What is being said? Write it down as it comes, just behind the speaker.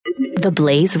The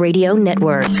Blaze Radio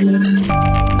Network.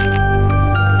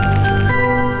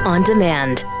 On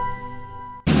demand.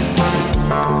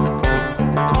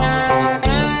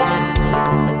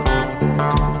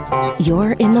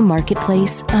 You're in the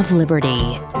marketplace of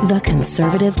liberty. The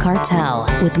Conservative Cartel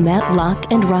with Matt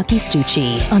Locke and Rocky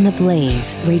Stucci on the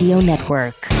Blaze Radio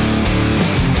Network.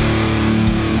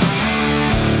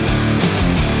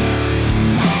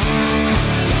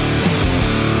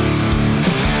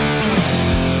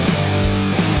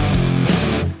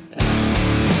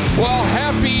 Well,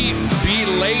 happy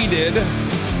belated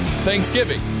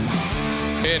Thanksgiving.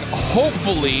 And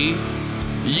hopefully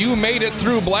you made it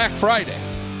through Black Friday.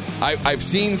 I've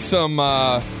seen some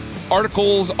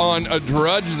articles on a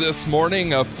Drudge this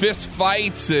morning of fist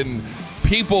fights and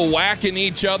people whacking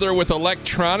each other with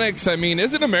electronics. I mean,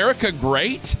 isn't America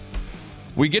great?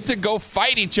 We get to go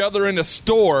fight each other in a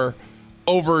store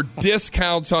over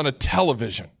discounts on a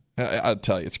television. I'll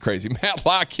tell you, it's crazy. Matt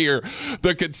Locke here,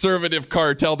 the Conservative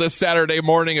Cartel, this Saturday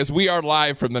morning as we are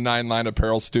live from the Nine Line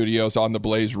Apparel Studios on the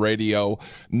Blaze Radio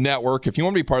Network. If you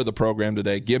want to be part of the program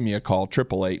today, give me a call,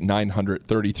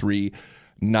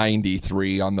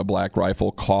 888-900-3393 on the Black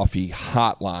Rifle Coffee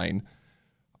Hotline.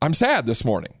 I'm sad this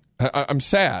morning. I'm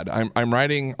sad. I'm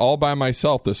riding all by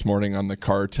myself this morning on the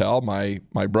cartel. My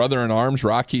brother-in-arms,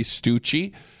 Rocky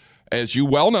Stucci. As you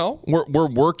well know, we're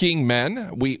working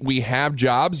men. We have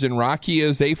jobs, and Rocky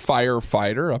is a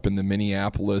firefighter up in the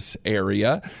Minneapolis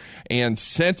area. And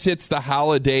since it's the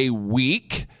holiday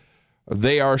week,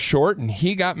 they are short, and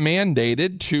he got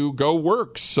mandated to go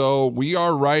work. So we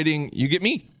are riding. You get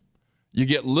me. You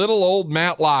get little old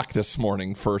Matt Locke this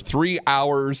morning for 3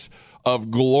 hours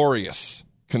of glorious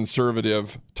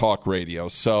conservative talk radio.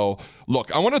 So,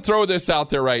 look, I want to throw this out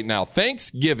there right now.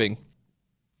 Thanksgiving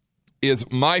is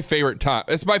my favorite time.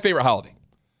 It's my favorite holiday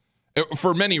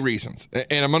for many reasons.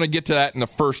 And I'm going to get to that in the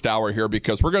first hour here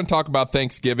because we're going to talk about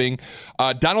Thanksgiving.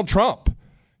 Donald Trump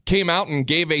came out and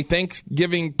gave a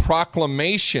Thanksgiving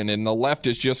proclamation, and the left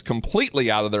is just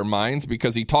completely out of their minds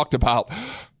because he talked about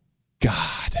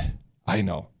God. I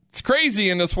know. It's crazy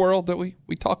in this world that we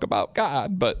talk about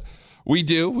God, but we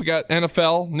do. We got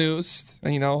NFL news.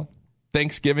 You know,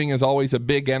 Thanksgiving is always a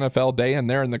big NFL day, and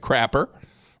they're in the crapper.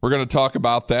 We're going to talk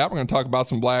about that. We're going to talk about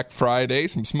some Black Friday,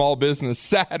 some Small Business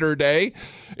Saturday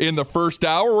in the first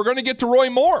hour. We're going to get to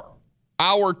Roy Moore.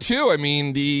 Hour two, I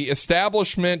mean, the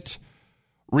establishment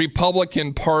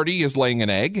Republican Party is laying an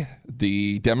egg.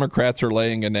 The Democrats are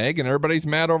laying an egg, and everybody's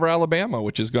mad over Alabama,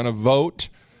 which is going to vote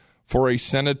for a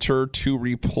senator to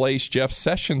replace Jeff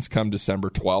Sessions come December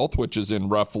 12th, which is in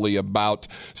roughly about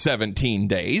 17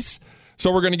 days. So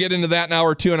we're going to get into that in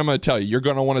hour two, and I'm going to tell you, you're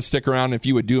going to want to stick around if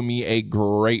you would do me a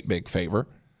great big favor.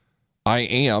 I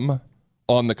am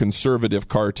on the Conservative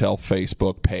Cartel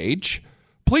Facebook page.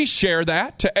 Please share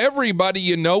that to everybody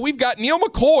you know. We've got Neal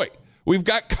McCoy. We've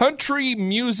got country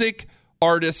music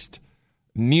artist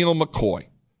Neal McCoy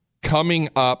coming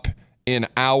up in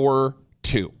hour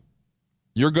two.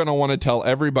 You're going to want to tell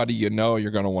everybody you know.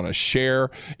 You're going to want to share.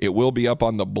 It will be up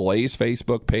on the Blaze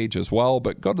Facebook page as well,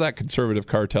 but go to that Conservative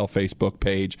Cartel Facebook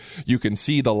page. You can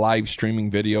see the live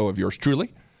streaming video of yours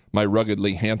truly, my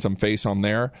ruggedly handsome face on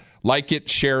there. Like it,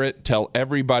 share it, tell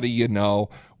everybody you know.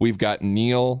 We've got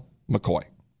Neal McCoy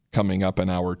coming up in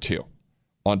hour two.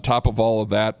 On top of all of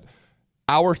that,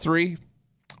 hour three,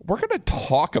 we're going to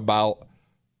talk about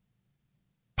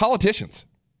politicians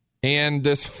and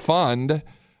this fund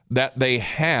that they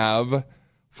have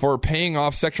for paying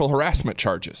off sexual harassment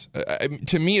charges.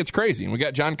 To me, it's crazy. And we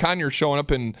got John Conyers showing up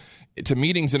to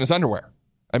meetings in his underwear.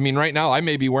 I mean, right now, I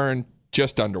may be wearing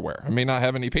just underwear. I may not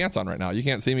have any pants on right now. You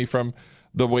can't see me from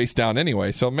the waist down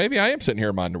anyway. So maybe I am sitting here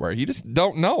in my underwear. You just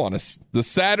don't know. On the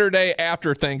Saturday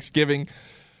after Thanksgiving,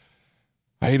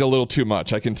 I ate a little too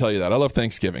much. I can tell you that. I love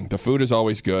Thanksgiving. The food is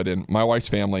always good. And my wife's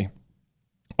family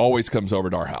always comes over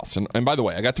to our house. And by the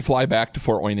way, I got to fly back to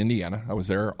Fort Wayne, Indiana. I was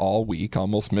there all week.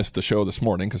 Almost missed the show this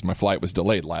morning because my flight was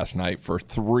delayed last night for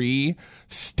 3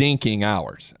 stinking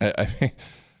hours. I'll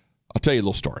tell you a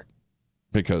little story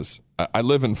because I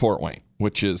live in Fort Wayne,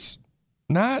 which is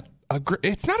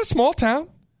it's not a small town.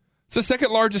 It's the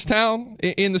second largest town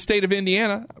in the state of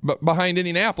Indiana, but behind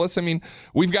Indianapolis. I mean,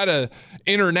 we've got an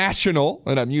international,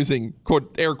 and I'm using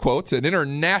quote air quotes, an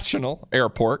international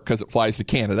airport because it flies to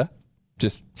Canada.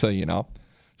 Just so you know.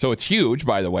 So it's huge,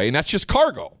 by the way. And that's just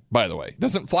cargo, by the way. It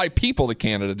doesn't fly people to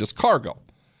Canada, just cargo.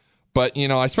 But, you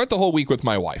know, I spent the whole week with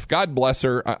my wife. God bless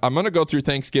her. I'm going to go through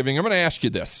Thanksgiving. I'm going to ask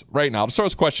you this right now. I'll just throw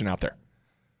this question out there.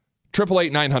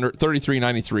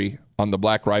 888-900-3393 on the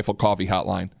Black Rifle Coffee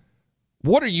Hotline.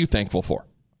 What are you thankful for?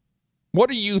 What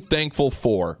are you thankful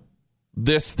for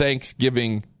this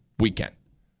Thanksgiving weekend?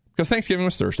 because Thanksgiving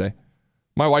was Thursday.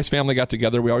 My wife's family got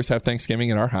together. We always have Thanksgiving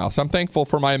in our house. I'm thankful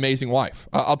for my amazing wife.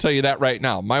 I'll tell you that right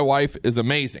now. My wife is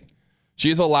amazing.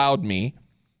 She's allowed me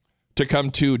to come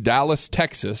to Dallas,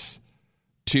 Texas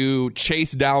to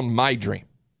chase down my dream.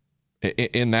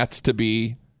 And that's to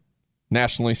be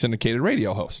nationally syndicated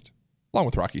radio host, along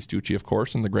with Rocky Stucci, of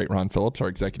course, and the great Ron Phillips, our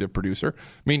executive producer. I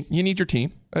mean, you need your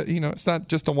team. It's not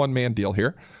just a one-man deal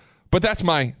here. But that's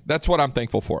what I'm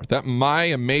thankful for, that my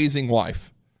amazing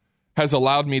wife has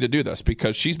allowed me to do this,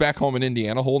 because she's back home in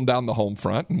Indiana holding down the home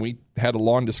front, and we had a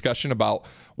long discussion about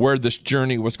where this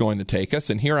journey was going to take us.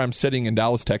 And here I'm sitting in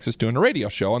Dallas, Texas, doing a radio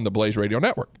show on the Blaze Radio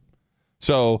Network.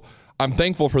 So I'm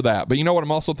thankful for that. But you know what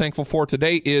I'm also thankful for?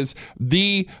 Today is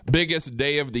the biggest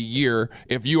day of the year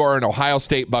if you are an Ohio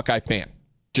State Buckeye fan.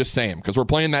 Just saying, because we're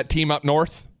playing that team up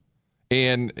north,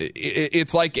 and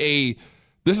it's like this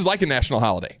is like a national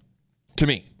holiday to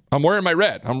me. I'm wearing my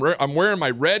red. I'm wearing my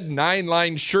red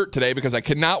 9-line shirt today because I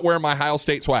cannot wear my Ohio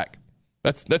State swag.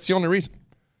 That's the only reason.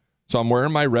 So I'm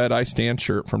wearing my red I Stand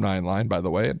shirt from 9-line, by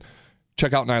the way. And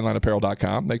check out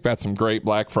 9lineapparel.com. They've got some great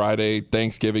Black Friday,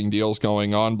 Thanksgiving deals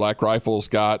going on. Black Rifle's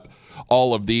got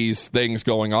all of these things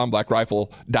going on.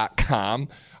 BlackRifle.com.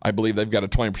 I believe they've got a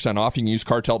 20% off. You can use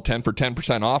Cartel 10 for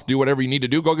 10% off. Do whatever you need to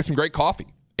do. Go get some great coffee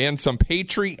and some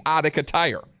patriotic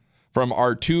attire from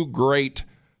our two great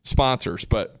sponsors.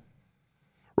 But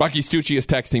Rocky Stucci is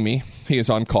texting me. He is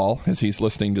on call as he's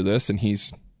listening to this, and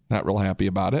he's not real happy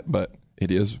about it, but it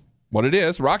is what it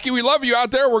is. Rocky, we love you out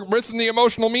there. We're missing the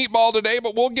emotional meatball today,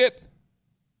 but we'll get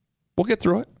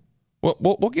through it.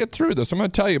 We'll get through this. I'm going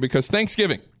to tell you, because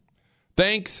Thanksgiving,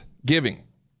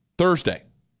 Thursday.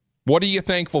 What are you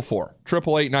thankful for?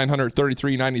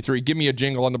 888-900-3393. Give me a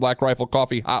jingle on the Black Rifle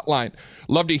Coffee hotline.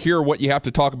 Love to hear what you have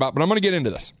to talk about, but I'm going to get into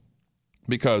this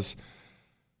because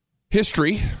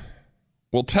history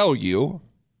will tell you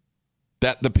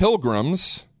that the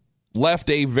Pilgrims left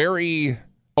a very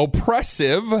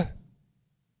oppressive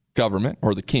government,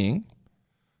 or the king,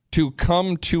 to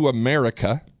come to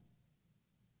America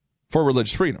for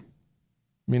religious freedom.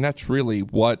 I mean, that's really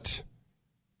what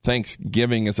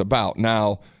Thanksgiving is about.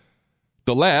 Now,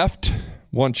 the left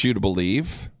wants you to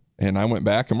believe, and I went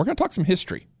back, and we're going to talk some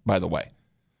history, by the way.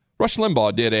 Rush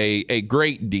Limbaugh did a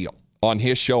great deal on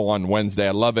his show on Wednesday.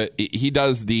 I love it. He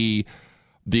does the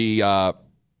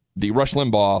Rush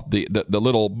Limbaugh, the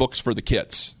little books for the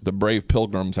kids. The Brave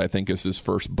Pilgrims, I think, is his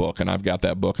first book, and I've got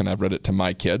that book, and I've read it to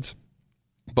my kids.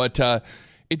 But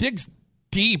it digs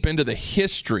deep into the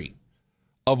history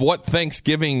of what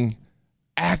Thanksgiving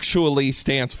actually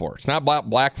stands for. It's not about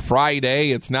Black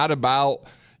Friday. It's not about,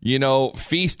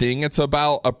 feasting. It's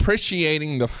about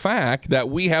appreciating the fact that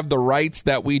we have the rights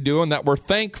that we do and that we're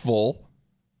thankful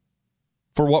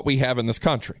for what we have in this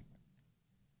country.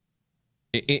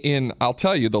 And I'll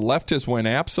tell you, the leftists went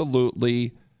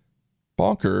absolutely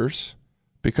bonkers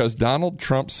because Donald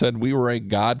Trump said we were a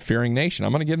God-fearing nation.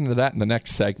 I'm going to get into that in the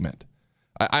next segment.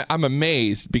 I'm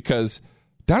amazed because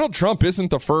Donald Trump isn't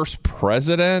the first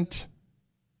president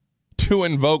to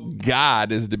invoke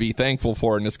God as to be thankful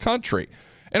for in this country.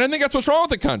 And I think that's what's wrong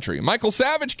with the country. Michael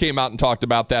Savage came out and talked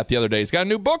about that the other day. He's got a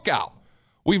new book out.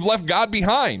 We've left God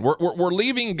behind. We're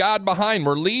leaving God behind.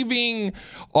 We're leaving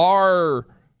our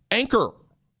anchor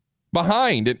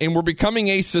behind. And we're becoming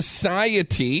a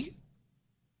society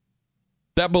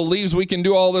that believes we can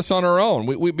do all this on our own.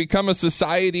 We become a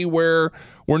society where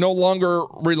we're no longer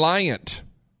reliant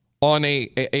on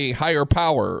a higher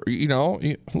power.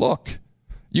 Look,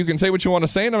 you can say what you want to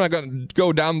say, and I'm not going to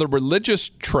go down the religious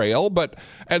trail, but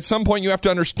at some point you have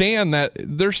to understand that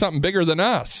there's something bigger than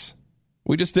us.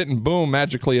 We just didn't, boom,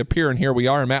 magically appear, and here we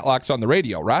are, and Matlock's on the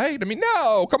radio, right? I mean,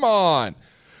 no, come on.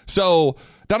 So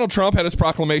Donald Trump had his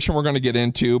proclamation we're going to get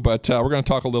into, but we're going to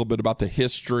talk a little bit about the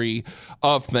history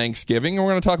of Thanksgiving, and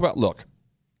we're going to talk about, look,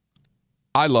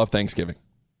 I love Thanksgiving.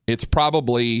 It's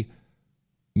probably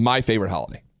my favorite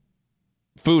holiday.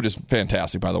 Food is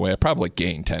fantastic, by the way. I probably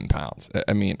gained 10 pounds.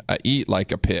 I mean, I eat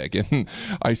like a pig. And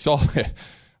I saw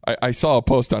a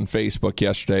post on Facebook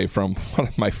yesterday from one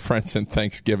of my friends in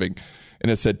Thanksgiving, and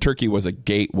it said turkey was a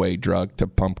gateway drug to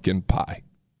pumpkin pie.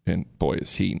 And boy,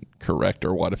 is he correct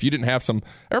or what? If you didn't have some,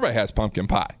 everybody has pumpkin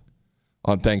pie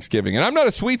on Thanksgiving. And I'm not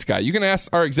a sweets guy. You can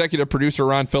ask our executive producer,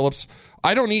 Ron Phillips.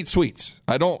 I don't eat sweets.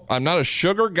 I'm not a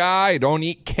sugar guy. I don't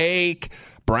eat cake,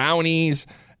 brownies,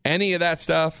 any of that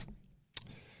stuff.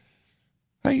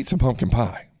 I eat some pumpkin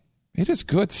pie. It is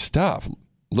good stuff.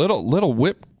 Little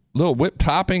whip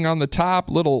topping on the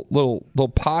top, little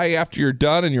pie after you're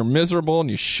done and you're miserable and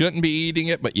you shouldn't be eating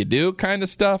it, but you do kind of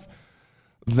stuff.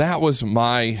 That was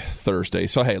my Thursday.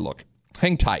 So, hey, look,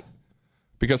 hang tight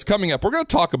because coming up, we're going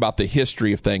to talk about the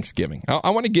history of Thanksgiving. I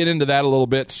want to get into that a little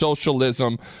bit,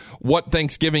 socialism, what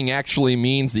Thanksgiving actually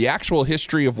means, the actual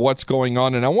history of what's going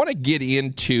on, and I want to get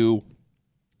into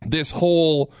this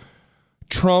whole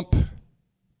Trump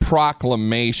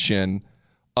proclamation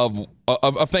of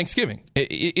Thanksgiving.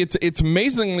 It's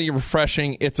amazingly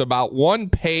refreshing. It's about one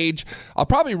page. I'll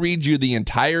probably read you the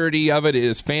entirety of it. It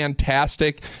is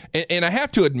fantastic. And I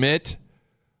have to admit,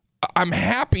 I'm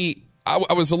happy.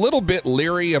 I was a little bit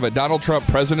leery of a Donald Trump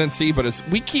presidency, but as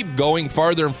we keep going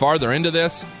farther and farther into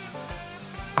this,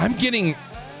 I'm getting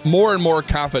more and more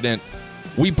confident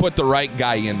we put the right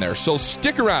guy in there. So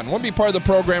stick around. Want to be part of the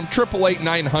program?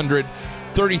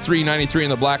 888-900-3393 in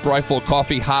the Black Rifle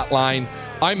Coffee Hotline.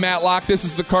 I'm Matt Locke. This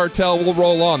is The Cartel. We'll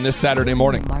roll on this Saturday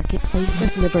morning. Marketplace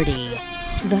of Liberty,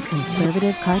 The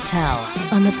Conservative Cartel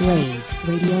on the Blaze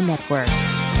Radio Network.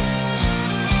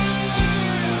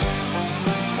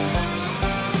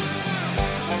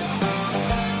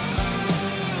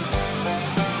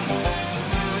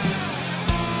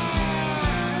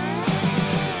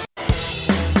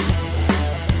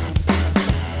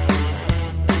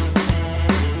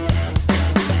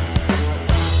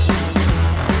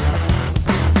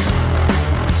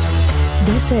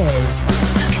 This is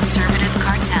The Conservative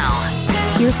Cartel.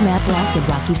 Here's Matt Locke and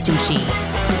Rocky Stucci.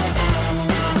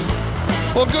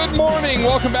 Well, good morning.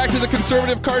 Welcome back to The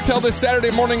Conservative Cartel this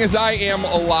Saturday morning as I am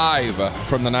live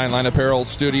from the Nine Line Apparel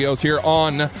studios here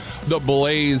on the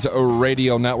Blaze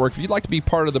Radio Network. If you'd like to be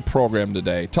part of the program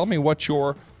today, tell me what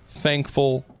you're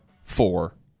thankful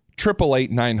for.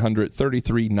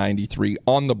 888-900-3393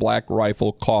 on the Black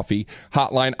Rifle Coffee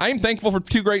Hotline. I am thankful for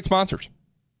two great sponsors.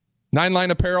 Nine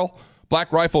Line Apparel,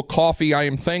 Black Rifle Coffee. I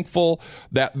am thankful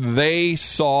that they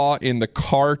saw in the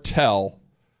cartel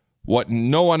what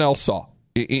no one else saw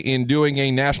in doing a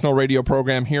national radio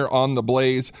program here on the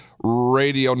Blaze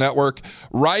Radio Network.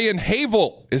 Ryan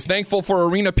Havel is thankful for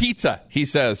Arena Pizza, he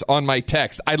says on my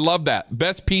text. I love that.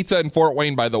 Best pizza in Fort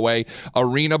Wayne, by the way.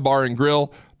 Arena Bar and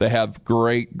Grill. They have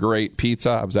great, great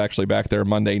pizza. I was actually back there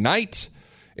Monday night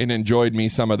and enjoyed me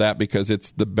some of that because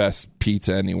it's the best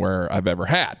pizza anywhere I've ever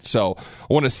had. So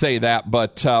I want to say that,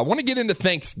 but I want to get into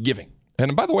Thanksgiving.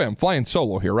 And by the way, I'm flying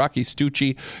solo here. Rocky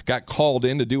Stucci got called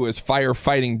in to do his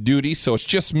firefighting duty, so it's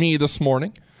just me this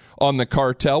morning on the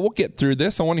cartel. We'll get through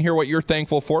this. I want to hear what you're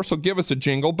thankful for, so give us a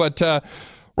jingle. But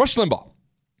Rush Limbaugh,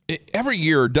 every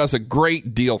year does a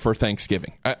great deal for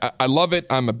Thanksgiving. I love it.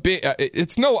 I'm a bit.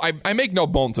 I make no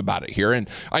bones about it here, and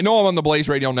I know I'm on the Blaze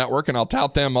Radio Network, and I'll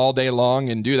tout them all day long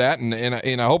and do that.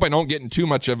 And I hope I don't get in too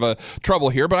much of a trouble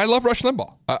here. But I love Rush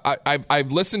Limbaugh.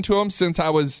 I've listened to him since I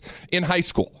was in high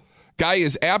school. Guy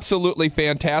is absolutely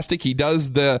fantastic. He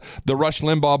does the Rush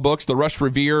Limbaugh books, the Rush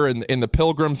Revere and the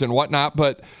Pilgrims and whatnot.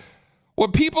 But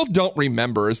what people don't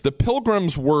remember is the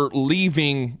Pilgrims were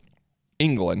leaving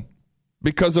England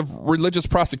because of religious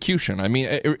prosecution. I mean,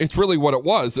 it's really what it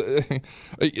was.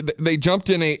 They jumped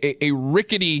in a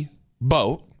rickety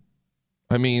boat.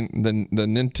 I mean,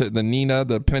 the Nina,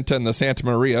 the Pinta, and the Santa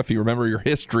Maria, if you remember your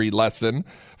history lesson,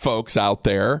 folks out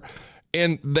there.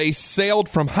 And they sailed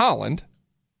from Holland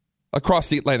across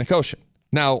the Atlantic Ocean.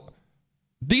 Now,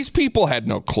 these people had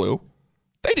no clue.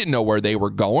 They didn't know where they were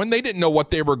going. They didn't know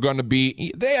what they were going to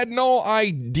be. They had no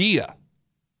idea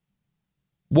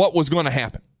what was going to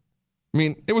happen. I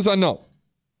mean, it was unknown.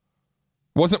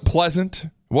 It wasn't pleasant.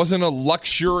 It wasn't a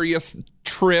luxurious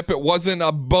trip. It wasn't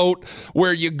a boat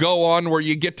where you go on, where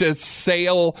you get to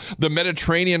sail the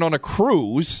Mediterranean on a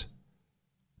cruise.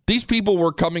 These people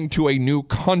were coming to a new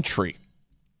country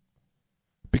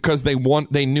because they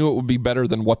knew it would be better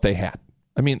than what they had.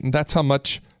 I mean, that's how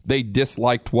much they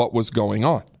disliked what was going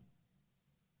on.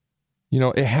 You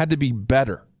know, it had to be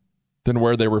better than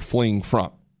where they were fleeing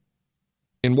from.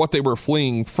 And what they were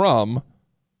fleeing from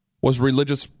was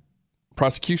religious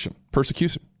persecution.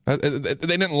 They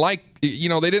didn't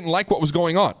like what was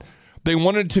going on. They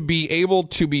wanted to be able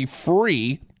to be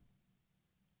free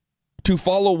to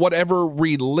follow whatever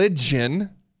religion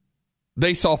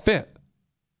they saw fit.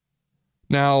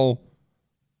 Now,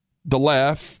 the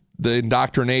left, the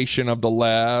indoctrination of the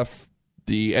left,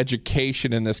 the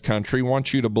education in this country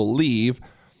wants you to believe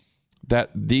that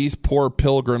these poor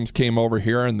pilgrims came over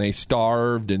here and they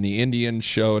starved and the Indians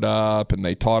showed up and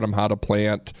they taught them how to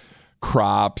plant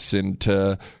crops and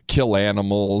to kill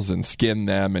animals and skin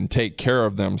them and take care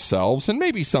of themselves. And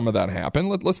maybe some of that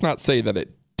happened. Let's not say that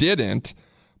it didn't,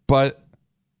 but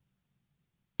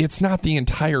it's not the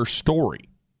entire story.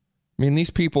 I mean,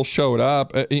 these people showed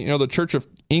up. The Church of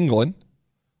England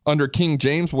under King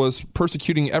James was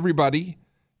persecuting everybody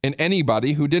and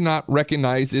anybody who did not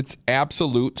recognize its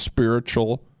absolute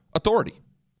spiritual authority.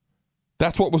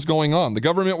 That's what was going on. The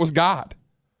government was God.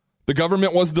 The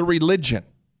government was the religion.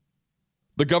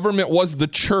 The government was the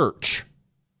church.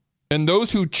 And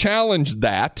those who challenged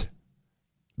that,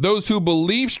 those who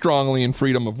believed strongly in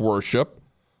freedom of worship,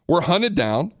 were hunted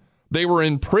down, they were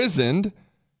imprisoned,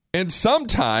 and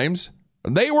sometimes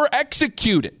they were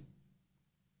executed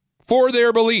for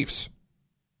their beliefs.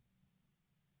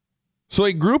 So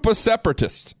a group of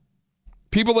separatists,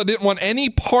 people that didn't want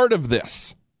any part of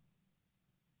this,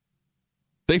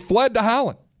 they fled to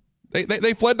Holland.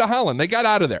 They fled to Holland. They got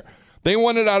out of there. They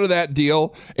wanted out of that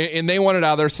deal, and they wanted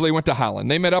out of there, so they went to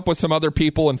Holland. They met up with some other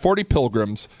people, and 40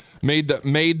 pilgrims made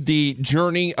the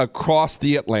journey across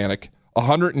the Atlantic.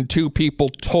 102 people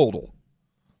total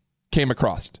came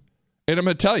across. And I'm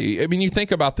going to tell you, I mean, you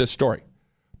think about this story.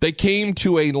 They came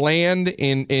to a land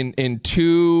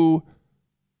into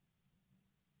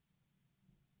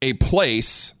a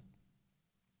place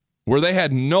where they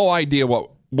had no idea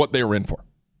what they were in for.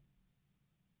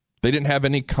 They didn't have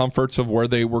any comforts of where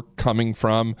they were coming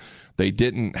from. They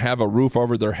didn't have a roof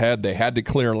over their head. They had to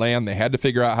clear land. They had to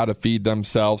figure out how to feed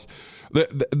themselves.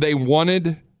 They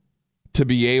wanted to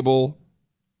be able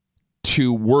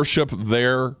to worship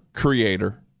their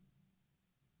creator,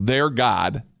 their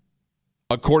God,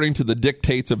 according to the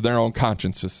dictates of their own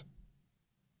consciences.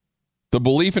 The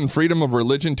belief in freedom of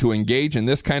religion to engage in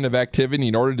this kind of activity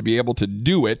in order to be able to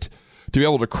do it, to be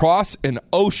able to cross an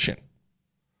ocean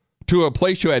to a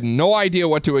place you had no idea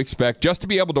what to expect, just to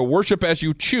be able to worship as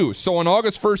you choose. So on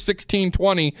August 1st,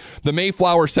 1620, the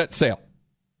Mayflower set sail.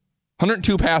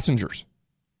 102 passengers,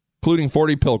 including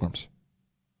 40 pilgrims.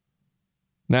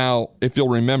 Now, if you'll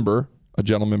remember, a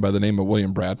gentleman by the name of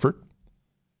William Bradford,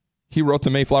 he wrote the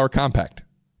Mayflower Compact,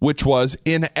 which was,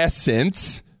 in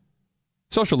essence,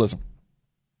 socialism.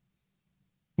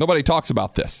 Nobody talks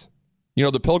about this. You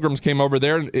know, the pilgrims came over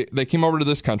there, they came over to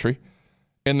this country,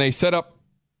 and they set up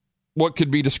what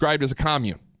could be described as a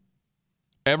commune.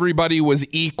 Everybody was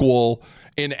equal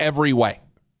in every way.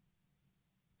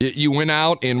 You went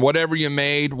out and whatever you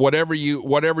made, whatever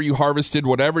you harvested,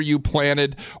 whatever you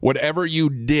planted, whatever you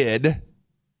did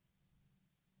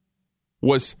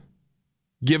was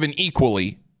given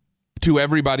equally to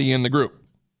everybody in the group.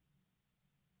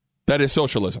 That is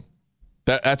socialism.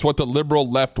 That's what the liberal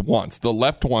left wants. The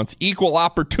left wants equal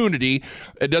opportunity.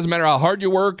 It doesn't matter how hard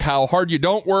you work, how hard you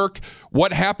don't work,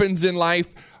 what happens in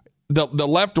life. The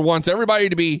left wants everybody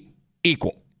to be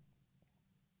equal.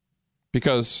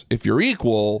 Because if you're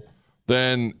equal,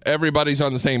 then everybody's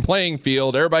on the same playing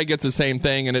field. Everybody gets the same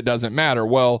thing, and it doesn't matter.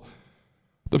 Well,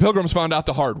 the Pilgrims found out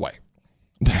the hard way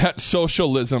that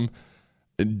socialism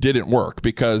didn't work,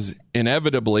 because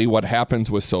inevitably what happens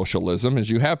with socialism is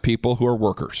you have people who are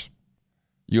workers.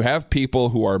 You have people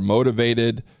who are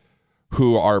motivated,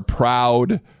 who are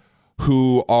proud,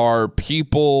 who are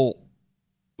people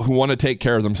who want to take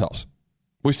care of themselves.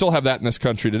 We still have that in this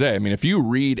country today. I mean, if you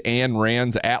read Ayn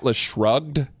Rand's Atlas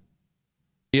Shrugged,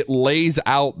 it lays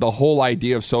out the whole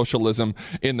idea of socialism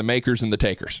in the makers and the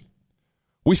takers.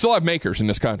 We still have makers in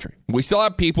this country. We still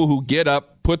have people who get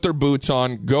up, put their boots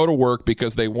on, go to work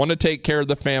because they want to take care of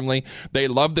the family. They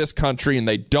love this country and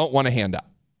they don't want a handout.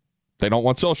 They don't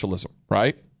want socialism,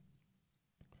 right?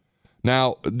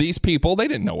 Now, these people, they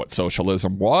didn't know what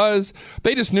socialism was.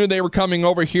 They just knew they were coming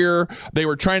over here. They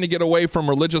were trying to get away from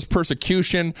religious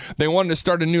persecution. They wanted to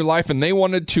start a new life, and they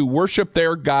wanted to worship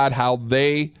their God how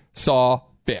they saw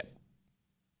fit.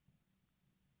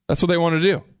 That's what they wanted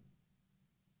to do.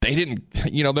 They didn't,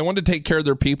 they wanted to take care of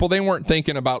their people. They weren't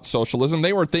thinking about socialism.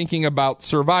 They were thinking about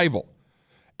survival.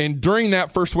 And during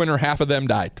that first winter, half of them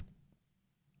died.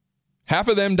 Half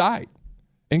of them died,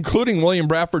 including William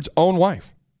Bradford's own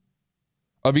wife,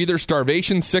 of either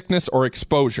starvation, sickness, or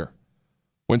exposure.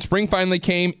 When spring finally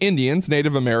came, Indians,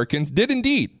 Native Americans, did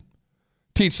indeed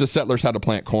teach the settlers how to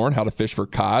plant corn, how to fish for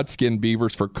cod, skin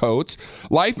beavers for coats.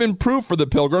 Life improved for the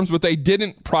Pilgrims, but they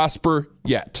didn't prosper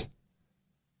yet.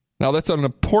 Now, that's an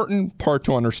important part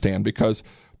to understand, because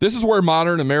this is where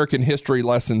modern American history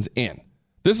lessons end.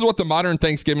 This is what the modern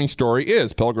Thanksgiving story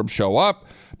is. Pilgrims show up,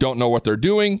 don't know what they're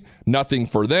doing, nothing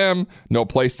for them, no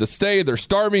place to stay, they're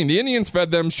starving. The Indians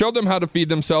fed them, showed them how to feed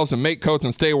themselves and make coats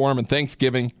and stay warm, and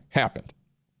Thanksgiving happened.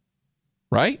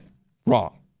 Right?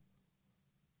 Wrong.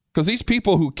 Because these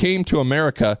people who came to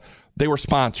America, they were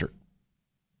sponsored.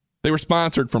 They were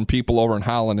sponsored from people over in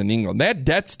Holland and England. They had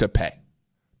debts to pay.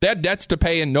 They had debts to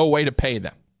pay and no way to pay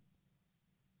them.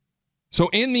 So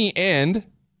in the end,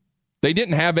 they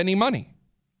didn't have any money.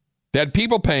 They had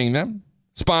people paying them,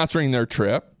 sponsoring their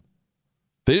trip.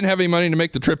 They didn't have any money to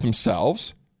make the trip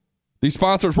themselves. These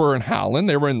sponsors were in Holland,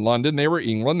 they were in London, they were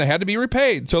England. They had to be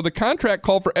repaid. So the contract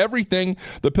called for everything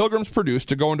the Pilgrims produced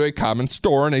to go into a common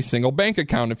store and a single bank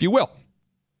account, if you will.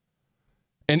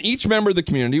 And each member of the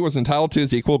community was entitled to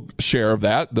his equal share of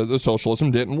that. The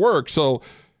socialism didn't work. So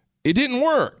it didn't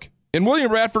work. And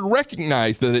William Radford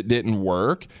recognized that it didn't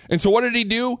work. And so what did he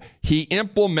do? He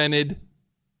implemented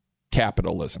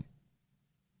capitalism.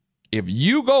 If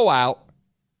you go out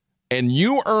and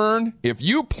you earn, if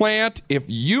you plant, if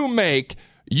you make,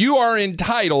 you are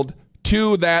entitled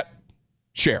to that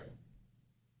share.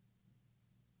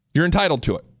 You're entitled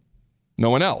to it. No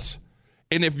one else.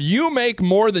 And if you make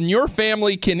more than your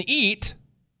family can eat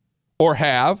or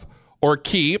have or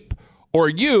keep or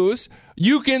use,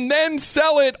 you can then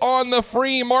sell it on the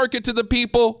free market to the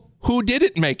people who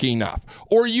didn't make enough.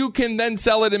 Or you can then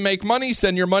sell it and make money,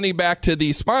 send your money back to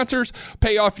these sponsors,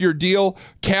 pay off your deal.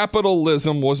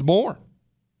 Capitalism was born.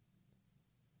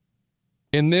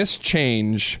 And this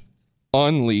change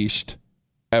unleashed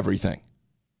everything.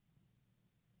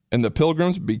 And the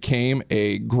Pilgrims became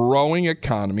a growing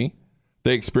economy.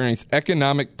 They experienced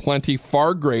economic plenty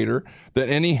far greater than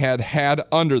any had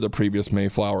under the previous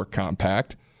Mayflower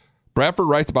Compact. Bradford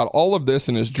writes about all of this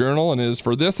in his journal, and it is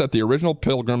for this that the original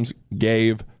Pilgrims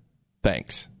gave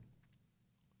thanks.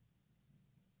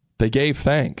 They gave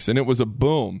thanks, and it was a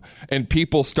boom, and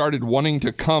people started wanting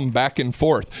to come back and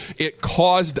forth. It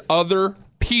caused other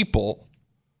people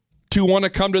to want to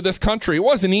come to this country. It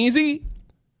wasn't easy.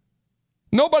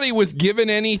 Nobody was given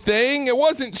anything. It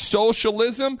wasn't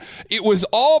socialism. It was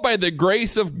all by the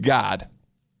grace of God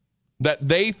that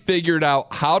they figured out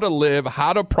how to live,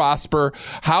 how to prosper,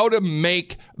 how to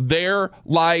make their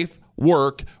life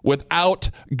work without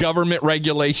government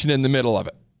regulation in the middle of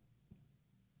it.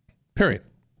 Period.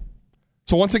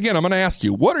 So once again, I'm going to ask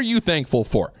you, what are you thankful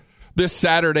for this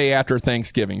Saturday after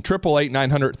Thanksgiving?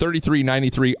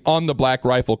 888-900-3393 on the Black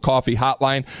Rifle Coffee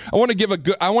Hotline. I want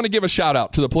to give a shout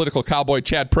out to the political cowboy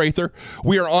Chad Prather.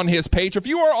 We are on his page. If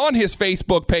you are on his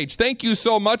Facebook page, thank you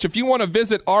so much. If you want to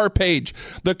visit our page,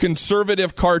 The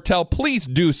Conservative Cartel, please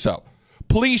do so.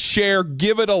 Please share,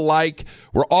 give it a like.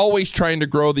 We're always trying to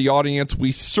grow the audience.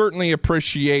 We certainly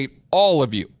appreciate all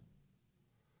of you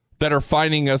that are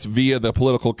finding us via the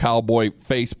Political Cowboy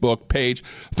Facebook page.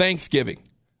 Thanksgiving.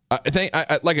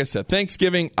 Like I said,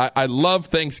 Thanksgiving, I love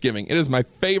Thanksgiving. It is my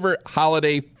favorite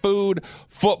holiday: food,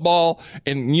 football,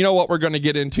 and you know what we're going to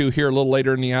get into here a little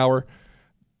later in the hour?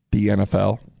 The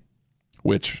NFL,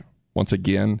 which, once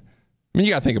again, you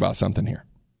got to think about something here.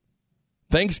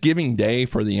 Thanksgiving Day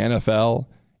for the NFL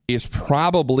is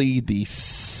probably the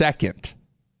second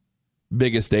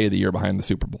biggest day of the year behind the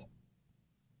Super Bowl.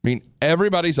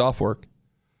 Everybody's off work.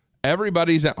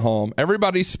 Everybody's at home.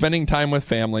 Everybody's spending time with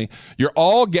family. You're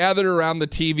all gathered around the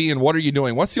TV, and what are you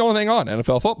doing? What's the only thing on?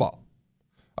 NFL football.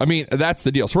 That's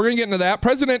the deal. So we're going to get into that.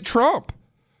 President Trump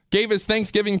gave his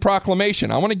Thanksgiving proclamation.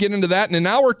 I want to get into that in an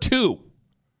hour two.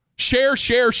 Share,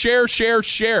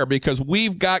 because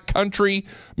we've got country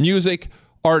music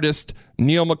artist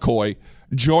Neal McCoy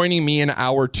joining me in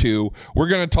hour two. We're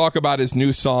going to talk about his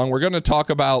new song. We're going to talk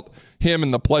about him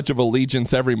and the Pledge of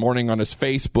Allegiance every morning on his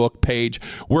Facebook page.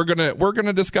 We're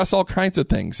gonna discuss all kinds of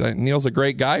things. Neal's a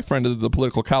great guy, friend of the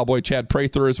political cowboy Chad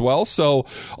Prather as well. So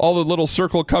all the little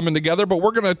circle coming together. But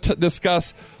we're going to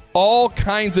discuss all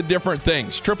kinds of different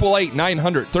things.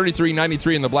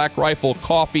 888-900-3393 in the Black Rifle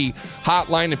Coffee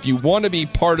Hotline if you want to be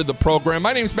part of the program.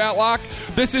 My name's Matt Locke.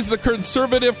 This is the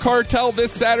Conservative Cartel.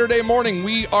 This Saturday morning,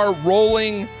 we are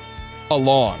rolling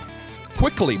along.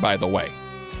 Quickly, by the way.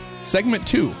 Segment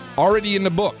 2, already in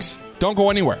the books. Don't go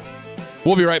anywhere.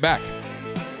 We'll be right back.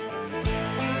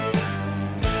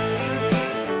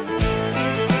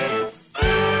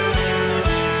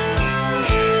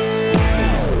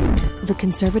 The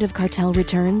Conservative Cartel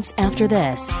returns after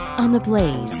this on the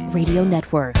Blaze Radio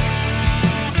Network.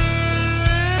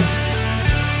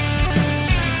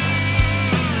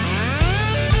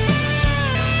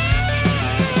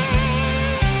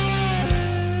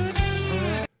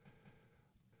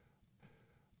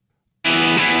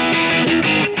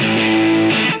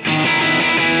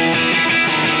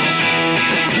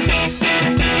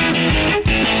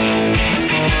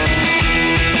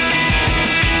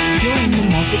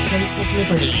 Of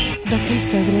Liberty, the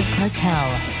Conservative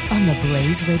Cartel on the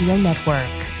Blaze Radio Network.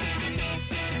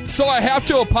 So I have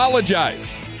to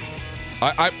apologize.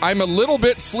 I'm a little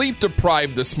bit sleep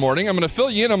deprived this morning. I'm going to fill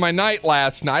you in on my night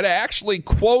last night. I actually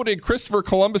quoted Christopher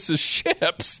Columbus's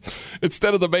ships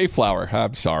instead of the Mayflower.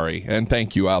 I'm sorry, and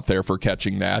thank you out there for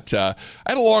catching that. I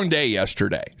had a long day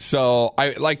yesterday, so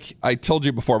I told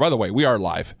you before. By the way, we are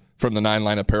live. from the Nine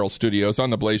Line Apparel Studios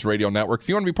on the Blaze Radio Network. If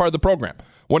you want to be part of the program,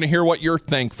 want to hear what you're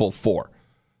thankful for,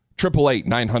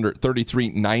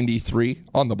 888-900-3393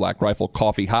 on the Black Rifle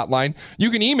Coffee Hotline. You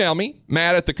can email me,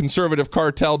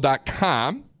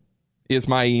 matt@theconservativecartel.com is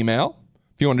my email.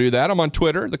 If you want to do that, I'm on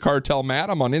Twitter, The Cartel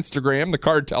Matt. I'm on Instagram, The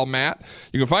Cartel Matt.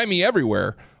 You can find me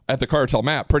everywhere at The Cartel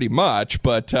Matt pretty much,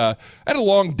 but I had a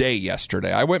long day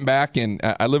yesterday. I went back and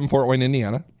I live in Fort Wayne,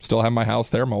 Indiana. Still have my house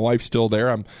there. My wife's still there.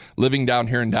 I'm living down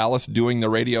here in Dallas doing the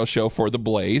radio show for The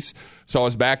Blaze. So I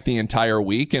was back the entire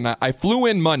week, and I flew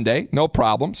in Monday. No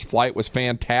problems. Flight was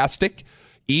fantastic.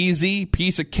 Easy,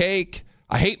 piece of cake.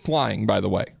 I hate flying, by the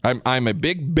way. I'm a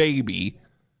big baby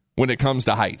when it comes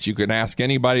to heights. You can ask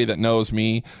anybody that knows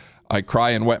me. I cry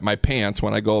and wet my pants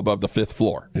when I go above the 5th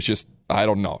floor. It's just, I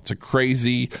don't know. It's a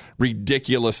crazy,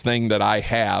 ridiculous thing that I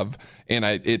have, and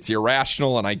it's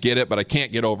irrational, and I get it, but I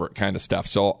can't get over it kind of stuff.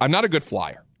 So I'm not a good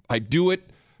flyer. I do it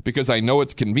because I know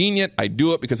it's convenient. I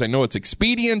do it because I know it's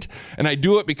expedient, and I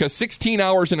do it because 16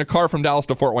 hours in a car from Dallas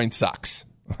to Fort Wayne sucks.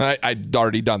 I'd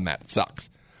already done that. It sucks.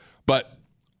 But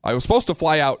I was supposed to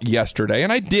fly out yesterday,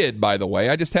 and I did, by the way.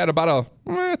 I just had about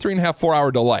a 3.5, 4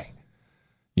 hour delay.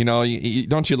 You know,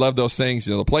 don't you love those things?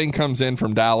 You know, the plane comes in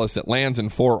from Dallas, it lands in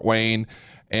Fort Wayne,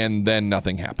 and then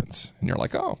nothing happens. And you're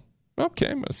like, oh, okay,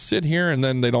 I'm going to sit here, and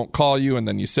then they don't call you, and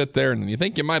then you sit there, and then you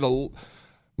think you might have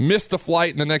missed the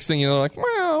flight, and the next thing you know, like,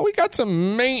 well, we got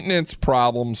some maintenance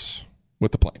problems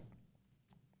with the plane.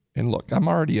 And look, I'm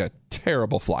already a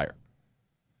terrible flyer.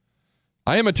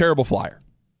 I am a terrible flyer.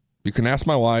 You can ask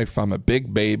my wife. I'm a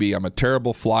big baby. I'm a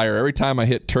terrible flyer. Every time I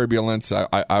hit turbulence,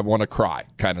 I want to cry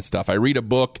kind of stuff. I read a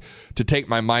book to take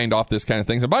my mind off this kind of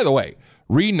things. And by the way,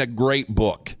 reading a great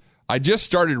book. I just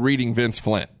started reading Vince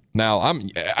Flynn. Now,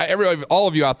 all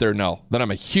of you out there know that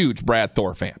I'm a huge Brad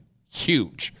Thor fan.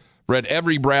 Huge. Read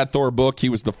every Brad Thor book. He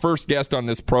was the first guest on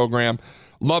this program.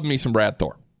 Love me some Brad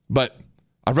Thor. But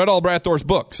I've read all Brad Thor's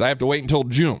books. I have to wait until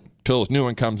June till his new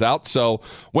one comes out. So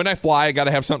when I fly, I got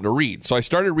to have something to read. So I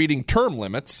started reading Term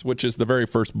Limits, which is the very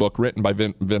first book written by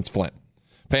Vince Flynn.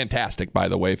 Fantastic, by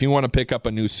the way. If you want to pick up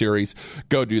a new series,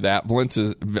 go do that.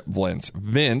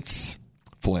 Vince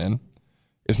Flynn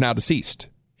is now deceased.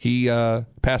 He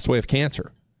passed away of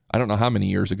cancer. I don't know how many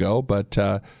years ago, but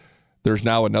there's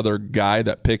now another guy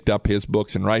that picked up his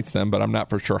books and writes them, but I'm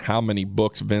not for sure how many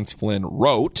books Vince Flynn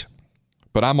wrote.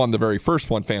 But I'm on the very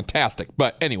first one. Fantastic.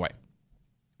 But anyway,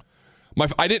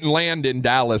 I didn't land in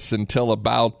Dallas until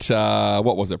about,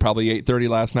 probably 8:30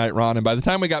 last night, Ron. And by the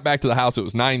time we got back to the house, it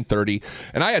was 9:30.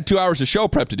 And I had 2 hours of show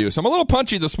prep to do. So I'm a little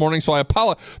punchy this morning, so I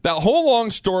apologize. That whole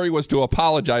long story was to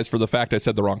apologize for the fact I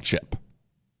said the wrong chip.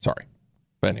 Sorry.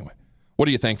 But anyway, what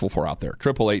are you thankful for out there?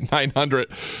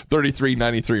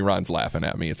 888-900-3393. Ron's laughing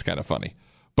at me. It's kind of funny.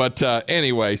 But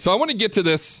anyway, so I want to get to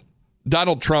this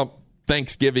Donald Trump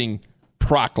Thanksgiving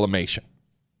proclamation.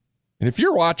 And if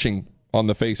you're watching on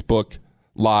the Facebook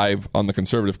Live on the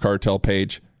Conservative Cartel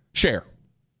page, share.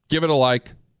 Give it a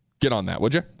like. Get on that,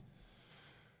 would you?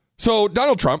 So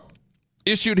Donald Trump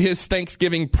issued his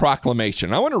Thanksgiving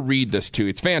proclamation. I want to read this to you.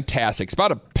 It's fantastic. It's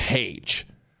about a page.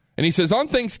 And he says, on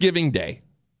Thanksgiving Day,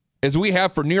 as we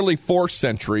have for nearly 4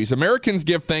 centuries, Americans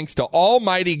give thanks to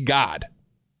Almighty God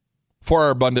for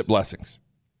our abundant blessings.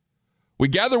 We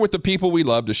gather with the people we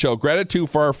love to show gratitude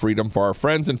for our freedom, for our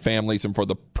friends and families, and for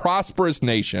the prosperous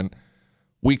nation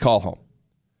we call home.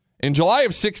 In July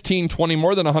of 1620,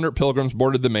 more than 100 pilgrims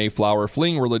boarded the Mayflower,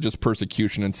 fleeing religious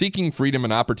persecution and seeking freedom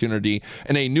and opportunity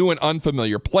in a new and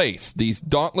unfamiliar place. These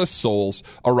dauntless souls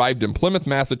arrived in Plymouth,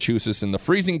 Massachusetts in the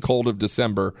freezing cold of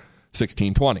December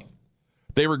 1620.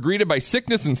 They were greeted by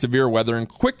sickness and severe weather and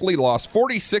quickly lost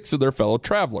 46 of their fellow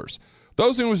travelers.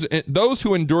 Those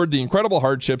who endured the incredible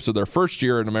hardships of their first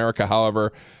year in America,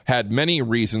 however, had many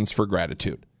reasons for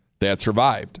gratitude. They had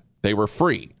survived. They were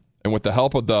free. And with the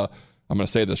help of the, I'm going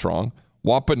to say this wrong,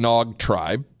 Wampanoag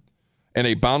tribe and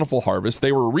a bountiful harvest,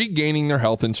 they were regaining their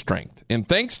health and strength. And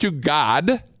thanks to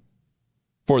God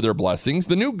for their blessings,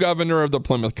 the new governor of the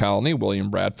Plymouth colony, William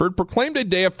Bradford, proclaimed a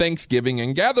day of Thanksgiving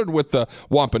and gathered with the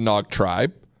Wampanoag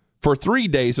tribe for 3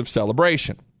 days of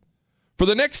celebration. For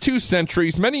the next 2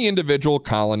 centuries, many individual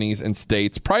colonies and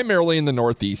states, primarily in the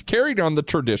Northeast, carried on the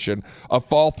tradition of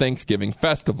fall Thanksgiving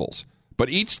festivals, but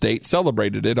each state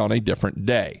celebrated it on a different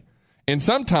day. And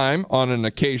sometime on an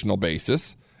occasional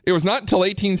basis, it was not until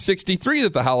 1863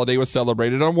 that the holiday was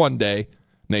celebrated on one day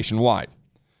nationwide.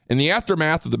 In the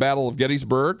aftermath of the Battle of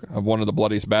Gettysburg, of one of the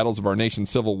bloodiest battles of our nation's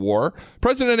Civil War,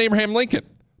 President Abraham Lincoln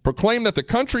proclaimed that the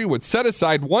country would set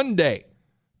aside one day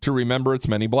to remember its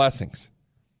many blessings.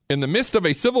 In the midst of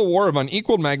a civil war of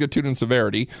unequaled magnitude and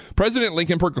severity, President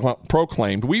Lincoln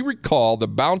proclaimed, "We recall the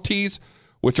bounties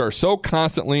which are so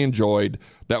constantly enjoyed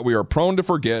that we are prone to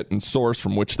forget and source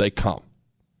from which they come.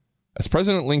 As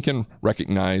President Lincoln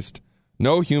recognized,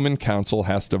 no human counsel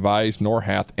has devised nor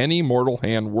hath any mortal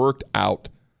hand worked out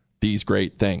these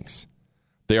great things.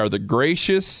 They are the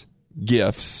gracious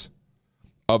gifts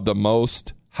of the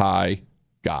Most High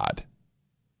God,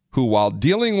 who, while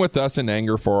dealing with us in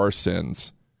anger for our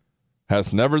sins,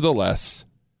 has nevertheless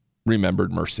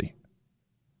remembered mercy.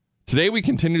 Today we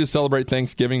continue to celebrate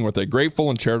Thanksgiving with a grateful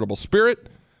and charitable spirit.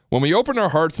 When we open our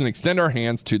hearts and extend our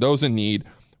hands to those in need,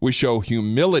 we show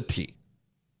humility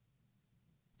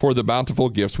for the bountiful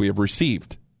gifts we have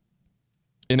received.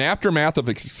 In aftermath of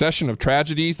a succession of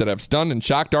tragedies that have stunned and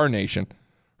shocked our nation,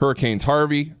 Hurricanes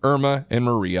Harvey, Irma, and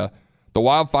Maria, the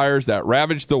wildfires that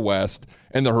ravaged the West,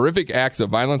 and the horrific acts of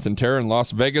violence and terror in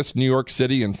Las Vegas, New York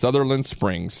City, and Sutherland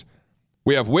Springs,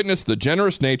 we have witnessed the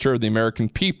generous nature of the American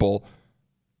people.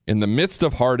 In the midst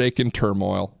of heartache and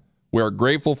turmoil, we are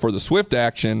grateful for the swift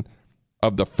action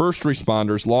of the first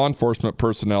responders, law enforcement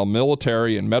personnel,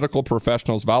 military and medical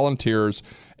professionals, volunteers,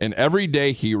 and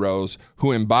everyday heroes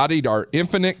who embodied our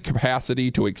infinite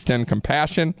capacity to extend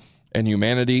compassion and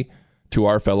humanity to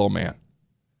our fellow man.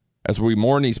 As we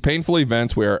mourn these painful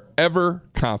events, we are ever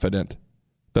confident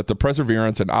that the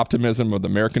perseverance and optimism of the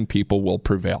American people will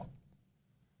prevail.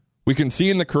 We can see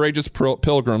in the courageous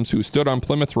pilgrims who stood on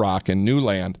Plymouth Rock and new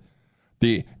land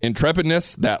the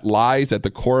intrepidness that lies at the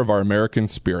core of our American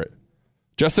spirit.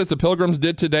 Just as the Pilgrims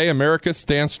did today, America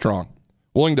stands strong,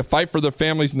 willing to fight for their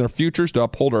families and their futures, to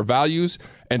uphold our values,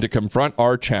 and to confront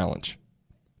our challenge.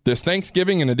 This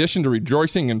Thanksgiving, in addition to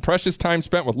rejoicing in precious time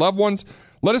spent with loved ones,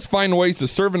 let us find ways to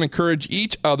serve and encourage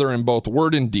each other in both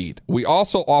word and deed. We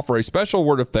also offer a special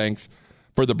word of thanks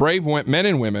for the brave men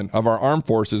and women of our armed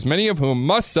forces, many of whom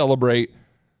must celebrate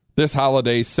this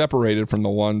holiday separated from the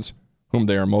ones whom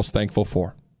they are most thankful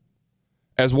for.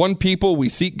 As one people, we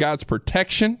seek God's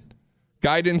protection,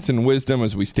 guidance, and wisdom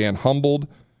as we stand humbled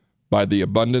by the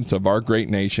abundance of our great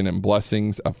nation and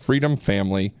blessings of freedom,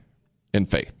 family, and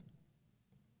faith.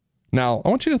 Now, I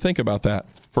want you to think about that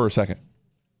for a second.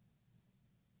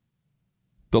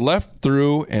 The left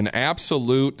threw an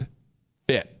absolute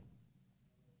fit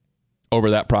over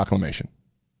that proclamation.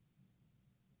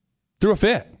 Threw a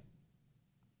fit.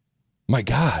 My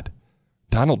God,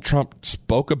 Donald Trump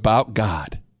spoke about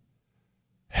God.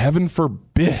 Heaven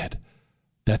forbid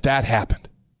that happened.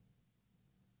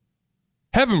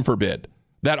 Heaven forbid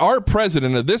that our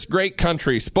president of this great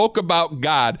country spoke about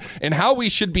God and how we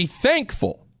should be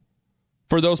thankful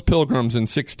for those pilgrims in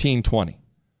 1620,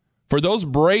 for those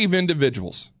brave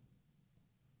individuals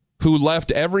who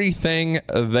left everything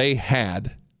they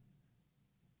had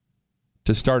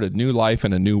to start a new life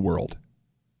in a new world.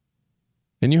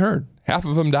 And you heard, half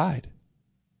of them died.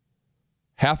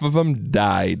 Half of them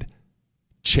died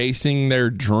chasing their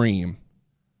dream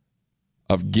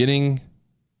of getting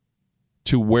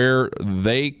to where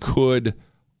they could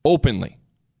openly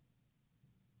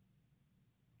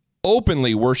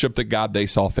worship the God they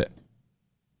saw fit.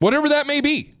 Whatever that may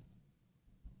be.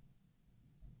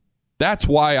 That's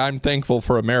why I'm thankful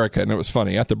for America. And it was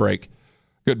funny, at the break, a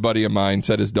good buddy of mine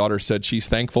said his daughter said she's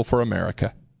thankful for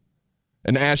America.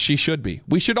 And as she should be.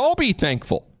 We should all be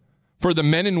thankful for the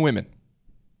men and women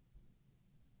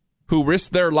who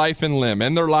risk their life and limb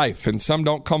and their life, and some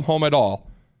don't come home at all,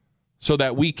 so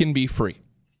that we can be free.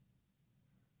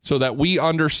 So that we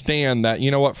understand that,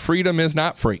 you know what, freedom is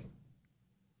not free.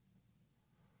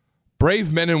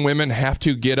 Brave men and women have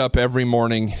to get up every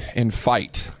morning and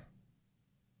fight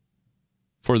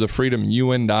for the freedom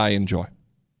you and I enjoy,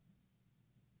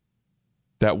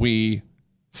 that we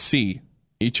see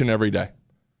each and every day.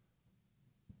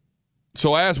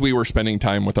 So as we were spending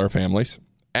time with our families,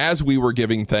 as we were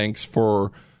giving thanks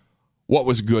for what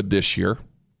was good this year,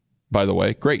 by the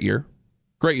way, great year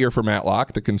for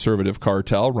Matlock, the conservative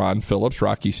cartel, Ron Phillips,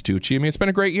 Rocky Stucci. I mean, it's been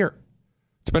a great year.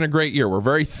 It's been a great year. We're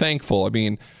very thankful. I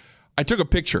mean, I took a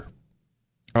picture.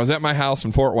 I was at my house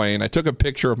in Fort Wayne. I took a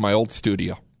picture of my old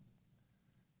studio.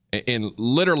 And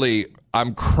literally,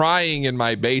 I'm crying in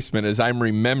my basement as I'm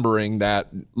remembering that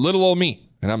little old me,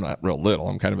 and I'm not real little,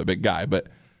 I'm kind of a big guy, but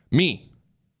me,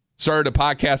 started a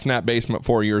podcast in that basement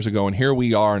 4 years ago, and here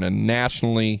we are in a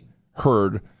nationally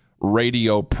heard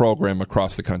radio program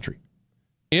across the country.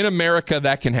 In America,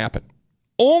 that can happen.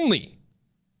 Only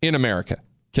in America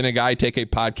can a guy take a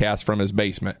podcast from his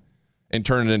basement and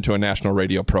turn it into a national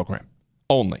radio program.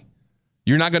 Only.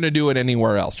 You're not going to do it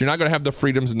anywhere else. You're not going to have the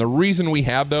freedoms. And the reason we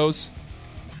have those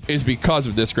is because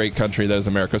of this great country that is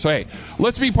America. So, hey,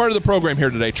 let's be part of the program here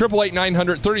today.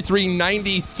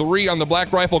 888-900-3393 on the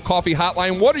Black Rifle Coffee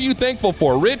Hotline. What are you thankful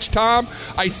for? Rich, Tom,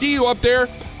 I see you up there.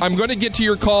 I'm going to get to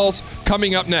your calls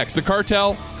coming up next. The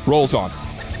Cartel rolls on.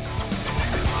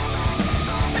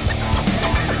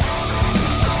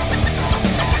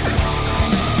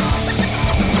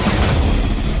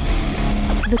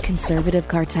 The Conservative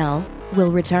Cartel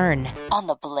will return on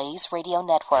the Blaze Radio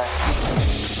Network.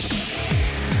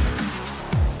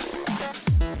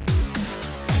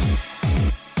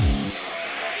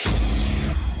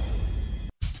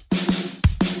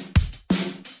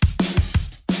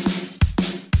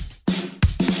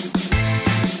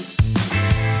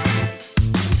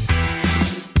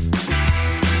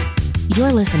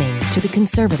 You're listening to The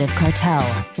Conservative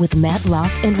Cartel with Matt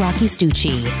Locke and Rocky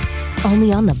Stucci.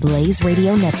 Only on the Blaze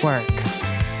Radio Network.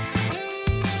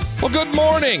 Well, good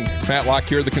morning. Matt Locke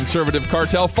here, the Conservative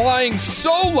Cartel, flying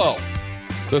solo.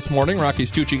 This morning, Rocky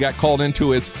Stucci got called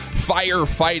into his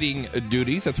firefighting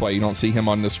duties. That's why you don't see him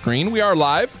on the screen. We are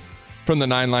live from the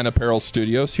Nine Line Apparel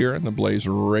Studios here in the Blaze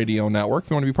Radio Network.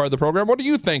 If you want to be part of the program, what are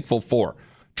you thankful for?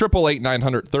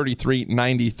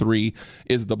 888-900-3393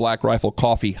 is the Black Rifle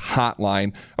Coffee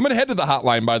hotline. I'm going to head to the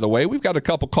hotline, by the way. We've got a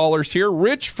couple callers here.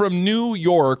 Rich from New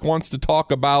York wants to talk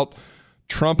about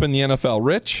Trump and the NFL.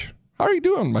 Rich, how are you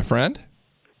doing, my friend?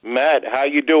 Matt, how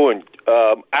you doing?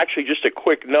 Actually, just a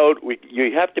quick note.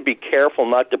 You have to be careful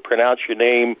not to pronounce your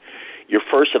name, your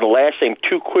first and last name,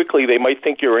 too quickly. They might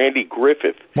think you're Andy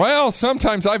Griffith. Well,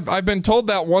 sometimes I've been told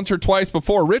that once or twice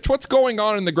before. Rich, what's going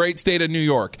on in the great state of New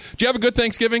York? Did you have a good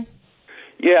Thanksgiving?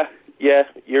 Yeah.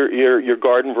 Your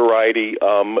garden variety,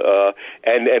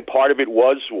 and part of it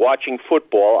was watching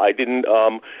football. I didn't.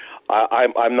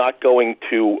 I'm not going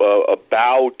to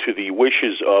bow to the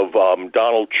wishes of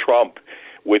Donald Trump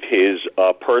with his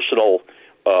personal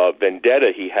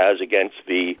vendetta he has against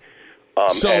the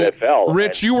NFL.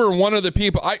 Rich, you were one of the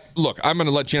people. I'm going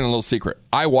to let you in a little secret.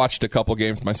 I watched a couple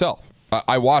games myself.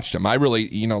 I watched them. I really,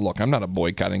 I'm not a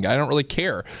boycotting guy. I don't really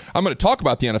care. I'm going to talk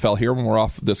about the NFL here when we're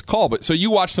off this call. But so you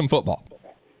watched some football?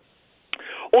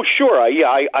 Oh, sure.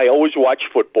 I always watch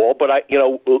football. But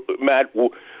Matt,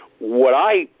 what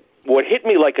hit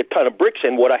me like a ton of bricks,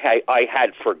 and what I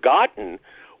had forgotten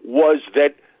was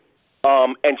that,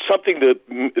 and something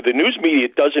the news media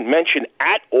doesn't mention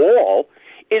at all,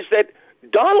 is that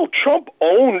Donald Trump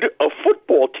owned a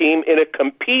football team in a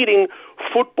competing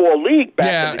football league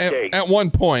back in the day. At one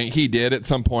point, he did. At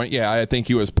some point, I think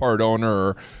he was part owner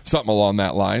or something along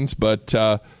that lines. But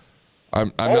I'm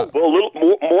not. Well, a little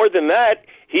more than that.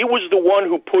 He was the one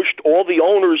who pushed all the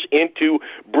owners into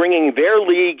bringing their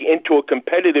league into a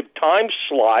competitive time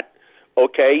slot.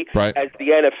 Okay, right. As the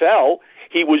NFL,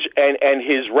 he was, and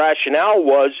his rationale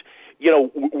was,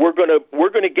 we're gonna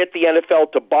get the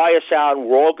NFL to buy us out, and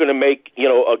we're all gonna make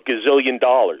a gazillion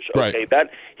dollars. Okay,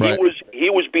 Right. He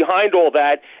was behind all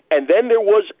that, and then there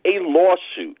was a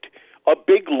lawsuit, a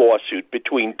big lawsuit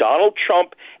between Donald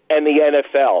Trump and the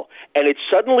NFL, and it's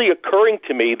suddenly occurring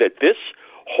to me that this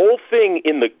whole thing,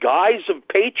 in the guise of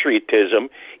patriotism,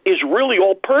 is really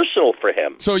all personal for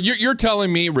him. So you're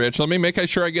telling me, Rich, let me make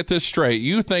sure I get this straight.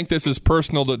 You think this is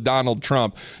personal to Donald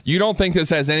Trump. You don't think this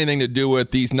has anything to do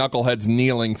with these knuckleheads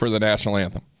kneeling for the national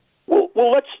anthem? Well,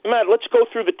 let's go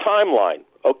through the timeline,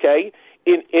 okay?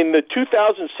 In the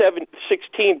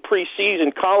 2016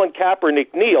 preseason, Colin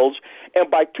Kaepernick kneels,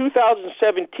 and by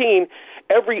 2017,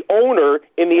 every owner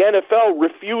in the NFL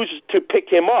refused to pick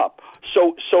him up.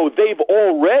 So they've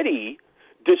already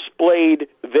displayed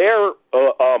their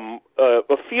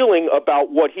a feeling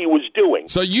about what he was doing.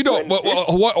 So you don't.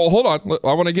 Hold on.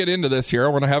 I want to get into this here. I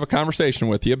want to have a conversation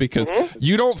with you because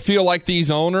you don't feel like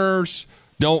these owners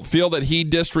don't feel that he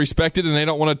disrespected and they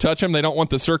don't want to touch him. They don't want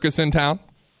the circus in town.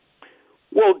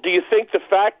 Well, do you think the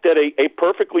fact that a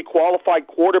perfectly qualified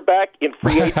quarterback in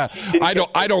free agency...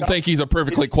 I don't think he's a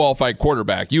perfectly qualified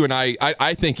quarterback. You and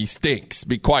I think he stinks,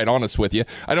 be quite honest with you.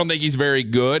 I don't think he's very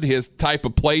good. His type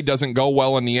of play doesn't go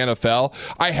well in the NFL.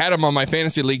 I had him on my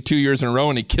fantasy league 2 years in a row,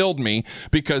 and he killed me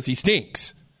because he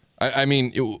stinks. I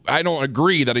mean, I don't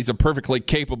agree that he's a perfectly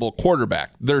capable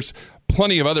quarterback. There's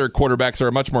plenty of other quarterbacks that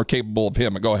are much more capable of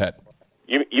him. Go ahead.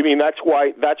 You mean that's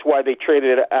why they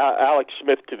traded Alex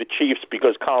Smith to the Chiefs,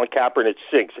 because Colin Kaepernick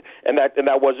stinks, and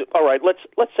that wasn't all right. Let's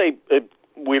say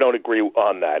we don't agree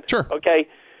on that. Sure. Okay.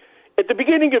 At the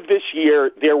beginning of this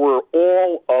year, there were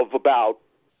all of about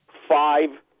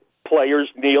 5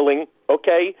 players kneeling.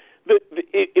 Okay.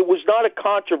 It was not a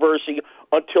controversy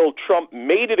until Trump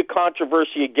made it a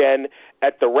controversy again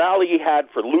at the rally he had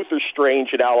for Luther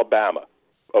Strange in Alabama.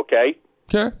 Okay.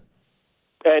 Okay.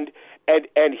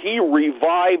 And he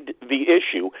revived the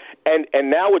issue, and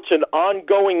now it's an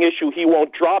ongoing issue. He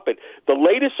won't drop it. The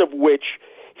latest of which,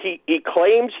 he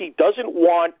claims he doesn't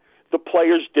want the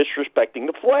players disrespecting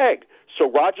the flag. So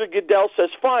Roger Goodell says,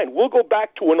 fine, we'll go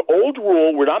back to an old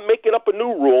rule. We're not making up a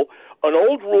new rule, an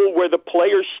old rule where the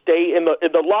players stay in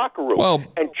the locker room. Well,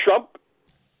 and Trump...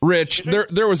 Rich,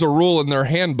 there was a rule in their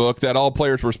handbook that all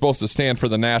players were supposed to stand for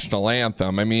the national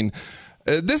anthem. I mean,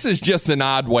 this is just an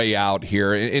odd way out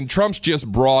here, and Trump's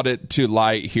just brought it to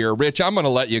light here. Rich, I'm going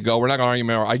to let you go. We're not going to argue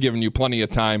more. I've given you plenty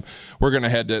of time. We're going to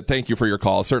head to thank you for your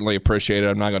call. Certainly appreciate it.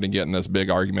 I'm not going to get in this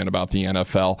big argument about the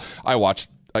NFL. I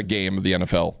watched a game of the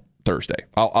NFL Thursday.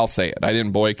 I'll say it. I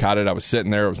didn't boycott it. I was sitting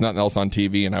there. It was nothing else on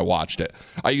TV, and I watched it.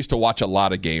 I used to watch a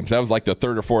lot of games. That was like the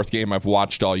third or fourth game I've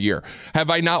watched all year. Have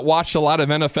I not watched a lot of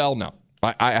NFL? No.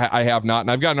 I have not.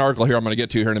 And I've got an article here I'm going to get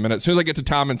to here in a minute. As soon as I get to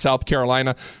Tom in South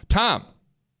Carolina. Tom,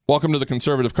 welcome to the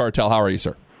Conservative Cartel. How are you,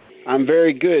 sir? I'm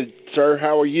very good, sir.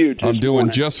 How are you? I'm doing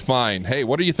just fine. Hey,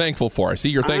 what are you thankful for? I see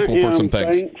you're thankful for some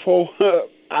things. I'm thankful.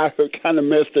 I kind of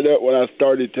messed it up when I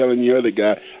started telling the other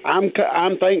guy. I'm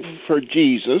thankful for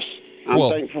Jesus. I'm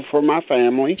thankful for my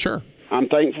family. Sure. I'm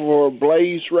thankful for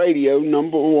Blaze Radio,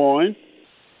 number one.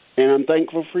 And I'm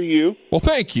thankful for you. Well,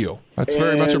 thank you. That's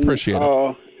very much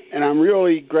appreciated. And I'm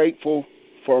really grateful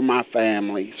for my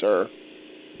family, sir.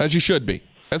 As you should be.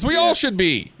 As we all should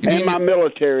be. And my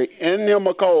military. And Neal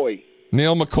McCoy.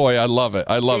 Neal McCoy, I love it.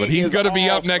 I love it. He's going to be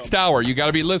up next hour. You got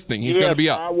to be listening. He's going to be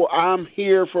up. I'm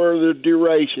here for the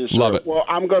duration, sir. Love it. Well,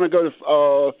 I'm going to go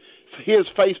to his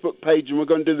Facebook page, and we're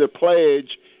going to do the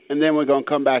pledge, and then we're going to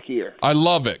come back here. I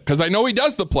love it, because I know he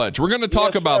does the pledge. We're going to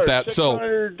talk about that.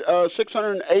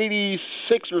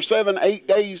 686 or 8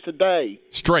 days today.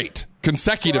 Straight,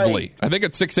 consecutively. Straight. I think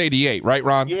it's 688, right,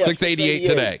 Ron? Yes, 688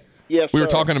 today. Yes, we were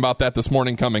talking about that this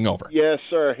morning coming over. Yes,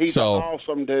 sir. He's an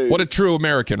awesome dude. What a true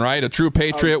American, right? A true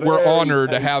patriot. We're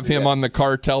honored to have him on the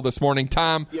cartel this morning.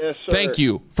 Tom, yes, sir. Thank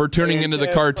you for tuning into the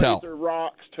cartel.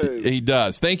 Rocks too. He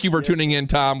does. Thank you for tuning in,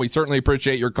 Tom. We certainly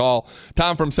appreciate your call.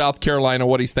 Tom from South Carolina,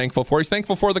 what he's thankful for. He's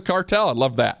thankful for the cartel. I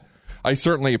love that. I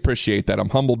certainly appreciate that. I'm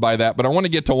humbled by that. But I want to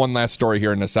get to one last story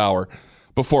here in this hour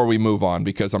before we move on,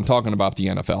 because I'm talking about the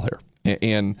NFL here.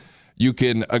 And you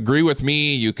can agree with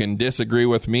me. You can disagree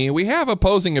with me. We have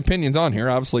opposing opinions on here.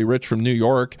 Obviously, Rich from New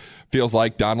York feels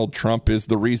like Donald Trump is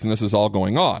the reason this is all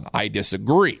going on. I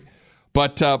disagree.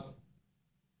 But the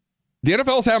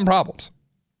NFL is having problems.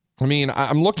 I mean,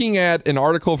 I'm looking at an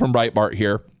article from Breitbart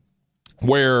here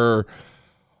where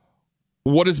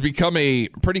what has become a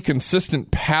pretty consistent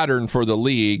pattern for the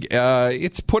league,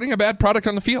 it's putting a bad product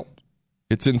on the field.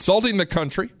 It's insulting the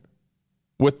country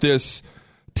with this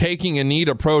taking a knee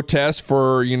to protest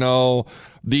for,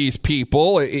 these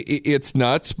people. It's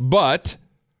nuts. But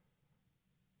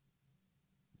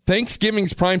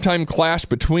Thanksgiving's primetime clash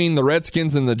between the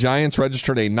Redskins and the Giants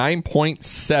registered a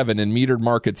 9.7 in metered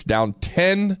markets, down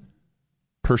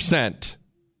 10%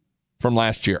 from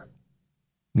last year.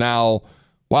 Now,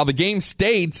 while the game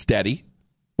stayed steady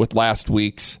with last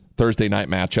week's Thursday night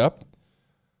matchup,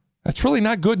 that's really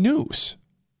not good news.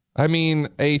 I mean,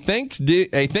 a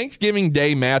Thanksgiving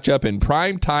Day matchup in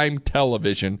primetime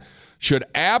television should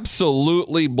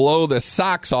absolutely blow the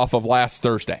socks off of last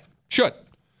Thursday. Should.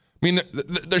 I mean,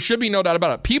 there should be no doubt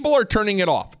about it. People are turning it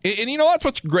off. And you know that's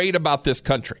what's great about this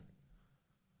country.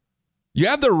 You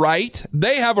have the right.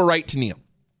 They have a right to kneel.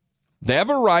 They have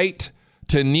a right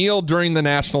to kneel during the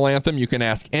national anthem. You can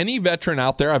ask any veteran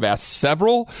out there. I've asked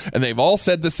several, and they've all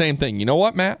said the same thing. You know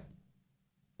what, Matt?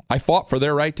 I fought for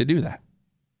their right to do that.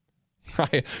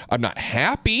 I'm not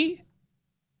happy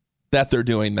that they're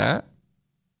doing that,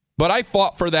 but I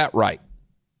fought for that right.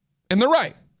 And they're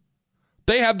right.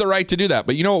 They have the right to do that.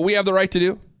 But you know what we have the right to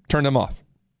do? Turn them off.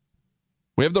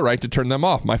 We have the right to turn them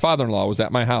off. My father-in-law was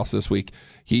at my house this week.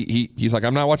 He's like,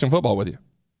 I'm not watching football with you.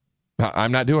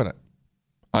 I'm not doing it.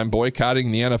 I'm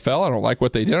boycotting the NFL. I don't like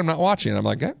what they did. I'm not watching it. I'm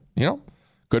like,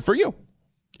 good for you.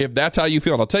 If that's how you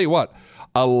feel. And I'll tell you what,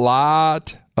 a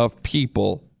lot of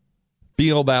people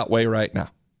feel that way right now.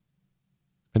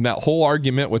 And that whole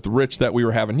argument with Rich that we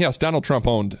were having, yes, Donald Trump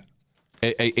owned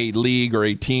a league or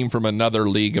a team from another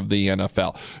league of the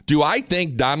NFL. Do I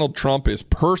think Donald Trump is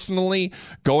personally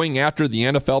going after the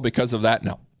NFL because of that?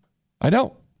 No, I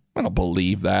don't. I don't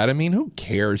believe that. I mean, who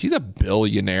cares? He's a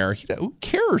billionaire. Who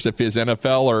cares if his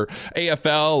NFL or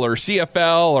AFL or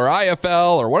CFL or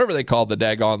IFL or whatever they called the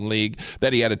daggone league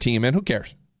that he had a team in? Who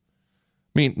cares?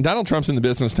 I mean, Donald Trump's in the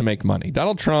business to make money.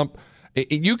 Donald Trump,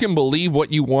 you can believe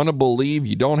what you want to believe.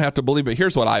 You don't have to believe, but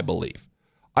here's what I believe.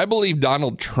 I believe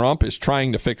Donald Trump is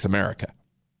trying to fix America.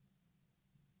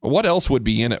 What else would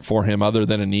be in it for him other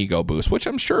than an ego boost, which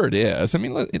I'm sure it is. I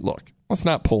mean, look, let's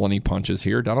not pull any punches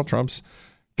here. Donald Trump's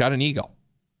got an ego.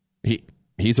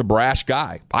 He's a brash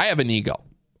guy. I have an ego.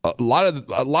 A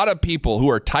lot of people who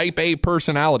are type A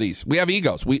personalities, we have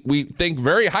egos. We think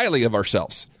very highly of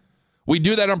ourselves. We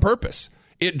do that on purpose.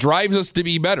 It drives us to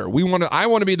be better. I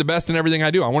want to be the best in everything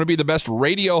I do. I want to be the best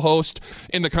radio host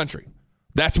in the country.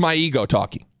 That's my ego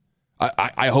talking.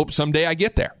 I hope someday I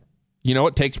get there.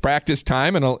 It takes practice,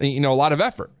 time, and a lot of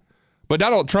effort. But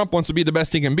Donald Trump wants to be the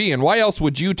best he can be. And why else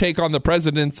would you take on the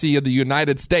presidency of the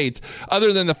United States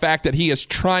other than the fact that he is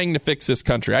trying to fix this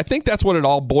country? I think that's what it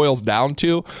all boils down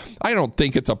to. I don't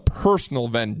think it's a personal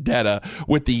vendetta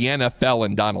with the NFL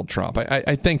and Donald Trump.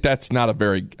 I think that's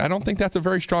I don't think that's a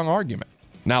very strong argument.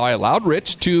 Now, I allowed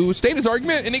Rich to state his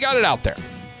argument, and he got it out there.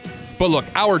 But look,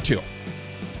 hour 2.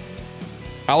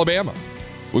 Alabama.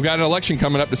 We've got an election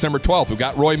coming up December 12th. We've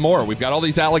got Roy Moore. We've got all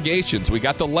these allegations. We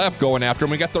got the left going after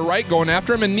him. We got the right going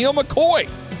after him. And Neal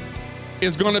McCoy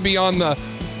is going to be on the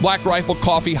Black Rifle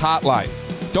Coffee Hotline.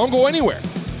 Don't go anywhere.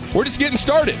 We're just getting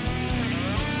started.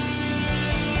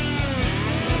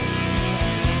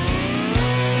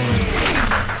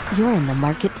 You're in the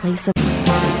marketplace of...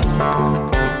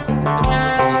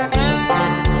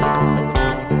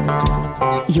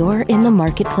 You're in the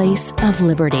marketplace of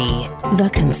liberty. The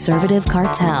Conservative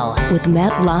Cartel with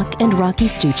Matt Locke and Rocky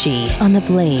Stucci on the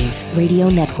Blaze Radio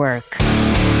Network.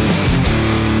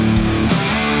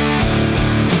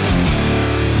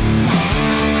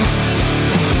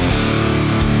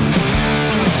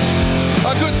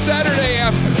 A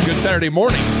good Saturday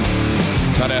morning,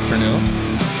 not afternoon.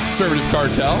 Conservative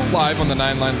Cartel live on the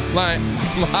 9line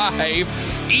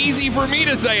live. Easy for me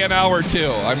to say an hour 2.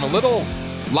 I'm a little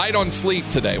light on sleep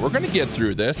today. We're going to get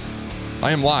through this.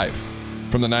 I am live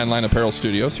from the 9line Apparel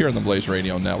Studios here on the Blaze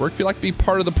Radio Network. If you'd like to be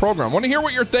part of the program, want to hear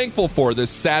what you're thankful for this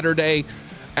Saturday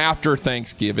after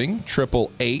Thanksgiving,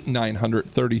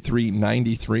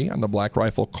 888-933-93 on the Black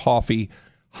Rifle Coffee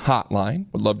Hotline.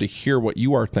 Would love to hear what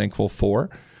you are thankful for.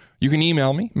 You can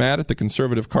email me, Matt at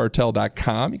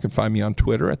theconservativecartel.com. You can find me on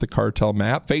Twitter at The Cartel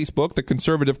Matt, Facebook, The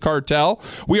Conservative Cartel.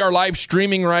 We are live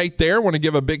streaming right there. Want to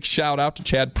give a big shout out to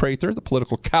Chad Prather, the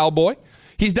political cowboy.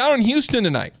 He's down in Houston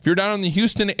tonight. If you're down in the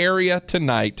Houston area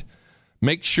tonight,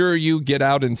 make sure you get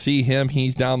out and see him.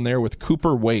 He's down there with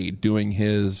Cooper Wade doing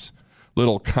his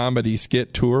little comedy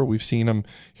skit tour. We've seen him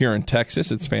here in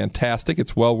Texas. It's fantastic.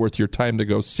 It's well worth your time to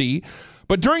go see.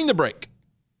 But during the break,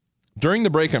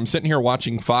 I'm sitting here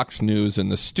watching Fox News in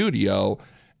the studio,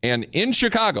 and in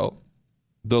Chicago,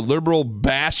 the liberal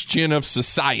bastion of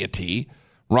society,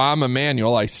 Rahm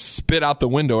Emanuel, I spit out the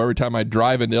window every time I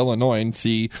drive into Illinois and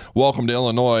see Welcome to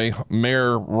Illinois,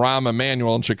 Mayor Rahm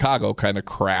Emanuel in Chicago kind of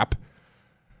crap.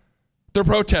 They're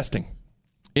protesting.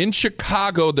 In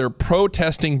Chicago, they're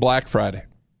protesting Black Friday.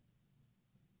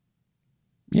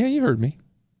 Yeah, you heard me.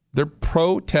 They're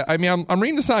I'm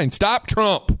reading the sign. Stop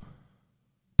Trump.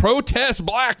 Protest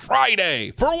Black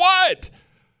Friday. For what?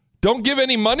 Don't give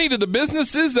any money to the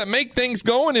businesses that make things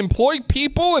go and employ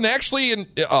people and actually...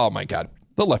 Oh, my God.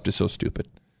 The left is so stupid.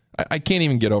 I can't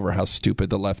even get over how stupid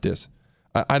the left is.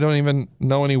 I don't even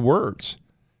know any words.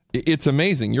 It's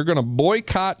amazing. You're going to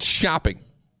boycott shopping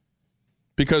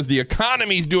because the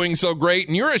economy's doing so great,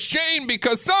 and you're ashamed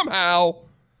because somehow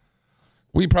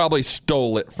we probably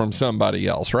stole it from somebody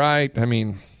else, right? I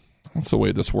mean, that's the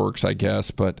way this works, I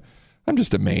guess, but... I'm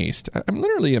just amazed. I'm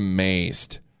literally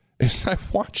amazed as I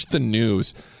watch the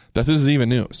news that this is even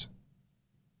news.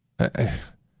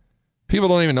 People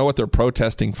don't even know what they're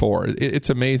protesting for.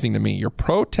 It's amazing to me. You're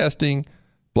protesting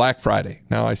Black Friday.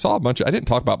 Now, I didn't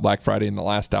talk about Black Friday in the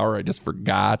last hour. I just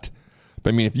forgot.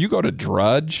 But I mean, if you go to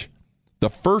Drudge, the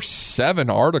first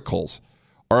 7 articles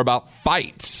are about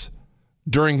fights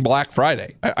during Black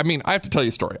Friday. I mean, I have to tell you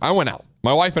a story. I went out,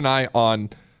 my wife and I, on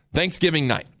Thanksgiving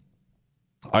night.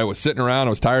 I was sitting around, I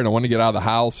was tired, I wanted to get out of the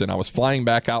house, and I was flying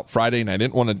back out Friday, and I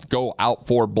didn't want to go out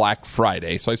for Black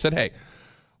Friday. So I said, hey,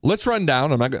 let's run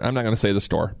down. I'm not going to say the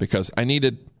store because I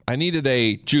needed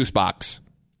a juice box,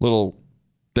 little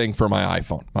thing for my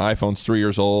iPhone. My iPhone's 3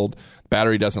 years old.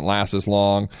 Battery doesn't last as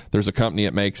long. There's a company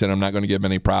that makes it. I'm not going to give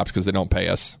them any props because they don't pay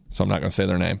us, so I'm not going to say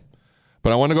their name.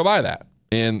 But I wanted to go buy that.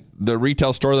 And the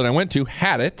retail store that I went to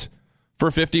had it for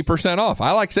 50% off.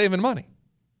 I like saving money.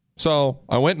 So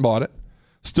I went and bought it.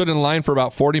 Stood in line for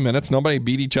about 40 minutes. Nobody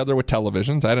beat each other with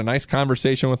televisions. I had a nice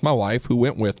conversation with my wife who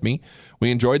went with me.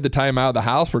 We enjoyed the time out of the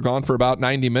house. We're gone for about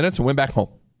 90 minutes and went back home,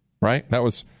 right? That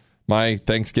was my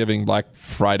Thanksgiving Black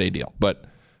Friday deal. But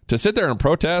to sit there and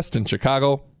protest in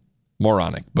Chicago,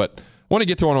 moronic. But I want to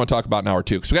get to what I want to talk about in hour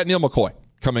 2 because we got Neal McCoy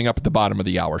coming up at the bottom of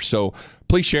the hour. So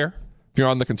please share. If you're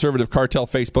on the Conservative Cartel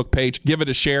Facebook page, give it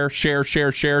a share.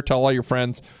 Tell all your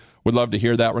friends. Would love to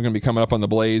hear that. We're going to be coming up on the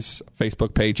Blaze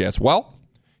Facebook page as well,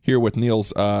 here with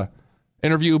Neal's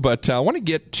interview. But I want to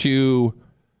get to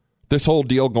this whole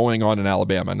deal going on in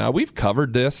Alabama. Now, we've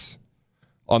covered this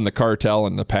on the cartel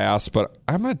in the past, but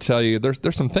I'm going to tell you, there's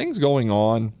some things going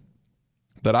on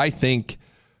that I think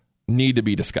need to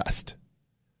be discussed.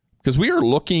 Because we are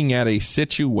looking at a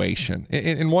situation,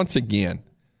 and once again,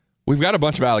 we've got a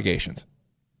bunch of allegations.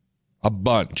 A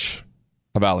bunch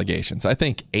of allegations. I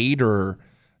think 8 or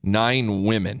 9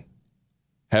 women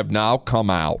have now come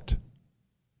out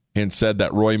and said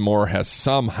that Roy Moore has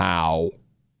somehow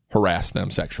harassed them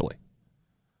sexually.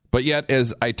 But yet,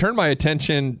 as I turn my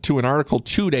attention to an article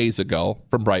 2 days ago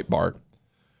from Breitbart,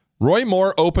 Roy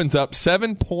Moore opens up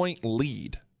 7-point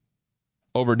lead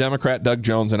over Democrat Doug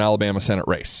Jones in Alabama Senate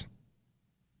race.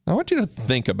 I want you to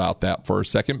think about that for a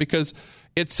second because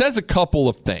it says a couple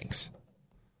of things.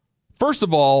 First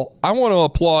of all, I want to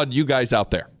applaud you guys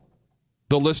out there,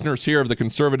 the listeners here of the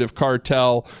Conservative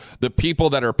Cartel, the people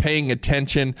that are paying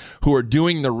attention, who are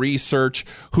doing the research,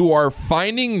 who are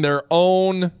finding their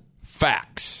own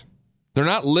facts. They're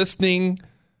not listening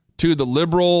to the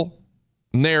liberal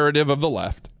narrative of the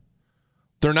left.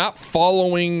 They're not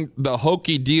following the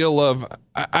hokey deal of,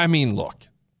 look,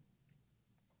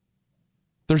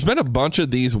 there's been a bunch of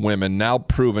these women now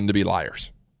proven to be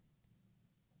liars.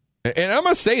 And I'm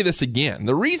going to say this again.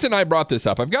 The reason I brought this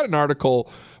up, I've got an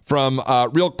article from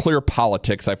Real Clear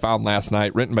Politics I found last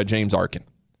night, written by James Arkin.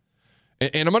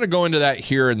 And I'm going to go into that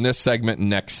here in this segment and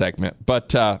next segment.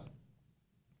 But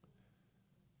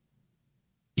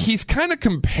he's kind of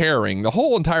comparing, the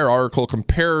whole entire article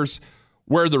compares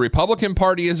where the Republican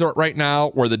Party is right now,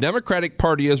 where the Democratic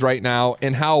Party is right now,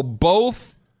 and how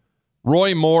both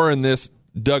Roy Moore and this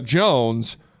Doug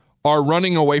Jones are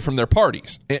running away from their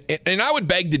parties. And I would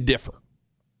beg to differ.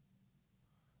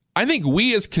 I think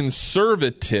we as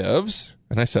conservatives,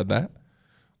 and I said that,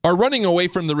 are running away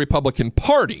from the Republican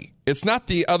Party. It's not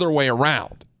the other way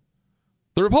around.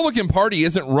 The Republican Party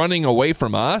isn't running away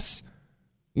from us.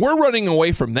 We're running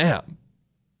away from them.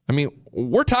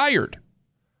 We're tired.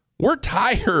 We're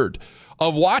tired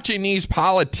of watching these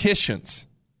politicians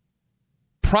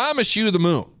promise you the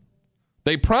moon.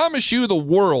 They promise you the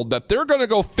world that they're going to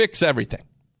go fix everything.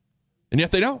 And yet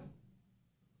they don't.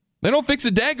 They don't fix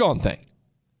a daggone thing.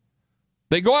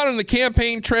 They go out on the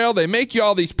campaign trail. They make you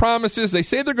all these promises. They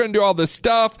say they're going to do all this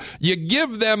stuff. You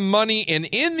give them money. And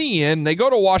in the end, they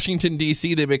go to Washington,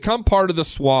 D.C. They become part of the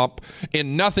swamp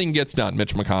and nothing gets done.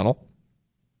 Mitch McConnell.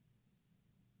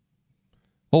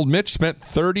 Old Mitch spent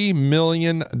 $30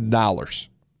 million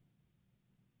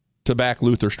to back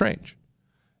Luther Strange.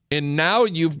 And now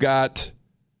you've got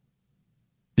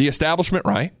the establishment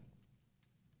right,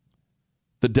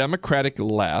 the Democratic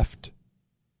left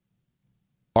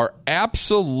are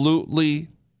absolutely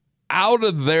out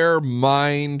of their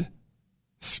mind,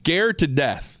 scared to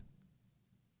death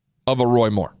of a Roy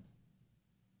Moore.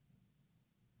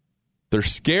 They're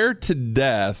scared to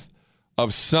death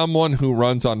of someone who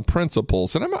runs on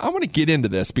principles. And I want to get into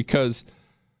this because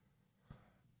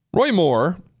Roy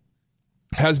Moore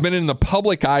has been in the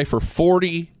public eye for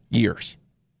 40 years.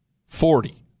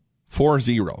 40.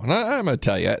 And I'm going to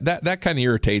tell you, that kind of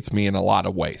irritates me in a lot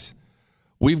of ways.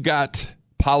 We've got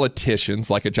politicians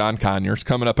like a John Conyers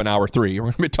coming up in hour 3. We're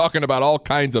going to be talking about all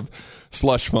kinds of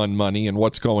slush fund money and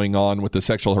what's going on with the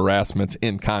sexual harassments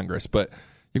in Congress. But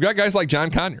you've got guys like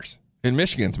John Conyers in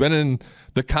Michigan. It's been in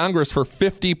the Congress for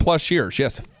 50 plus years.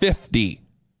 Yes, 50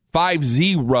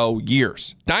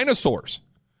 years. Dinosaurs.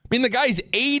 The guy's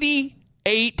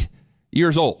 88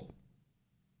 years old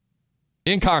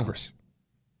in Congress,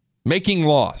 making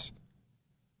laws.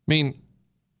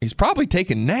 He's probably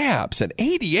taking naps at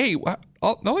 88.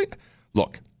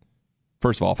 Look,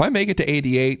 first of all, if I make it to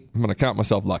 88, I'm going to count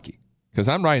myself lucky because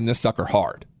I'm riding this sucker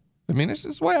hard. It's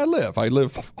just the way I live. I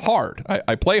live hard.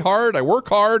 I play hard. I work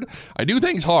hard. I do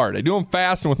things hard. I do them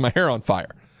fast and with my hair on fire.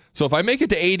 So if I make it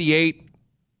to 88,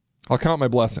 I'll count my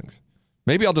blessings.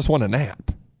 Maybe I'll just want a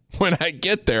nap when I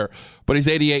get there. But he's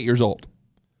 88 years old.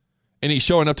 And he's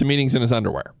showing up to meetings in his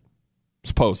underwear,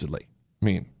 supposedly.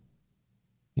 Who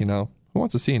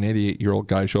wants to see an 88-year-old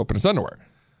guy show up in his underwear?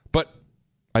 But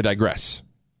I digress.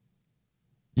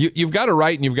 You've got a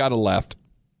right and you've got a left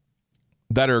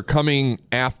that are coming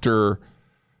after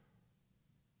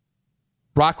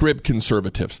rock-ribbed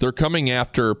conservatives. They're coming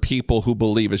after people who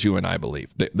believe as you and I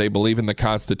believe. They believe in the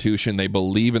Constitution. They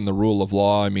believe in the rule of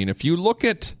law. If you look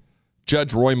at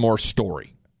Judge Roy Moore's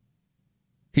story,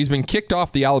 he's been kicked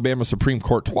off the Alabama Supreme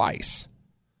Court twice.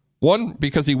 One,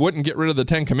 because he wouldn't get rid of the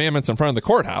 10 Commandments in front of the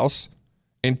courthouse.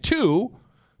 And two,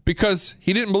 because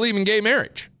he didn't believe in gay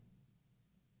marriage.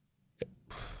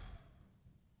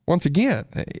 Once again,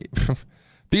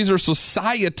 these are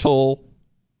societal,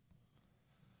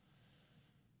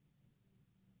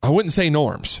 I wouldn't say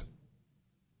norms.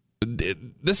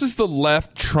 this is the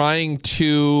left trying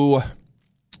to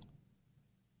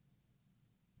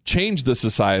change the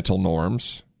societal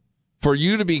norms for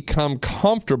you to become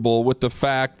comfortable with the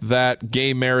fact that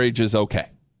gay marriage is okay. I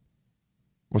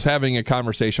was having a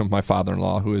conversation with my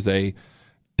father-in-law, who is a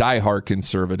diehard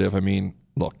conservative. I mean,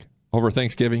 look, over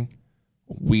Thanksgiving,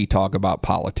 we talk about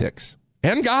politics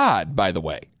and God, by the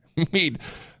way. I mean,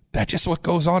 that's just what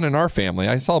goes on in our family.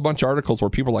 I saw a bunch of articles where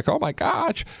people are like, oh my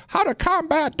gosh, how to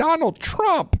combat Donald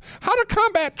Trump, how to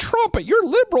combat Trump at your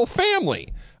liberal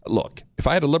family. Look, if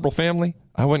I had a liberal family,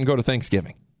 I wouldn't go to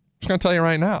Thanksgiving. I'm just going to tell you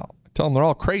right now. Tell them they're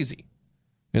all crazy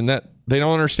and that they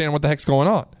don't understand what the heck's going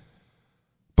on.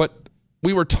 But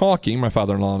we were talking, my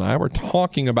father-in-law and I were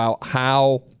talking about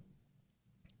how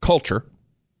culture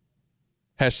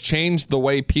has changed the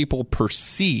way people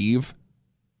perceive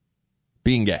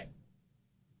being gay.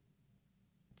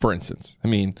 For instance, I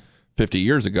mean, 50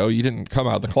 years ago, you didn't come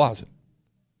out of the closet.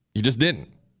 You just didn't.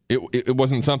 It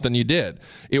wasn't something you did.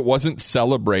 It wasn't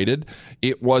celebrated.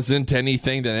 It wasn't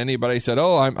anything that anybody said,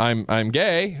 oh, I'm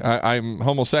gay, I'm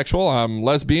homosexual, I'm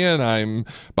lesbian, I'm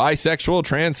bisexual,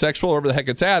 transsexual, whatever the heck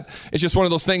it's at. It's just one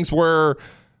of those things where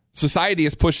society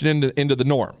is pushing into the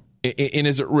norm. And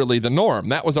is it really the norm?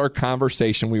 That was our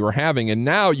conversation we were having. And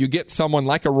now you get someone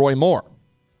like a Roy Moore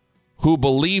who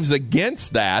believes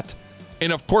against that.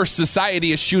 And of course,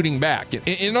 society is shooting back.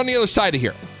 And on the other side of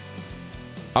here,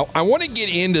 I want to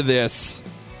get into this.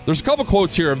 There's a couple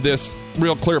quotes here of this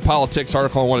Real Clear Politics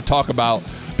article I want to talk about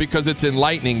because it's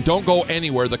enlightening. Don't go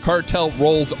anywhere. The cartel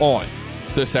rolls on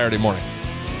this Saturday morning.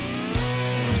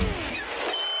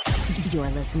 You're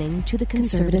listening to The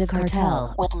Conservative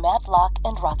Cartel with Matt Locke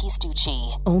and Rocky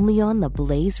Stucci. Only on the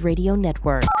Blaze Radio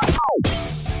Network.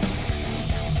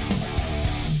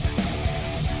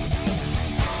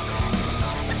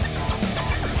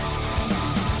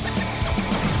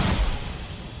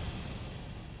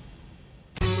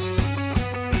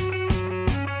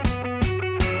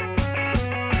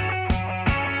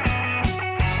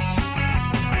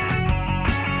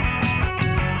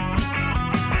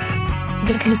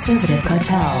 The Conservative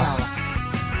Cartel.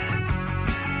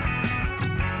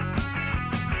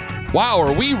 Wow,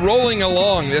 are we rolling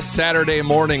along this Saturday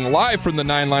morning live from the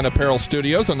Nine Line Apparel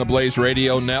Studios on the Blaze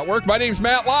Radio Network. My name's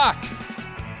Matt Locke.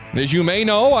 As you may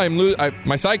know,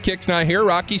 my sidekick's not here,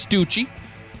 Rocky Stucci.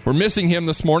 We're missing him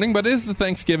this morning, but it is the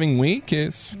Thanksgiving week.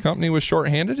 His company was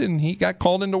shorthanded, and he got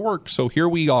called into work, so here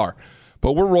we are.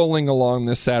 But we're rolling along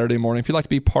this Saturday morning. If you'd like to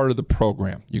be part of the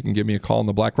program, you can give me a call on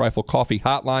the Black Rifle Coffee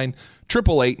Hotline.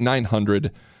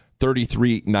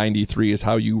 888-900-3393 is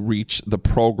how you reach the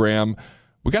program.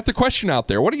 We got the question out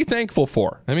there. What are you thankful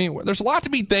for? I mean, there's a lot to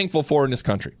be thankful for in this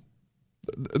country.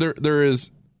 There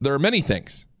are many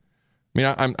things. I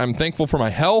mean, I'm thankful for my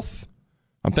health.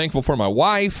 I'm thankful for my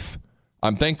wife.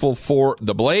 I'm thankful for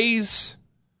the Blaze.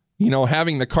 You know,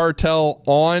 having the cartel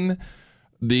on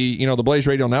the Blaze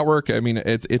Radio Network. I mean,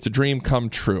 it's a dream come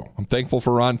true. I'm thankful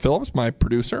for Ron Phillips, my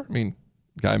producer. I mean,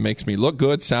 guy makes me look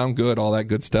good, sound good, all that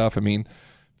good stuff. I mean,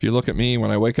 if you look at me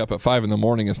when I wake up at 5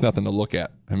 a.m, it's nothing to look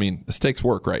at. I mean, this takes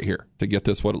work right here to get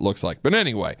this what it looks like. But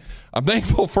anyway, I'm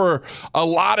thankful for a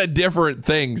lot of different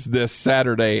things this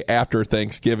Saturday after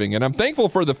Thanksgiving. And I'm thankful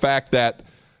for the fact that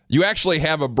you actually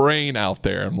have a brain out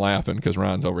there. I'm laughing because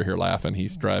Ron's over here laughing. He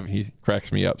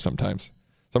cracks me up sometimes.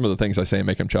 Some of the things I say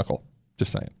make him chuckle.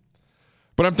 Just saying.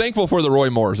 But I'm thankful for the Roy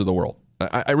Moores of the world.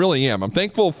 I really am. I'm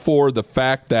thankful for the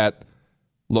fact that,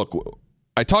 look,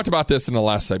 I talked about this in the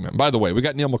last segment. By the way, we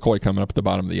got Neal McCoy coming up at the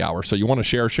bottom of the hour. So you want to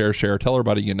share. Tell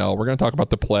everybody you know. We're going to talk about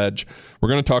the pledge. We're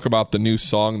going to talk about the new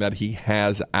song that he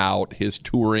has out, his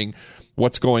touring,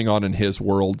 what's going on in his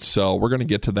world. So we're going to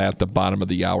get to that at the bottom of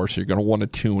the hour. So you're going to want to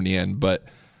tune in. But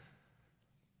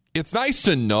it's nice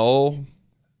to know.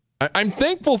 I'm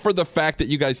thankful for the fact that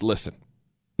you guys listen.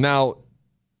 Now,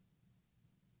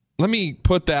 let me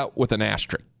put that with an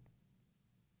asterisk.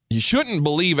 You shouldn't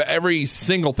believe every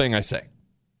single thing I say.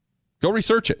 Go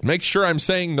research it. Make sure I'm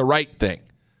saying the right thing.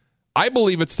 I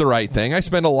believe it's the right thing. I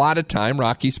spend a lot of time,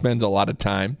 Rocky spends a lot of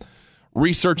time,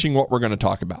 researching what we're going to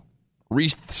talk about.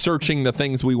 Researching the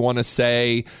things we want to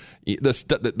say,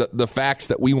 the facts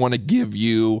that we want to give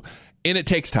you, and it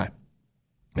takes time.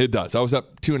 It does. I was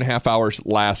up 2.5 hours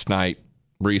last night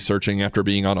researching after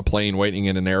being on a plane, waiting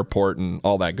in an airport and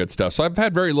all that good stuff. So I've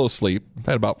had very little sleep. I've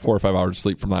had about 4 or 5 hours of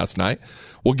sleep from last night.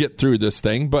 We'll get through this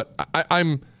thing, but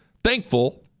I'm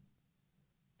thankful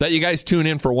that you guys tune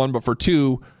in for one, but for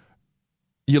two,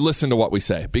 you listen to what we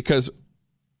say because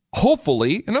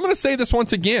hopefully, and I'm going to say this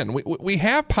once again, we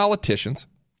have politicians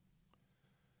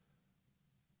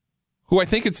who I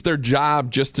think it's their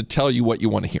job just to tell you what you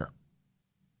want to hear.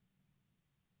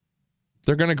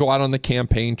 they're going to go out on the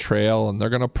campaign trail and they're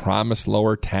going to promise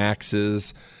lower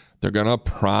taxes. They're going to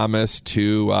promise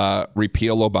to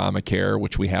repeal Obamacare,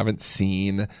 which we haven't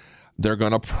seen. They're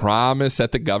going to promise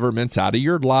that the government's out of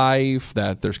your life,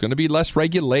 that there's going to be less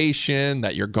regulation,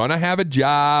 that you're going to have a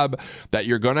job, that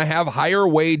you're going to have higher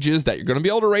wages, that you're going to be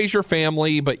able to raise your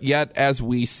family. But yet, as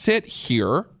we sit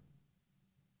here,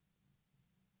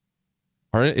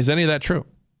 is any of that true?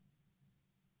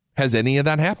 Has any of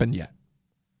that happened yet?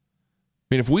 I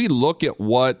mean, if we look at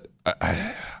what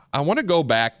I want to go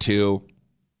back to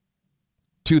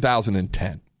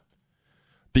 2010,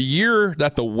 the year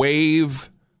that the wave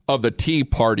of the Tea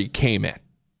Party came in.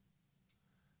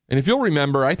 And if you'll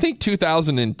remember, I think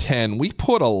 2010, we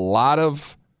put a lot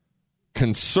of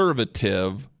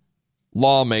conservative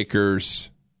lawmakers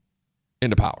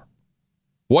into power.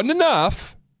 Wasn't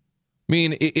enough. I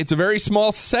mean, it's a very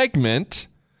small segment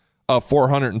of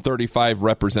 435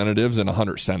 representatives and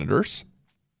 100 senators.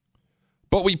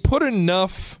 But we put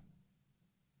enough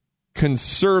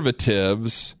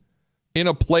conservatives in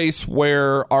a place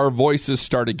where our voices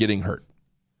started getting heard.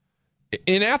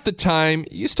 And at the time,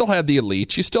 you still had the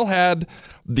elites. You still had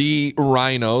the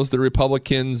rhinos, the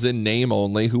Republicans in name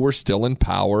only, who were still in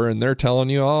power. And they're telling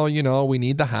you, oh, you know, we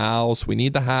need the House. We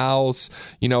need the House.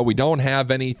 You know, we don't have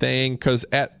anything. Because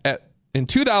in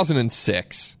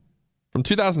 2006, from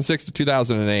 2006 to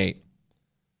 2008,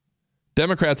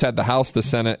 Democrats had the House, the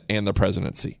Senate, and the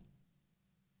presidency.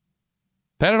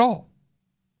 That at all.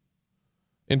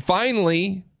 And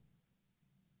finally,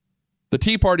 the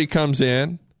Tea Party comes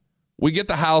in. We get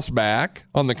the House back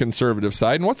on the conservative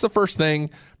side. And what's the first thing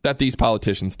that these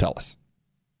politicians tell us?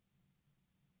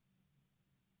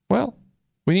 Well,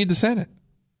 we need the Senate.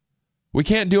 We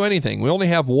can't do anything. We only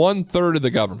have 1/3 of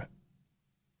the government.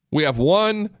 We have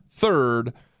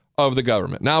 1/3 of the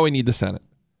government. Now we need the Senate.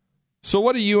 So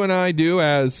what do you and I do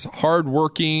as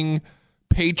hardworking,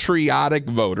 patriotic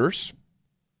voters?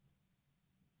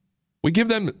 We give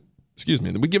them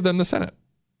the Senate.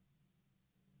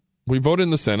 We vote in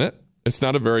the Senate. It's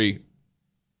not a very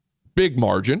big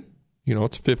margin. You know,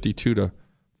 it's 52 to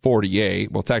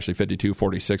 48. Well, it's actually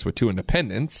 52-46 with 2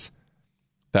 independents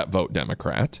that vote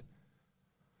Democrat.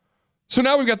 So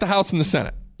now we've got the House and the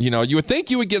Senate. You know, you would think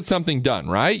you would get something done,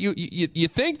 right? You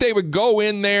think they would go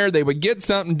in there, they would get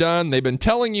something done. They've been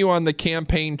telling you on the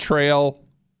campaign trail,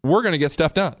 we're going to get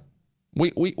stuff done.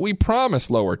 We promise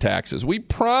lower taxes. We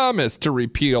promise to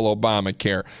repeal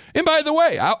Obamacare. And by the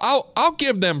way, I'll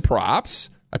give them props.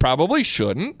 I probably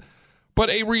shouldn't. But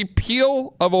a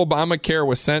repeal of Obamacare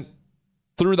was sent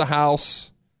through the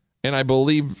House, and I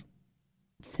believe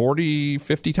 40,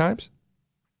 50 times.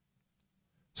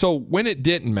 So when it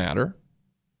didn't matter,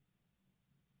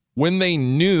 when they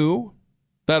knew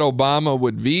that Obama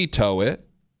would veto it,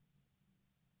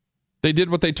 they did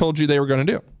what they told you they were going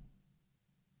to do.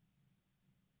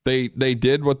 They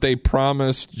did what they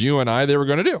promised you and I they were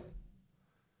going to do.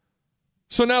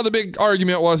 So now the big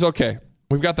argument was, okay,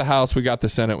 we've got the House, we got the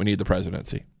Senate, we need the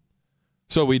presidency.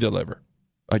 So we deliver.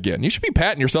 Again, you should be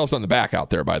patting yourselves on the back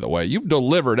out there, by the way. You've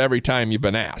delivered every time you've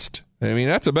been asked. I mean,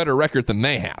 that's a better record than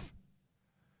they have.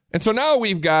 And so now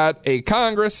we've got a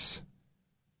Congress.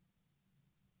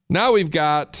 Now we've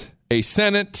got a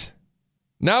Senate.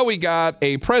 Now we got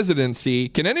a presidency.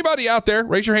 Can anybody out there,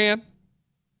 raise your hand?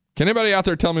 Can anybody out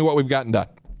there tell me what we've gotten done?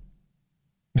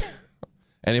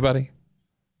 Anybody?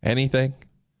 Anything?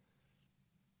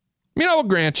 I mean, I will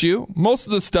grant you, most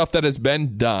of the stuff that has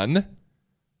been done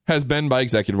has been by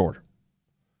executive order.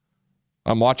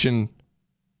 I'm watching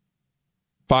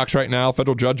Fox right now.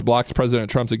 Federal judge blocks President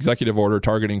Trump's executive order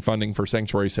targeting funding for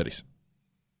sanctuary cities.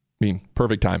 I mean,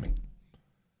 perfect timing.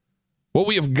 What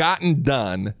we have gotten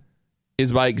done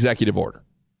is by executive order.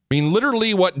 I mean,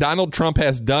 literally what Donald Trump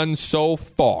has done so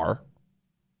far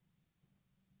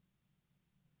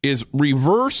is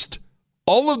reversed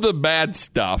all of the bad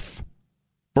stuff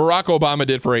Barack Obama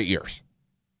did for 8 years.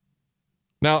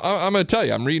 Now, I'm going to tell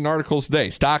you, I'm reading articles today.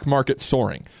 Stock market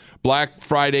soaring. Black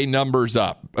Friday numbers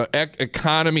up.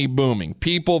 Economy booming.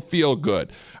 People feel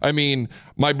good. I mean,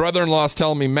 my brother-in-law's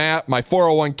telling me, Matt, my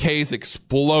 401k's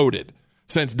exploded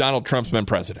since Donald Trump's been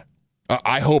president.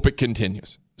 I hope it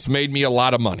continues. It's made me a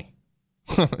lot of money.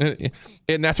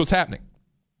 And that's what's happening.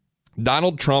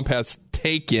 Donald Trump has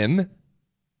taken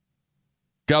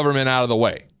government out of the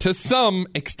way to some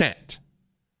extent.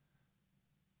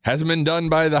 Hasn't been done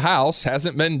by the House,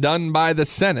 hasn't been done by the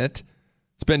Senate.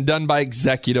 It's been done by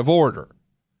executive order.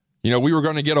 You know, we were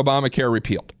going to get Obamacare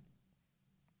repealed.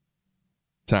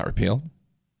 It's not repealed.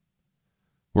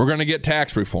 We're going to get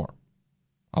tax reform.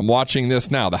 I'm watching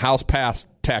this now. The House passed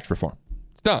tax reform.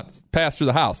 It's done. It's passed through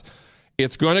the House.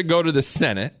 It's going to go to the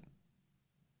Senate.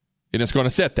 and it's going to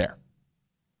sit there.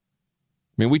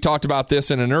 I mean, we talked about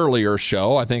this in an earlier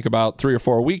show, I think about 3 or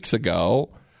 4 weeks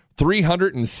ago.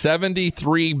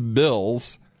 373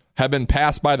 bills have been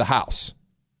passed by the House.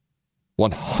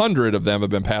 100 of them have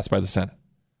been passed by the Senate.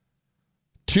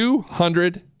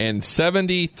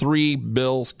 273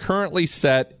 bills currently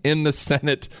set in the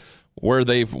Senate where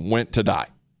they've went to die.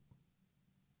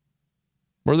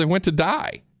 Where they went to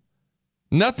die.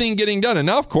 Nothing getting done. And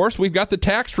now, of course, we've got the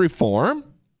tax reform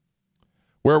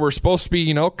where we're supposed to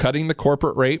be, cutting the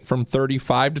corporate rate from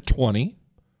 35 to 20.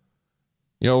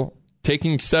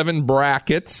 Taking 7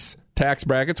 brackets, tax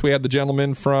brackets. We had the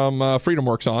gentleman from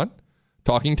FreedomWorks on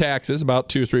talking taxes about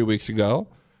 2 or 3 weeks ago.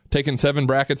 Taking 7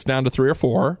 brackets down to 3 or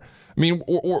 4. I mean,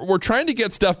 we're trying to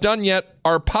get stuff done, yet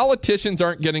our politicians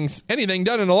aren't getting anything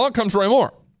done. And along comes Roy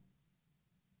Moore,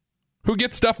 who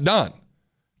gets stuff done.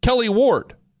 Kelly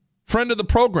Ward, friend of the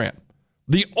program,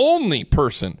 the only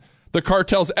person the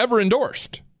cartel's ever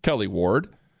endorsed, Kelly Ward.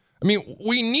 I mean,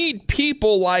 we need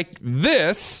people like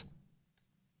this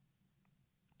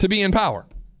to be in power.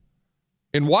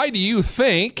 And why do you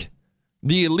think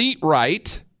the elite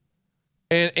right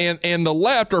and the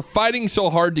left are fighting so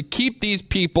hard to keep these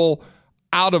people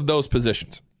out of those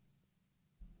positions?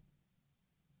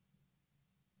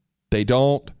 They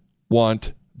don't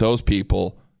want those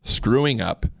people screwing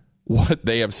up what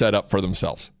they have set up for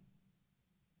themselves.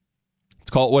 Let's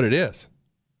call it what it is.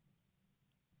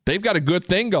 They've got a good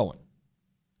thing going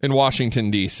in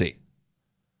Washington, D.C.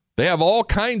 They have all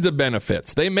kinds of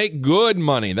benefits. They make good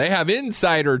money. They have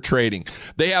insider trading.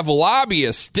 They have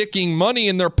lobbyists sticking money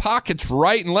in their pockets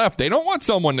right and left. They don't want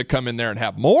someone to come in there and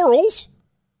have morals.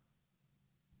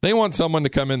 They want someone to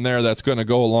come in there that's going to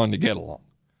go along to get along.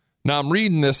 Now, I'm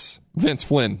reading this Vince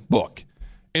Flynn book,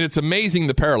 and it's amazing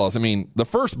the parallels. I mean, the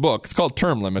first book, it's called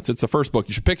Term Limits. It's the first book.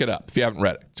 You should pick it up if you haven't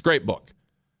read it. It's a great book.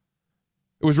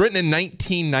 It was written in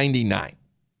 1999,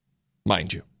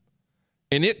 mind you.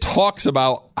 And it talks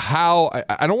about how,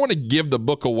 I don't want to give the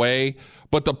book away,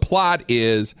 but the plot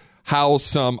is how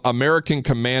some American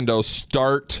commandos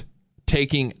start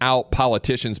taking out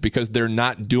politicians because they're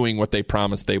not doing what they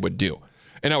promised they would do.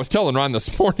 And I was telling Ron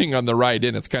this morning on the ride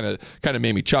in, it's kind of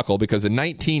made me chuckle because in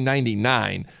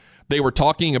 1999, they were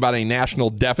talking about a national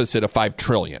deficit of $5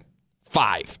 trillion.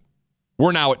 5.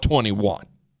 We're now at 21.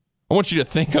 I want you to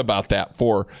think about that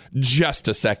for just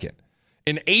a second.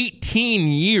 In 18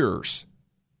 years,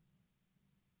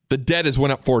 the debt has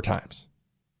went up 4 times.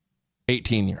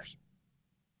 18 years.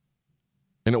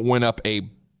 And it went up a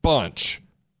bunch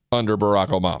under Barack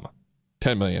Obama.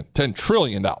 $10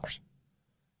 trillion.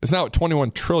 It's now at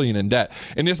 $21 trillion in debt.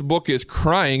 And this book is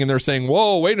crying, and they're saying,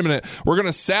 whoa, wait a minute. We're going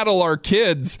to saddle our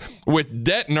kids with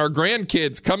debt and our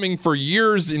grandkids coming for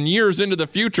years and years into the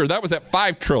future. That was at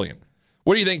 $5 trillion.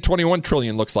 What do you think 21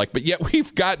 trillion looks like? But yet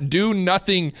we've got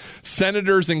do-nothing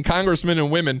senators and congressmen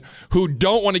and women who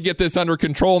don't want to get this under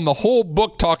control. And the whole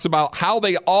book talks about how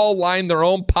they all line their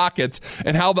own pockets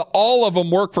and how all of them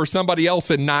work for somebody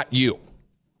else and not you.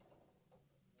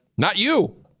 Not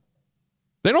you.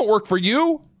 They don't work for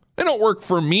you. They don't work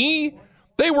for me.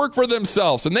 They work for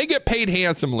themselves, and they get paid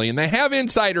handsomely, and they have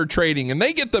insider trading, and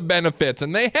they get the benefits,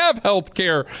 and they have health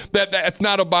care that's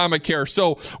not Obamacare.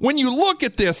 So when you look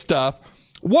at this stuff,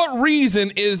 what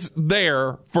reason is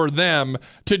there for them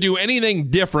to do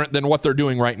anything different than what they're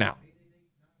doing right now?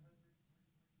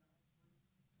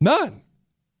 None.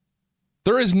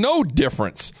 There is no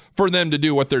difference for them to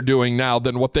do what they're doing now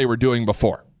than what they were doing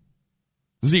before.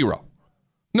 0.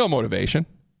 No motivation.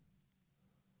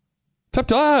 It's up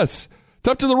to us. It's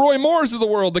up to the Roy Moores of the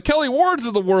world, the Kelly Wards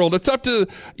of the world. It's up to,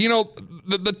 Jerry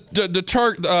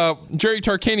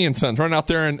Tarkanian sons running out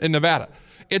there in Nevada.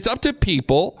 It's up to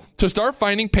people to start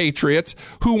finding patriots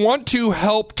who want to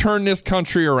help turn this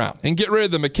country around and get rid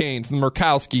of the McCains, the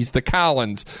Murkowskis, the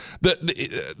Collins,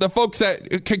 the folks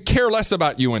that could care less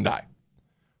about you and I.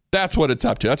 That's what it's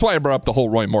up to. That's why I brought up the whole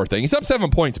Roy Moore thing. He's up 7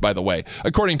 points, by the way,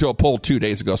 according to a poll 2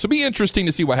 days ago. So it'll be interesting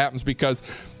to see what happens because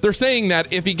they're saying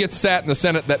that if he gets sat in the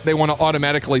Senate, that they want to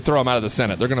automatically throw him out of the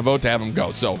Senate. They're going to vote to have him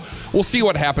go. So we'll see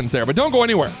what happens there. But don't go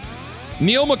anywhere.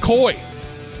 Neal McCoy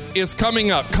is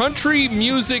coming up. Country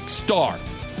music star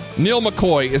Neal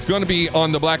McCoy is going to be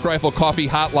on the Black Rifle Coffee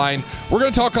Hotline. We're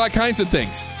going to talk all kinds of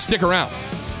things. Stick around.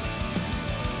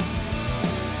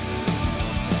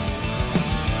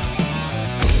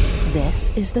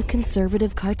 This is the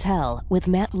Conservative Cartel with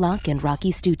Matt Locke and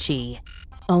Rocky Stucci.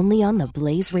 Only on the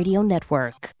Blaze Radio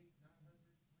Network.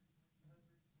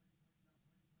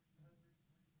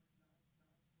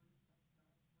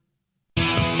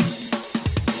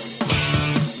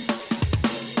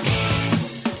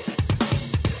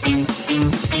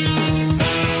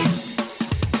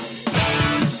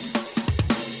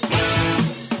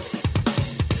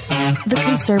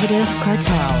 Conservative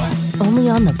Cartel, only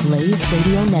on the Blaze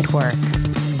Radio Network.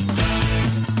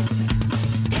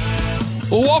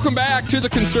 Well, welcome back to the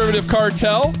Conservative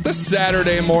Cartel this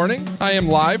Saturday morning. I am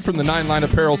live from the Nine Line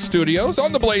Apparel Studios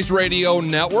on the Blaze Radio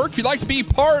Network. If you'd like to be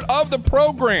part of the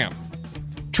program,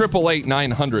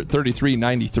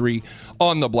 888-900-3393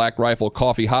 on the Black Rifle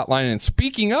Coffee Hotline. And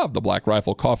speaking of the Black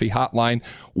Rifle Coffee Hotline,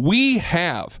 we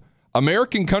have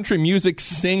American country music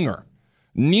singer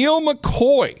Neal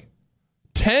McCoy.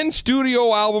 10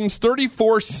 studio albums,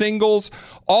 34 singles,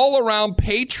 all-around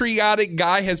patriotic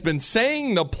guy, has been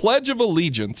saying the Pledge of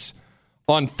Allegiance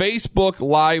on Facebook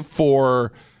Live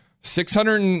for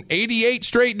 688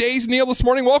 straight days. Neal, this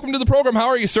morning, welcome to the program. How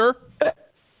are you, sir?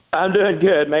 I'm doing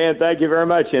good, man. Thank you very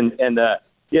much. And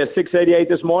 688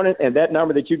 this morning, and that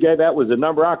number that you gave out was the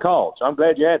number I called, so I'm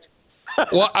glad you answered.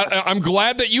 Well, I'm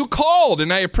glad that you called,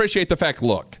 and I appreciate the fact.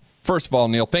 Look, first of all,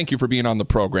 Neal, thank you for being on the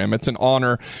program. It's an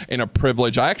honor and a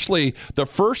privilege. The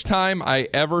first time I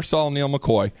ever saw Neal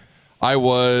McCoy, I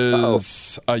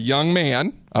was a young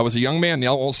man. Neal. I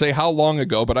won't say how long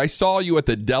ago, but I saw you at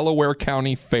the Delaware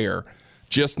County Fair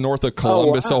just north of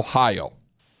Columbus, Ohio.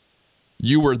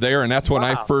 You were there, and that's when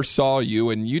I first saw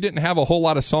you, and you didn't have a whole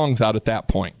lot of songs out at that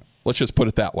point. Let's just put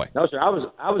it that way. No, sir. I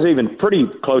was even pretty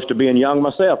close to being young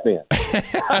myself then.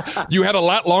 You had a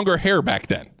lot longer hair back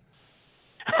then.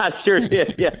 I sure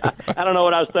did, yeah. I don't know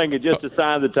what I was thinking, just a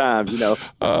sign of the times, you know.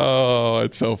 Oh,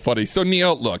 it's so funny. So,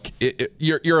 Neal, look,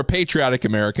 you're a patriotic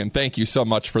American. Thank you so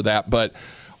much for that. But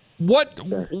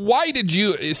why did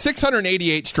you,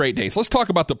 688 straight days, let's talk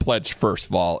about the pledge first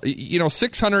of all.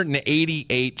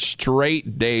 688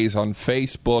 straight days on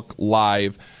Facebook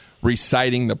Live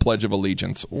reciting the Pledge of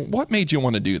Allegiance. What made you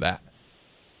want to do that?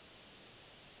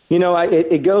 You know,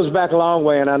 it goes back a long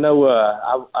way, and I know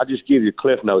I'll just give you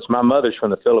cliff notes. My mother's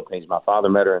from the Philippines. My father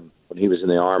met her when he was in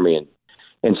the Army.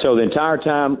 And so the entire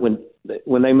time when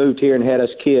they moved here and had us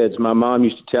kids, my mom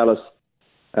used to tell us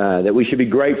that we should be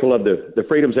grateful of the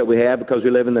freedoms that we have because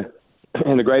we live in the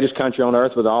greatest country on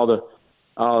earth with all the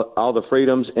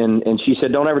freedoms. And she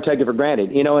said, don't ever take it for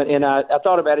granted. You know, and I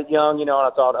thought about it young, you know,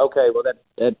 and I thought, okay, well, that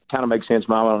kind of makes sense,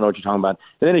 Mom. I don't know what you're talking about.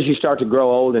 And then as you start to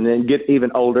grow old and then get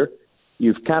even older,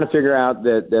 you kind of figure out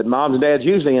that moms and dads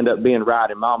usually end up being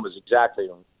right, and Mom was exactly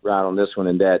right on this one,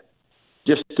 and that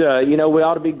just, we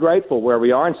ought to be grateful where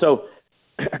we are. And so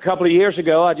a couple of years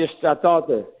ago, I thought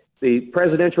the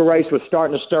presidential race was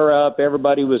starting to stir up.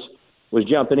 Everybody was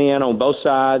jumping in on both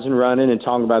sides and running and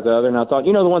talking about the other. And I thought,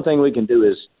 the one thing we can do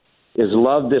is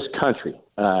love this country.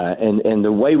 And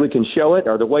the way we can show it,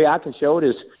 or the way I can show it,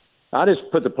 is I just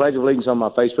put the Pledge of Allegiance on my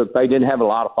Facebook page. Didn't have a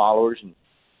lot of followers,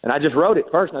 and I just wrote it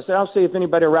first. And I said, I'll see if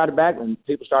anybody will write it back. And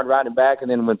people started writing it back. And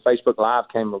then when Facebook Live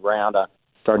came around, I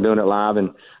started doing it live.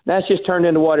 And that's just turned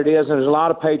into what it is. And there's a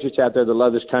lot of patriots out there that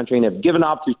love this country and have given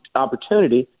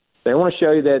opportunity. They want to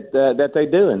show you that they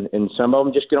do. And some of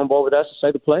them just get on board with us and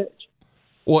say the pledge.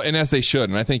 Well, and as they should.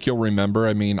 And I think you'll remember,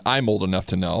 I'm old enough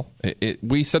to know,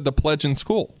 we said the pledge in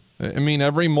school.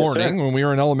 Every morning when we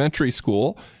were in elementary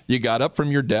school, you got up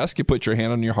from your desk, you put your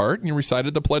hand on your heart, and you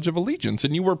recited the Pledge of Allegiance.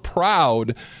 And you were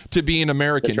proud to be an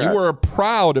American. Right. You were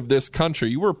proud of this country.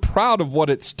 You were proud of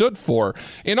what it stood for.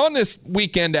 And on this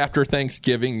weekend after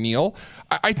Thanksgiving, Neal,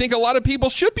 I think a lot of people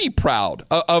should be proud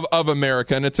of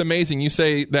America. And it's amazing. You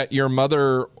say that your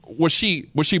mother, was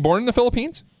she born in the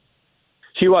Philippines?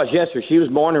 She was, yes, sir. She was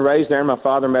born and raised there, and my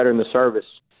father met her in the service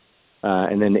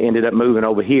and then ended up moving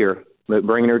over here,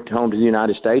 bringing her home to the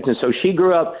United States. And so she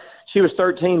grew up. She was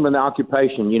 13 when the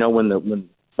occupation, when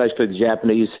basically the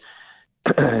Japanese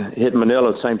hit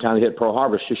Manila at the same time they hit Pearl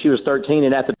Harbor. So she was 13,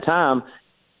 and at the time,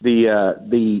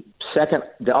 the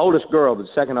oldest girl, the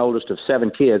second oldest of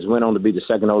 7 kids, went on to be the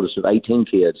second oldest of 18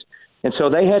 kids. And so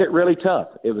they had it really tough.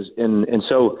 It was, and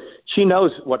so she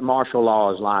knows what martial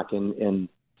law is like, and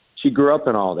she grew up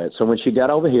in all that. So when she got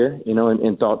over here,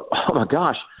 and thought, oh my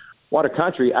gosh, what a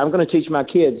country! I'm going to teach my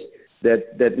kids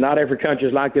that not every country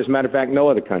is like this. Matter of fact, no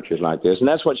other country is like this. And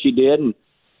that's what she did. And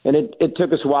it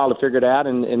took us a while to figure it out.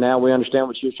 And now we understand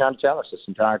what she was trying to tell us this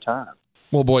entire time.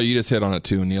 Well, boy, you just hit on it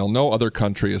too, Neal. No other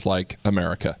country is like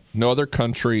America. No other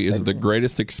country is the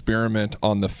greatest experiment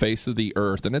on the face of the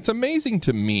earth. And it's amazing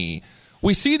to me.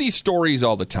 We see these stories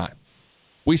all the time.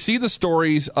 We see the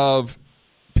stories of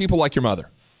people like your mother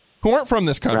who aren't from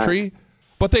this country, right,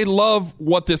 but they love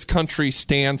what this country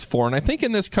stands for. And I think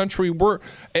in this country, we're,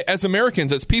 as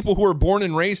Americans, as people who are born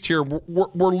and raised here,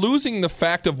 we're losing the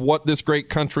fact of what this great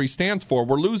country stands for.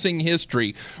 We're losing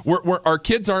history. Our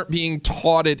kids aren't being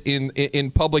taught it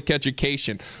in public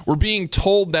education. We're being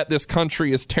told that this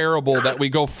country is terrible, that we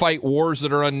go fight wars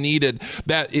that are unneeded,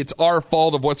 that it's our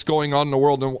fault of what's going on in the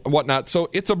world and whatnot. So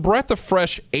it's a breath of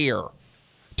fresh air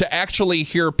to actually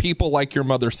hear people like your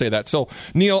mother say that. So,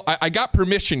 Neal, I got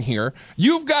permission here.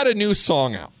 You've got a new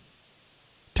song out.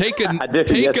 Take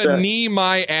a knee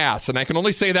my ass. And I can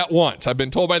only say that once. I've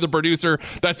been told by the producer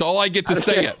that's all I get to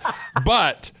say it.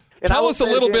 But tell us a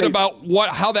little bit about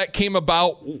how that came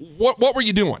about. What were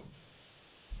you doing?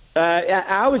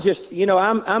 I was just,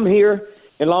 I'm here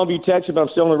in Longview, Texas, but I'm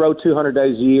still on the road 200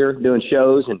 days a year doing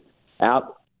shows and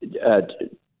out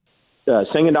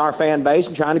singing to our fan base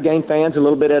and trying to gain fans a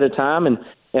little bit at a time.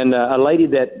 And a lady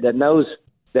that knows,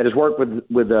 that has worked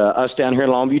with us down here in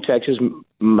Longview, Texas,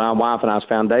 my wife and I's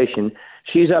foundation,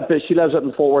 she lives up in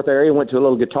the Fort Worth area, went to a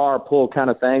little guitar pull kind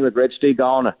of thing with Red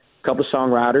Steagall and a couple of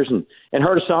songwriters and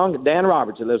heard a song that Dan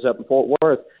Roberts, that lives up in Fort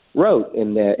Worth, wrote.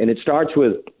 And it starts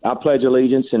with I Pledge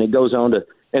Allegiance, and it goes on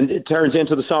and it turns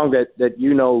into the song that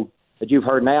you've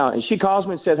heard now. And she calls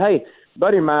me and says, "Hey,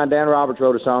 buddy of mine, Dan Roberts,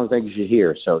 wrote a song I think you should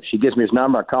hear." So she gives me his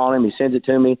number. I call him. He sends it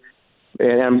to me,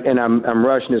 and I'm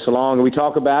rushing this along. And we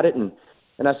talk about it, and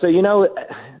I say,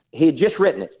 he had just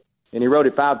written it, and he wrote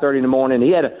it 5:30 in the morning.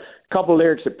 He had a couple of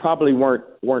lyrics that probably weren't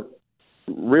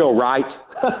real right.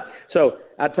 So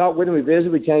I talked with him. We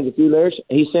visited. We changed a few lyrics.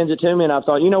 He sends it to me, and I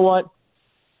thought, you know what?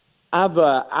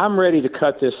 I'm ready to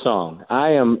cut this song.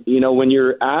 I am.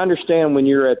 I understand when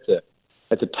you're at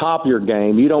the top of your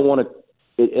game, you don't want to.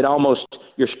 It almost,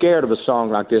 you're scared of a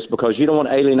song like this because you don't want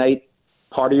to alienate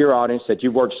part of your audience that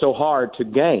you've worked so hard to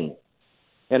gain.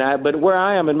 But where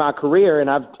I am in my career, and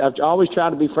I've always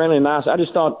tried to be friendly and nice, I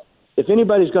just thought if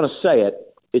anybody's going to say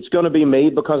it, it's going to be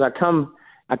me because I come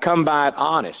by it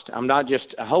honest. I'm not just.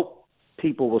 I hope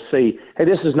people will see, hey,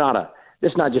 this is not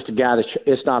just a guy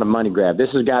it's not a money grab. This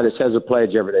is a guy that says a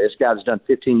pledge every day. This guy that's done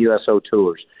 15 USO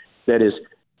tours, that has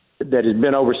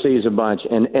been overseas a bunch.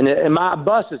 And my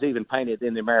bus is even painted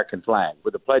in the American flag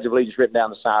with the Pledge of Allegiance written down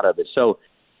the side of it. So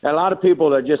a lot of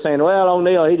people are just saying, well,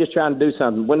 O'Neal, he's just trying to do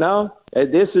something. Well, no,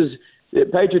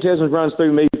 patriotism runs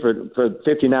through me for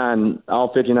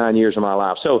all 59 years of my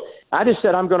life. So I just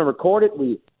said, I'm going to record it.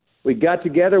 We got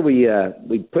together, we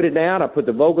put it down. I put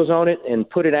the vocals on it and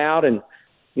put it out. And,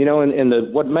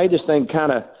 what made this thing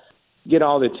kind of get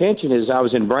all the attention is I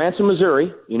was in Branson,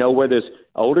 Missouri, where there's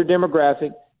older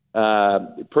demographic,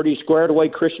 pretty squared away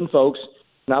Christian folks,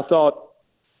 and I thought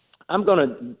I'm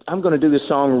gonna do this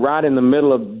song right in the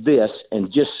middle of this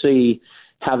and just see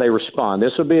how they respond.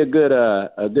 This will be a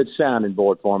good sounding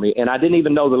board for me, and I didn't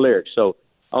even know the lyrics. So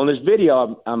on this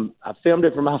video, I filmed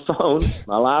it from my phone,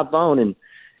 my live phone, and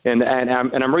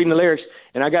I'm reading the lyrics,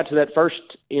 and I got to that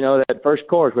first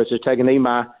chorus, which is "Take a knee,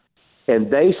 my,"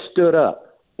 and they stood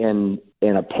up and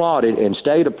applauded and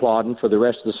stayed applauding for the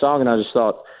rest of the song, and I just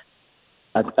thought,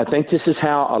 I think this is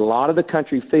how a lot of the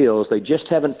country feels. They just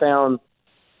haven't found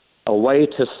a way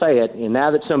to say it, and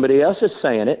now that somebody else is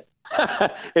saying it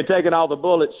and taking all the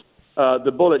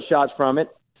bullet shots from it,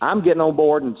 I'm getting on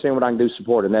board and seeing what I can do to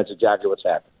support it, and that's exactly what's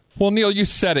happening. Well, Neal, you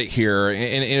said it here, and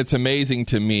it's amazing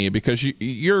to me because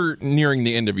you're nearing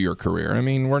the end of your career. I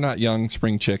mean, we're not young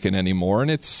spring chicken anymore,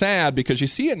 and it's sad because you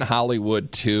see it in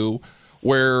Hollywood, too,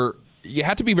 where you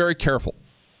have to be very careful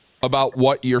about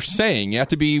what you're saying. You have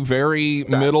to be very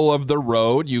middle of the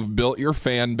road. You've built your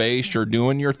fan base. You're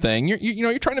doing your thing.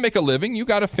 You're trying to make a living. You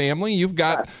got a family. You've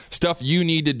got stuff you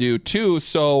need to do too.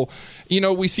 So,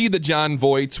 we see the John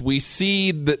Voights. We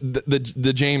see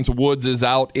the James Woodses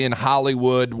out in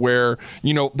Hollywood where,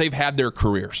 they've had their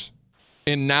careers.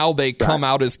 And now they come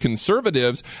out as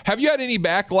conservatives. Have you had any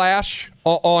backlash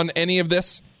on any of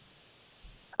this?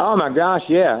 Oh my gosh,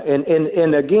 yeah.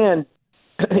 And again,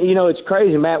 it's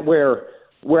crazy, Matt, where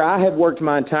I have worked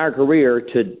my entire career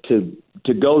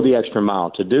to go the extra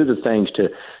mile, to do the things,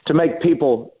 to make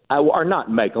people, or not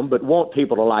make them, but want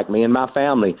people to like me and my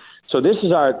family. So this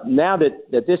is now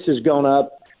that this has gone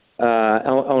up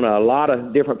on a lot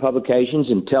of different publications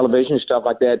and television and stuff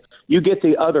like that, you get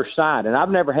the other side. And I've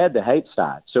never had the hate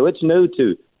side. So it's new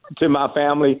to my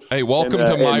family. Hey, welcome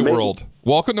to my world.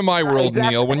 Welcome to my world,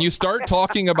 exactly. Neal. When you start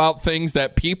talking about things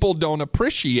that people don't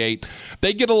appreciate,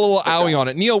 they get a little owie on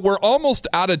it. Neal, we're almost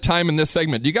out of time in this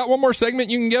segment. Do you got one more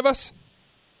segment you can give us?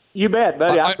 You bet,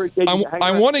 buddy. I appreciate you.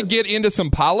 I want to get into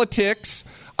some politics.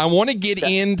 I want to get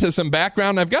into some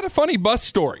background. I've got a funny bus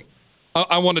story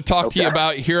I want to talk to you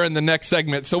about here in the next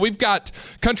segment. So we've got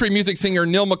country music singer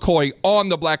Neal McCoy on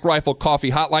the Black Rifle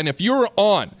Coffee Hotline. If you're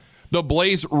on the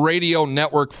Blaze Radio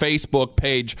Network Facebook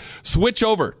page, switch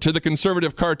over to the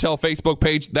Conservative Cartel Facebook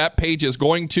page. That page is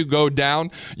going to go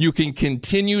down. You can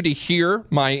continue to hear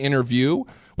my interview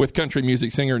with country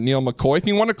music singer Neal McCoy. If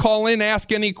you want to call in,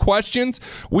 ask any questions,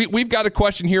 we've got a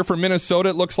question here from Minnesota.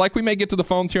 It looks like we may get to the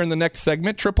phones here in the next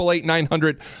segment.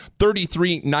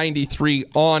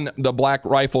 888-900-3393 on the Black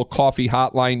Rifle Coffee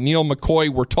Hotline. Neal McCoy,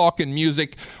 we're talking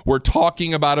music. We're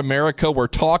talking about America. We're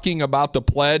talking about the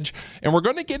pledge. And we're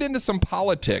going to get into some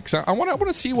politics. I want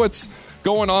to see what's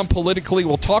going on politically.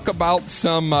 We'll talk about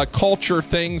some culture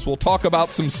things. We'll talk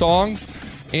about some songs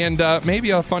and maybe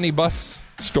a funny bus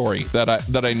story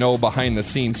that I know behind the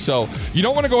scenes. So you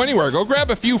don't want to go anywhere. Go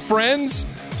grab a few friends,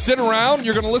 sit around.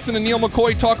 You're going to listen to Neal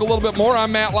McCoy talk a little bit more.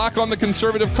 I'm Matt Locke on the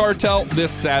Conservative Cartel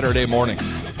this Saturday morning.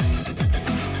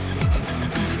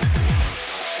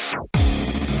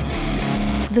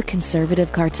 The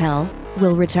Conservative Cartel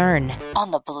will return on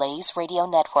the Blaze Radio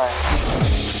Network.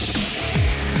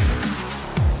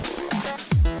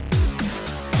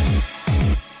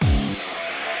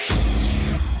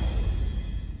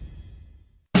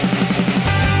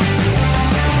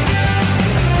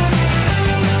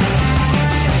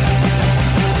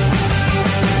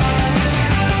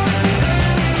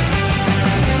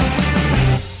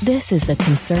 This is the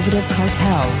Conservative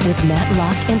Cartel with Matt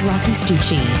Locke and Rocky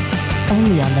Stucci,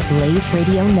 only on the Blaze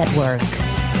Radio Network.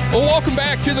 Well, welcome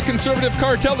back to the Conservative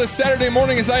Cartel this Saturday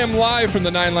morning as I am live from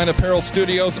the Nine Line Apparel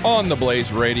Studios on the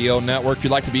Blaze Radio Network. If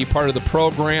you'd like to be part of the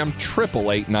program,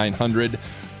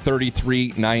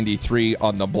 888-900-3393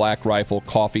 on the Black Rifle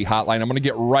Coffee Hotline. I'm going to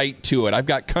get right to it. I've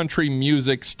got country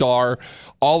music star,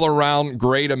 all-around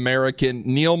great American,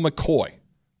 Neal McCoy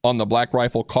on the Black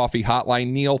Rifle Coffee Hotline.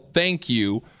 Neal, thank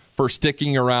you for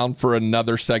sticking around for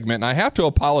another segment. And I have to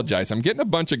apologize. I'm getting a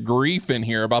bunch of grief in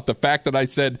here about the fact that I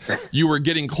said you were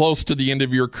getting close to the end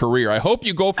of your career. I hope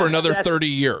you go for another 30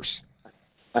 years.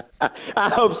 I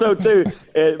hope so, too.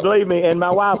 Believe me, and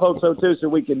my wife hopes so, too, so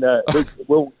we can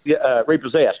we'll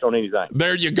repossessed on anything.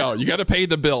 There you go. You got to pay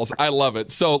the bills. I love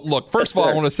it. So, look, first of all,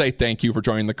 I want to say thank you for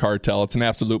joining the cartel. It's an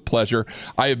absolute pleasure.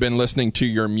 I have been listening to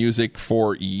your music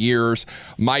for years.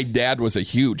 My dad was a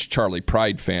huge Charlie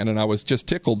Pride fan, and I was just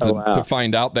tickled to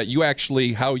find out that you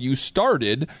actually, how you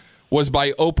started was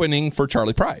by opening for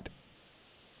Charlie Pride.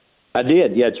 I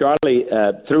did, yeah. Charlie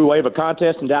threw away a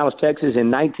contest in Dallas, Texas in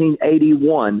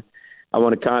 1981. I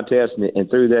won a contest, and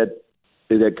through that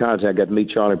contest, I got to meet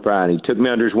Charlie Pride. He took me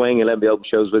under his wing and let me open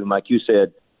shows with him, like you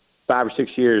said, 5 or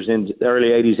 6 years in the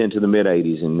early 80s into the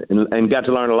mid-80s, and got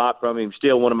to learn a lot from him.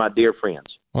 Still one of my dear friends.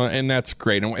 Well, and that's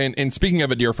great. And speaking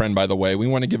of a dear friend, by the way, we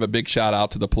want to give a big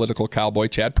shout-out to the political cowboy,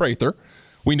 Chad Prather.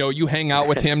 We know you hang out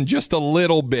with him just a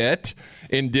little bit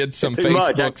and did some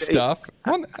Facebook stuff.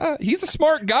 Well, he's a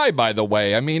smart guy, by the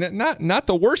way. I mean, not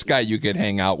the worst guy you could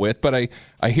hang out with, but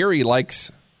I hear he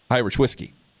likes Irish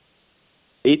whiskey.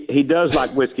 He does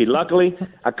like whiskey. Luckily,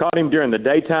 I caught him during the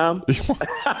daytime.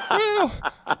 Well,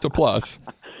 it's a plus.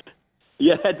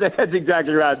 Yeah, that's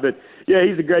exactly right. But yeah,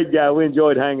 he's a great guy. We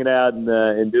enjoyed hanging out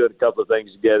and doing a couple of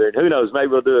things together. And who knows, maybe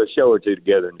we'll do a show or two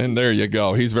together. And there you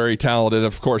go. He's very talented.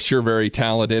 Of course, you're very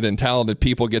talented, and talented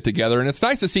people get together. And it's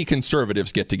nice to see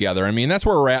conservatives get together. I mean, that's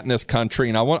where we're at in this country.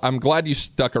 And I'm glad you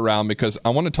stuck around because I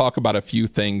want to talk about a few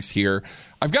things here.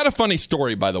 I've got a funny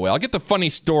story, by the way. I'll get the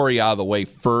funny story out of the way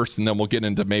first, and then we'll get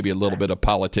into maybe a little bit of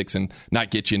politics and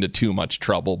not get you into too much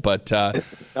trouble. But all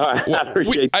right, I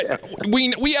appreciate that.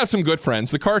 We have some good friends.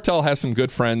 The cartel has some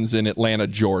good friends in Atlanta,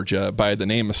 Georgia, by the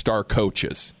name of Star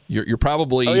Coaches. You're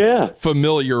probably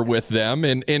familiar with them.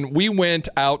 And we went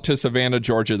out to Savannah,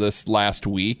 Georgia this last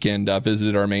week and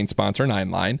visited our main sponsor, Nine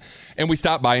Line. And we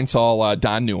stopped by and saw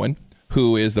Don Newen,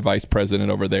 who is the vice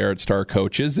president over there at Star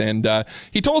Coaches. And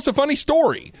he told us a funny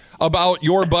story about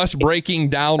your bus breaking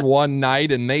down one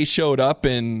night, and they showed up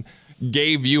and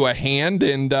gave you a hand.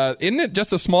 And isn't it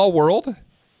just a small world?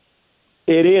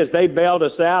 It is. They bailed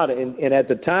us out. And at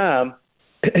the time,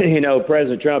 you know,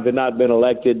 President Trump had not been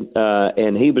elected,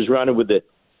 and he was running with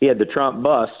he had the Trump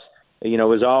bus. You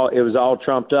know, it was all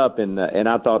trumped up. And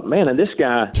I thought, man, and this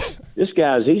guy's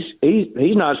he's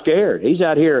not scared. He's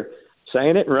out here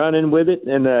saying it and running with it,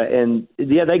 and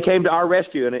yeah, they came to our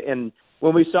rescue. And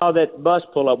when we saw that bus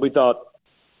pull up, we thought,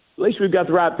 at least we've got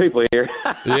the right people here.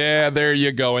 Yeah, there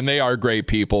you go. And they are great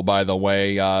people, by the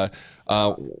way.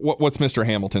 What's Mr.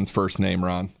 Hamilton's first name,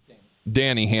 Ron?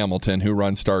 Danny Hamilton, who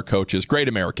runs Star Coaches, great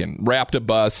American, wrapped a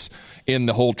bus in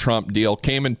the whole Trump deal,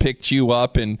 came and picked you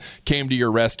up and came to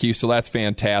your rescue. So that's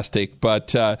fantastic.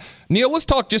 But Neal, let's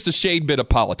talk just a shade bit of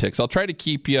politics. I'll try to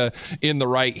keep you in the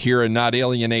right here and not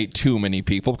alienate too many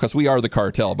people, because we are the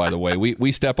cartel, by the way.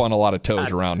 We step on a lot of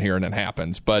toes around here, and it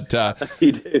happens. But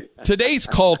today's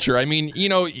culture, I mean, you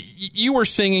know, you were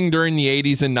singing during the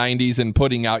 80s and 90s and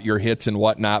putting out your hits and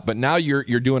whatnot, but now you're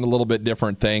doing a little bit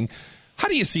different thing. How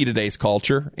do you see today's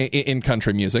culture in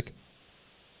country music?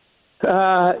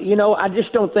 You know, I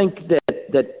just don't think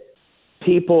that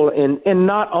people, and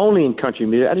not only in country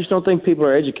music, I just don't think people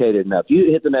are educated enough.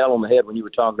 You hit the nail on the head when you were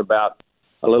talking about,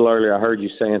 a little earlier, I heard you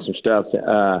saying some stuff,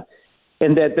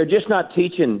 and that they're just not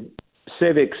teaching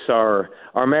civics or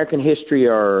American history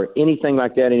or anything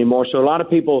like that anymore. So a lot of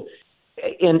people,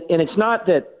 and it's not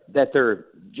that they're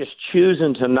just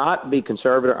choosing to not be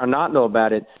conservative or not know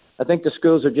about it. I think the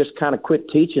schools have just kind of quit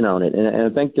teaching on it, and I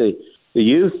think the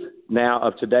youth now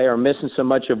of today are missing so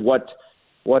much of what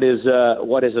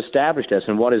has established us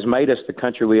and what has made us the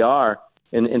country we are.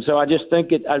 And so I just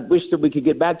think I wish that we could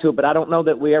get back to it, but I don't know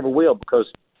that we ever will,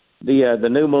 because the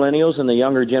new millennials and the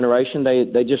younger generation,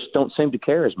 they just don't seem to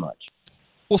care as much.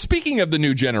 Well, speaking of the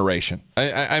new generation,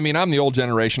 I mean, I'm the old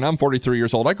generation. I'm 43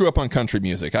 years old. I grew up on country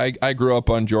music. I grew up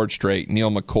on George Strait,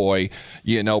 Neal McCoy,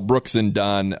 you know, Brooks and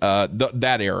Dunn,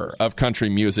 that era of country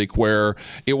music where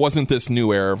it wasn't this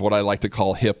new era of what I like to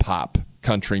call hip-hop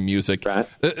country music. Right.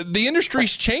 The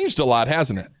industry's changed a lot,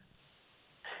 hasn't it?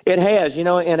 It has, you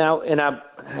know, and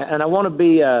I want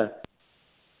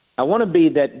to be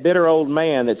that bitter old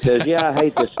man that says, yeah, I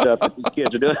hate this stuff that these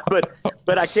kids are doing,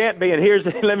 but I can't be. And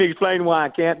let me explain why I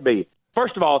can't be.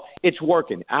 First of all, it's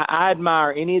working. I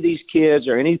admire any of these kids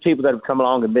or any people that have come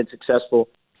along and been successful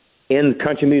in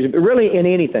country music, but really in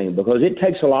anything, because it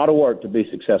takes a lot of work to be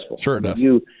successful. Sure it does.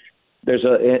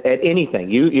 At anything,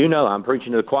 you know, I'm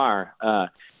preaching to the choir,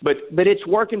 but it's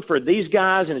working for these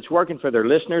guys and it's working for their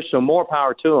listeners. So more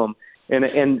power to them.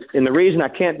 And the reason I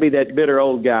can't be that bitter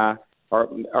old guy or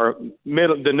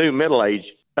the new middle age,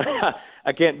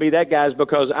 I can't be that guy, is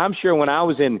because I'm sure when I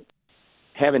was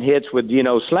having hits with, you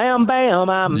know, slam bam,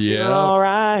 I'm feeling all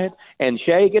right, and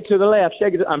shake it to the left,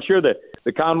 shake it. I'm sure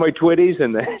the Conway Twitties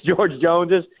and the George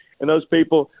Joneses and those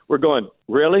people were going,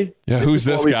 really? Yeah, who's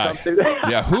this guy?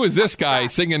 Yeah, who is this guy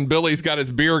singing Billy's Got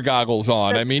His Beer Goggles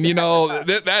On? I mean, you know,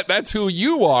 that's who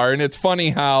you are. And it's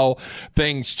funny how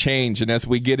things change. And as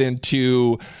we get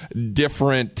into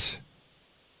different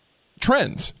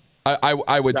trends,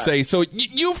 I would say. So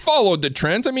you followed the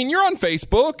trends. I mean, you're on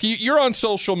Facebook. You're on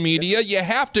social media. You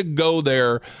have to go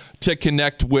there to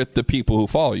connect with the people who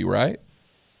follow you, right?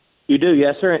 You do,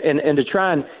 yes, sir. And to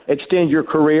try and extend your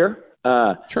career,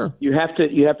 sure, you have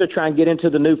to try and get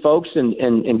into the new folks and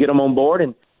get them on board.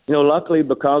 And you know, luckily,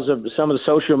 because of some of the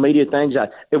social media things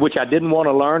which I didn't want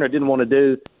to learn or didn't want to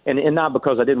do, and not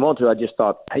because I didn't want to, I just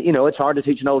thought, you know, it's hard to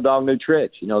teach an old dog new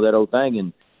tricks. You know, that old thing.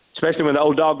 And especially when the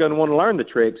old dog doesn't want to learn the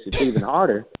tricks, it's even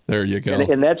harder. There you go.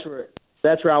 And that's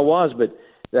where I was. But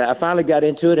I finally got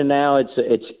into it, and now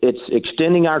it's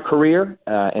extending our career.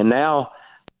 And now,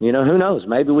 you know, who knows?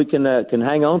 Maybe we can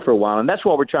hang on for a while, and that's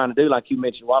what we're trying to do, like you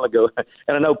mentioned a while ago.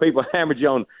 And I know people hammered you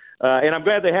on, and I'm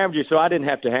glad they hammered you, so I didn't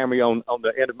have to hammer you on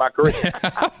the end of my career.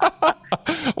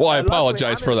 Well, I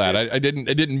apologize for that. I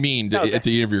didn't mean at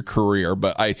the end of your career,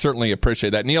 but I certainly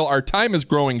appreciate that. Neal, our time is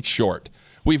growing short.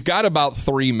 We've got about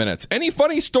 3 minutes. Any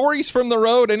funny stories from the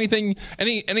road? Anything?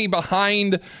 Any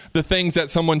behind the things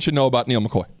that someone should know about Neal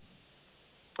McCoy?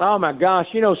 Oh my gosh,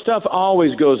 you know, stuff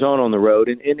always goes on the road,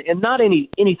 and not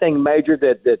anything major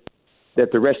that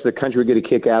the rest of the country would get a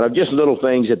kick out of. Just little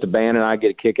things that the band and I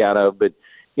get a kick out of. But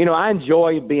you know, I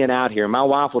enjoy being out here. My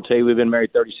wife will tell you we've been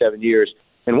married 37 years,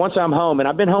 and once I'm home, and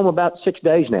I've been home about 6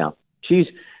 days now.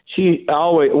 She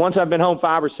always, once I've been home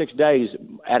 5 or 6 days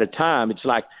at a time, it's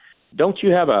like, don't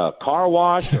you have a car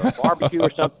wash or a barbecue or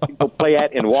something people play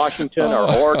at in Washington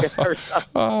or Oregon or something?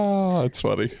 Oh, that's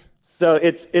funny. So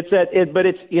but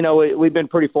it's, you know, we've been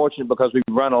pretty fortunate because we've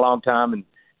run a long time and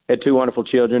had 2 wonderful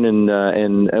children,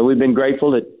 and we've been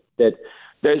grateful that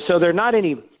so there are not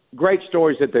any great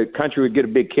stories that the country would get a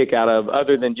big kick out of,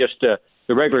 other than just the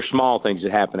regular small things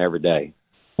that happen every day.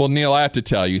 Well, Neal, I have to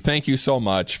tell you, thank you so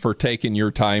much for taking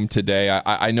your time today.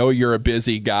 I know you're a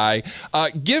busy guy.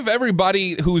 Give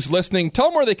everybody who's listening, tell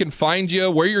them where they can find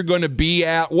you, where you're going to be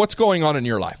at, what's going on in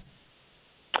your life.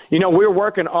 You know, we're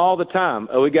working all the time.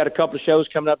 We got a couple of shows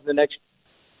coming up in the next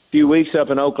few weeks up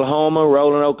in Oklahoma,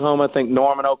 Roland, Oklahoma, I think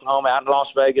Norman, Oklahoma, out in Las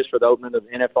Vegas for the opening of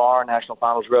NFR, National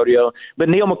Finals Rodeo. But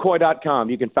NealMcCoy.com,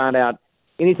 you can find out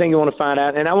anything you want to find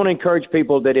out. And I want to encourage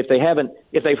people that if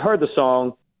they've heard the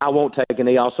song, I won't take a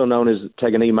knee, also known as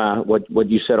take a knee, what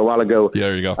you said a while ago. Yeah,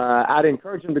 there you go. I'd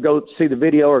encourage them to go see the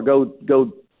video or go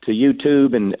to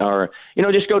YouTube or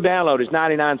just go download. It's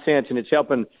 99 cents, and it's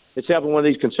helping one of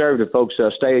these conservative folks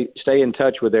stay in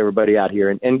touch with everybody out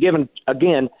here and giving,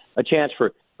 again, a chance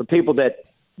for people that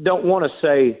don't want to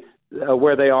say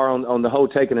where they are on the whole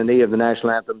taking a knee of the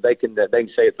national anthem. They can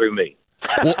say it through me.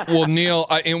 Well, Neal,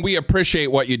 and we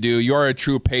appreciate what you do. You're a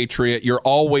true patriot. You're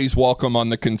always welcome on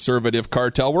the Conservative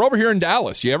Cartel. We're over here in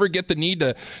Dallas. You ever get the need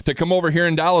to come over here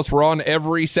in Dallas? We're on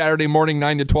every Saturday morning,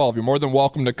 9 to 12. You're more than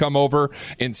welcome to come over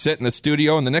and sit in the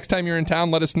studio. And the next time you're in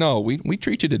town, let us know. We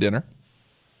treat you to dinner.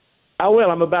 I will.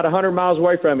 I'm about 100 miles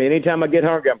away from you. Anytime I get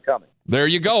hungry, I'm coming. There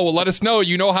you go. Well, let us know.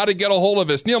 You know how to get a hold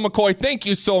of us. Neal McCoy, thank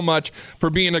you so much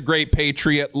for being a great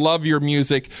patriot. Love your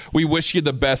music. We wish you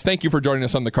the best. Thank you for joining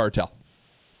us on the Cartel.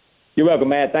 You're welcome,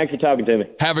 Matt. Thanks for talking to me.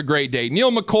 Have a great day.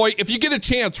 Neal McCoy, if you get a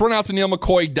chance, run out to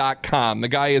nealmccoy.com. The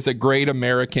guy is a great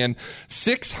American.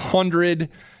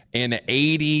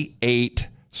 688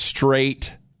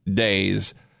 straight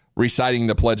days reciting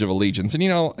the Pledge of Allegiance. And,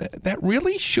 that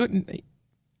really shouldn't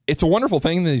 – it's a wonderful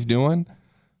thing that he's doing,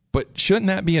 but shouldn't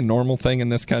that be a normal thing in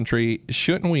this country?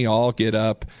 Shouldn't we all get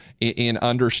up and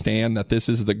understand that this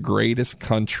is the greatest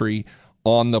country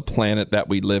on the planet that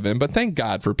we live in? But thank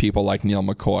God for people like Neal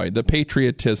McCoy, the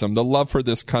patriotism, the love for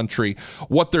this country,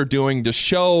 what they're doing to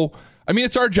show. I mean,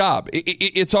 it's our job.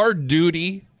 It's our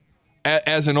duty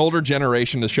as an older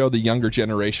generation to show the younger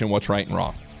generation what's right and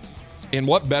wrong. And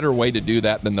what better way to do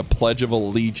that than the Pledge of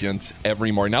Allegiance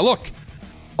every morning? Now, look,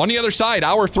 on the other side,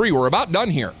 hour 3, we're about done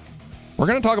here. We're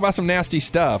going to talk about some nasty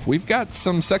stuff. We've got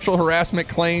some sexual harassment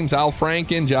claims, Al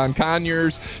Franken, John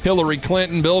Conyers, Hillary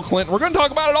Clinton, Bill Clinton. We're going to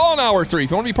talk about it all in hour 3.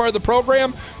 If you want to be part of the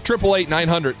program,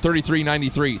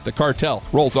 888-900-3393. The Cartel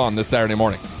rolls on this Saturday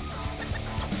morning.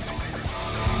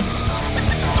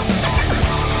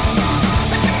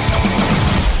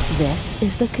 This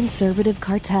is the Conservative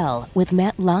Cartel with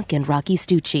Matt Locke and Rocky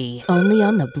Stucci, only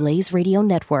on the Blaze Radio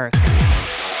Network.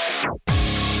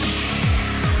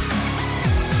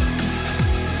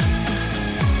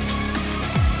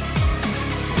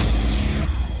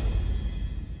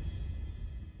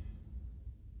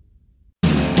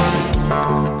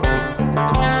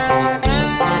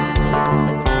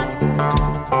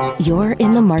 You're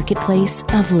in the marketplace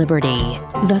of liberty.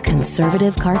 The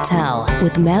Conservative Cartel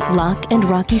with Matt Locke and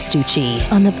Rocky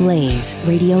Stucci on the Blaze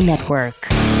Radio Network.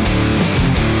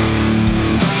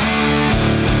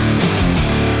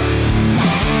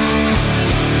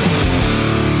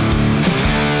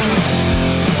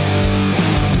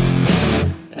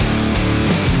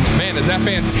 Man, is that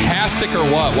fantastic or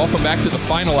what? Welcome back to the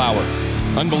final hour.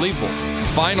 Unbelievable.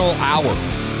 Final hour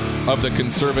of the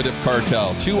Conservative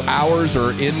Cartel. 2 hours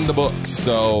are in the books.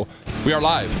 So we are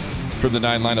live from the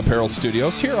Nine Line Apparel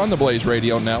Studios here on the Blaze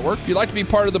Radio Network. If you'd like to be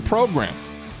part of the program,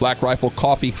 Black Rifle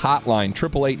Coffee Hotline,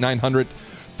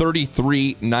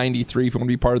 888-900-3393. If you want to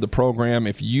be part of the program,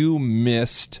 if you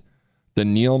missed the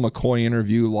Neal McCoy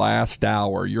interview last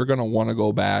hour, you're going to want to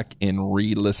go back and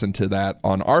re-listen to that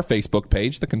on our Facebook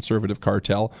page, the Conservative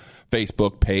Cartel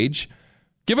Facebook page.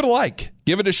 Give it a like.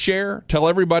 Give it a share. Tell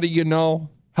everybody you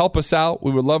know. Help us out.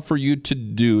 We would love for you to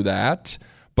do that.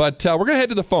 But we're going to head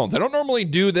to the phones. I don't normally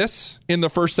do this in the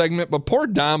first segment, but poor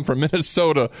Dom from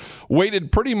Minnesota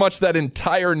waited pretty much that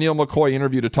entire Neal McCoy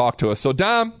interview to talk to us. So,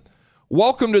 Dom,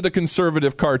 welcome to the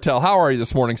Conservative Cartel. How are you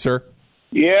this morning, sir?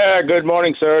 Yeah, good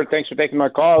morning, sir. Thanks for taking my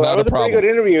call. Not that was a problem. Pretty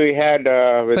good interview we had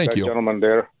with Thank that you. gentleman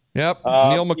there. Yep,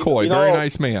 Neal McCoy, very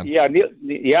nice man. Yeah, Neal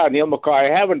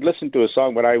McCoy. I haven't listened to a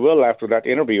song, but I will after that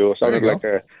interview. Sounded like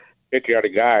a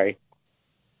patriotic guy.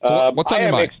 So what's on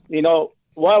your mind?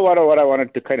 What I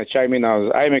wanted to kind of chime in on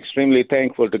is I'm extremely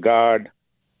thankful to God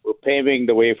for paving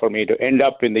the way for me to end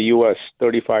up in the U.S.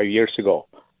 35 years ago.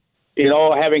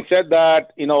 Having said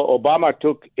that, Obama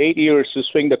took 8 years to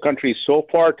swing the country so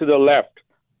far to the left.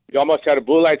 We almost had a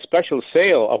blue light special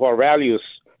sale of our values,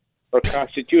 our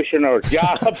Constitution, our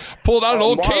jobs. Pulled out an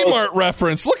old Kmart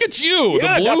reference. Look at you, the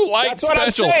blue light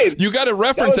special. You got to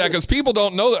reference that because people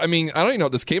don't know that. I mean, I don't even know.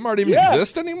 Does Kmart even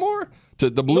exist anymore?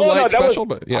 The blue light special,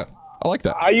 but yeah. I like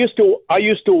that. I used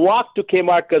to walk to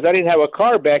Kmart because I didn't have a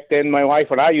car back then. My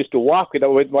wife and I used to walk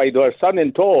with my son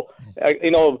in tow.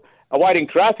 Avoiding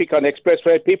traffic on the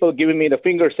expressway. People giving me the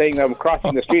finger, saying I'm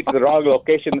crossing the street to the wrong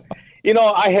location.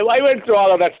 I went through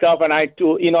all of that stuff, and I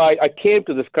came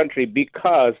to this country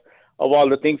because of all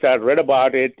the things I read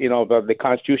about it. The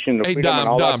Constitution. Hey,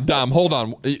 Dom, hold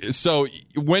on. So,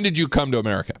 when did you come to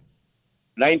America?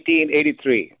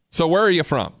 1983. So, where are you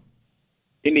from?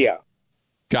 India.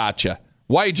 Gotcha.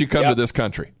 Why did you come to this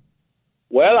country?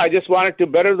 Well, I just wanted to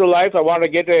better the life. I wanted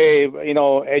to get a,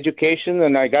 education,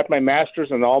 and I got my master's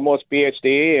and almost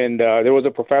PhD. And there was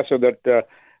a professor that,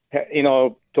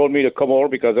 told me to come over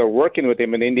because I was working with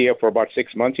him in India for about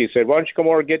 6 months. He said, "Why don't you come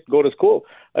over and go to school?"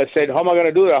 I said, "How am I going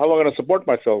to do that? How am I going to support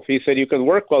myself?" He said, "You can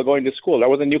work while going to school." That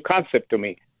was a new concept to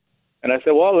me. And I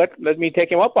said, "Well, let me take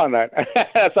him up on that."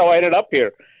 That's how I ended up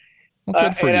here. Well,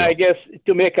 good for and you. I guess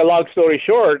to make a long story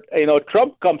short,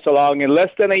 Trump comes along in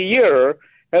less than a year,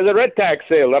 has a red tax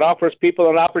sale that offers people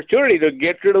an opportunity to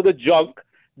get rid of the junk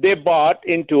they bought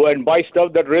into and buy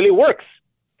stuff that really works.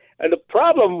 And the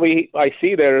problem I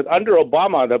see there is under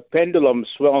Obama, the pendulum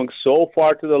swung so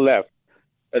far to the left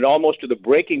and almost to the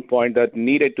breaking point that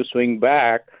needed to swing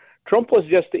back. Trump was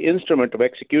just the instrument of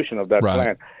execution of that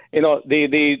plan.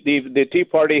 The Tea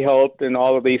Party helped, and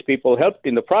all of these people helped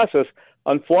in the process.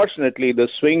 Unfortunately, the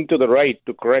swing to the right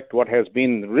to correct what has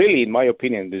been really, in my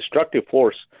opinion, destructive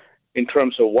force in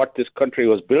terms of what this country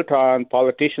was built on,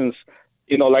 politicians,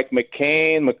 like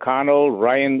McCain, McConnell,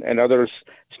 Ryan, and others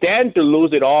stand to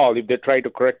lose it all if they try to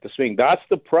correct the swing. That's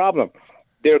the problem.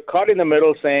 They're caught in the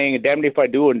middle saying, damned if I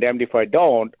do and damned if I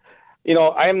don't.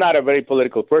 I am not a very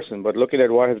political person, but looking at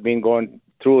what has been going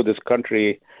through this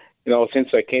country, since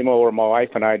I came over, my wife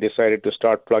and I decided to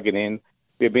start plugging in.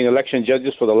 We've been election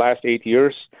judges for the last 8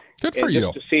 years. Good for you.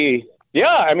 Just to see,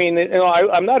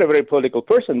 I'm not a very political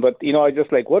person, but, I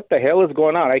just like, what the hell is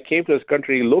going on? I came to this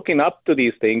country looking up to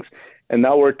these things, and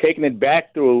now we're taking it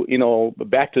back to,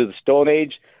 back to the Stone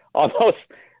Age. Almost,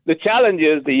 the challenge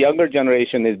is the younger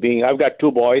generation is I've got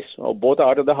 2 boys, both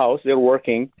out of the house, they're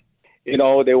working. They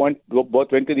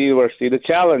both went to the university. The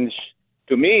challenge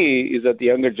to me is that the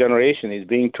younger generation is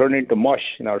being turned into mush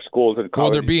in our schools and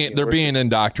colleges. Well, they're being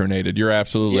indoctrinated. You're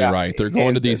absolutely right. They're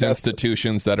going to these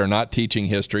institutions that are not teaching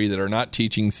history, that are not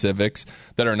teaching civics,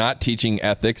 that are not teaching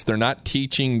ethics. They're not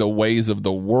teaching the ways of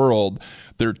the world.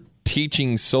 They're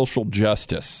teaching social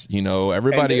justice.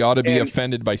 Everybody ought to be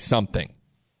offended by something.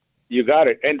 You got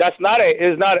it. And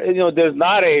there's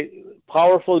not a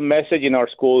powerful message in our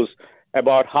schools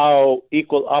about how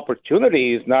equal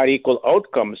opportunity is not equal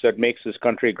outcomes that makes this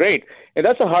country great. And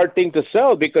that's a hard thing to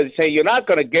sell because you say you're not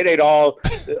going to get it all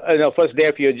first day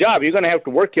of your job. You're going to have to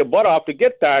work your butt off to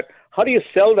get that. How do you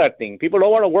sell that thing? People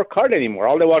don't want to work hard anymore.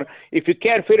 All they want, if you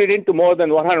can't fit it into more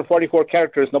than 144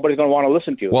 characters, nobody's going to want to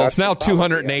listen to you. Well, it's now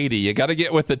 280. You got to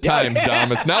get with the times,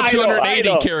 Dom. It's now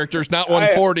 280 characters, not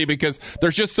 140, because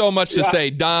there's just so much to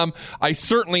say. Dom, I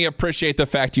certainly appreciate the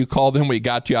fact you called and we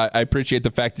got you. I appreciate the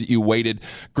fact that you waited.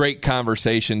 Great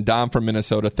conversation. Dom from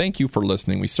Minnesota, thank you for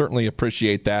listening. We certainly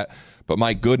appreciate that. But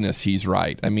my goodness, he's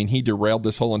right. I mean, he derailed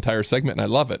this whole entire segment, and I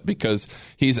love it because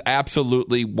he's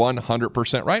absolutely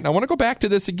 100% right. And I want to go back to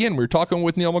this again. We were talking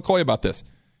with Neal McCoy about this.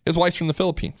 His wife's from the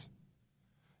Philippines.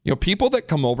 People that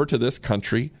come over to this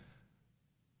country,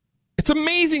 it's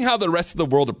amazing how the rest of the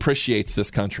world appreciates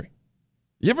this country.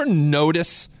 You ever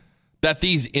notice that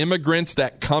these immigrants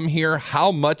that come here,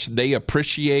 how much they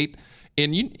appreciate?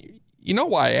 And you know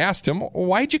why I asked him,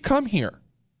 why'd you come here?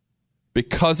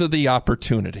 Because of the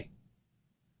opportunity.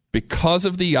 Because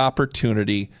of the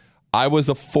opportunity I was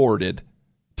afforded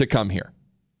to come here.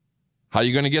 How are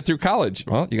you going to get through college?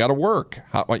 Well, you got to work.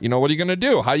 What are you going to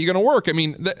do? How are you going to work? I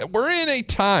mean, we're in a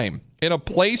time, in a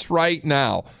place right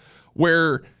now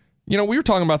where, we were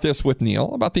talking about this with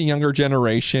Neal, about the younger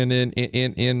generation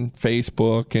in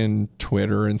Facebook and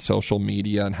Twitter and social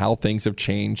media and how things have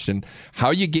changed and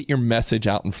how you get your message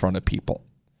out in front of people.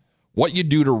 What you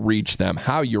do to reach them,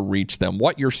 how you reach them,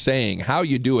 what you're saying, how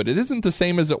you do it. It isn't the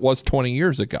same as it was 20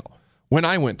 years ago when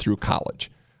I went through college.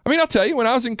 I mean, I'll tell you, when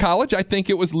I was in college, I think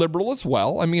it was liberal as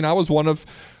well. I mean, I was one of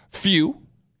few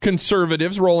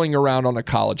conservatives rolling around on a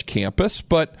college campus,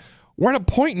 but we're at a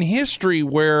point in history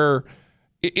where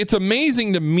it's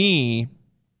amazing to me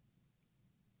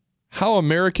how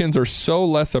Americans are so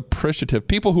less appreciative,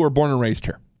 people who are born and raised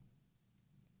here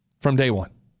from day one.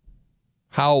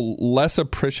 How less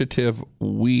appreciative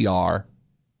we are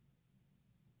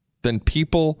than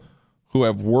people who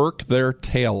have worked their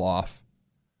tail off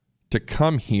to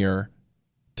come here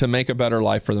to make a better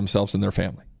life for themselves and their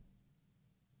family.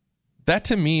 That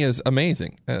to me is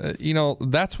amazing.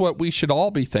 That's what we should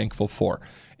all be thankful for.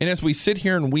 And as we sit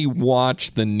here and we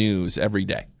watch the news every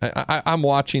day, I'm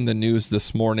watching the news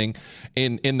this morning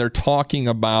and they're talking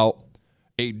about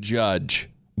a judge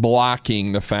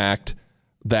blocking the fact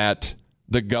that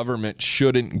the government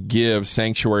shouldn't give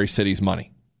sanctuary cities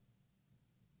money.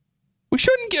 We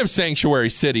shouldn't give sanctuary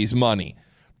cities money.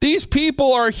 These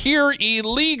people are here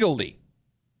illegally.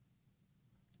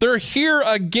 They're here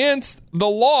against the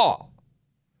law.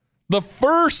 The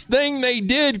first thing they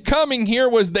did coming here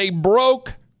was they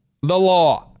broke the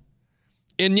law.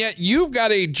 And yet you've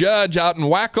got a judge out in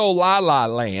Wacko La La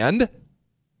Land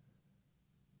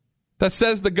that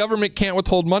says the government can't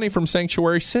withhold money from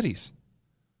sanctuary cities.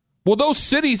 Well, those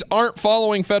cities aren't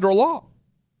following federal law.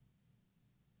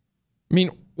 I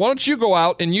mean, why don't you go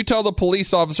out and you tell the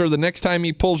police officer the next time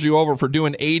he pulls you over for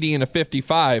doing 80 and a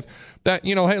 55 that,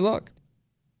 hey, look,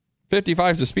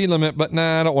 55 is the speed limit, but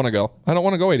nah, I don't want to go. I don't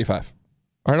want to go 85.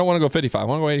 Or I don't want to go 55. I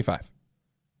want to go 85.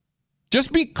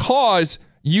 Just because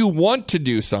you want to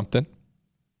do something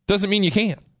doesn't mean you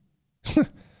can't.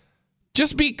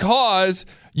 Just because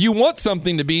you want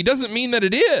something to be doesn't mean that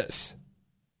it is.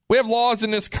 We have laws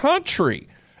in this country.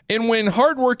 And when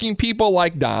hardworking people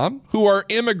like Dom, who are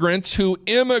immigrants who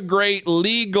immigrate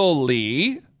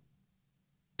legally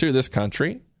to this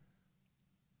country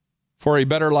for a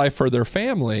better life for their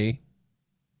family,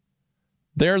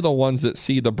 they're the ones that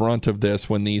see the brunt of this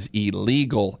when these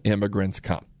illegal immigrants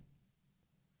come.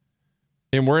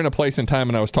 And we're in a place in time,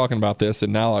 and I was talking about this,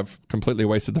 and now I've completely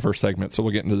wasted the first segment, so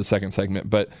we'll get into the second segment.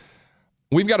 But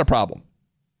we've got a problem.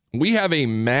 We have a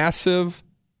massive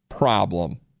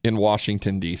problem in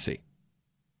Washington, D.C.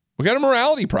 We got a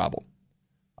morality problem.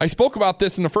 I spoke about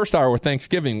this in the first hour with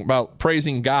Thanksgiving, about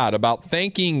praising God, about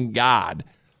thanking God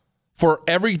for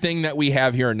everything that we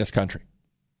have here in this country.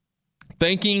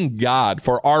 Thanking God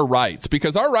for our rights,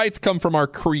 because our rights come from our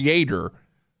Creator,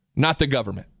 not the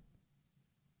government.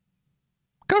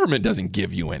 Government doesn't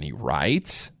give you any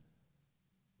rights.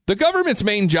 The government's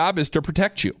main job is to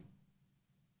protect you.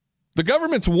 The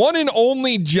government's one and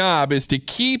only job is to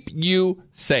keep you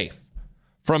safe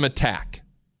from attack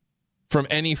from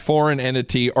any foreign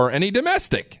entity or any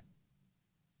domestic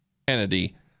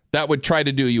entity that would try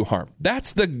to do you harm.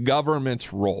 That's the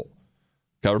government's role.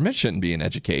 Government shouldn't be in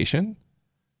education.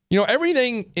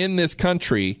 Everything in this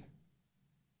country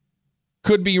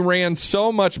could be ran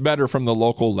so much better from the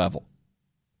local level.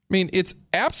 I mean, it's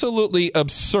absolutely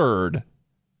absurd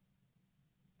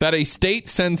that a state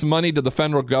sends money to the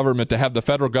federal government to have the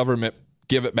federal government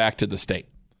give it back to the state.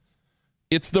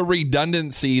 It's the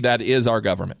redundancy that is our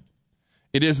government.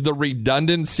 It is the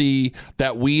redundancy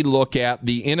that we look at,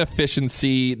 the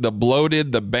inefficiency, the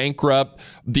bloated, the bankrupt,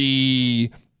 I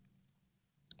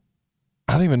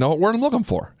don't even know what word I'm looking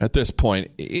for at this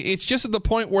point. It's just at the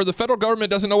point where the federal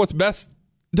government doesn't know what's best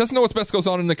goes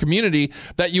on in the community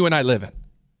that you and I live in.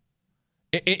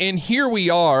 And here we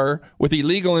are with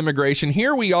illegal immigration.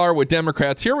 Here we are with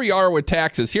Democrats. Here we are with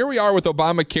taxes. Here we are with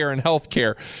Obamacare and health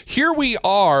care. Here we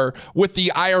are with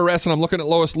the IRS. And I'm looking at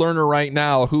Lois Lerner right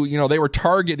now, who, they were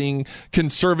targeting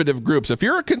conservative groups. If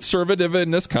you're a conservative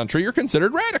in this country, you're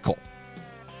considered radical.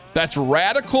 That's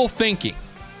radical thinking.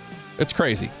 It's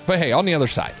crazy. But hey, on the other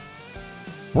side,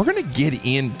 we're going to get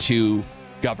into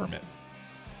government.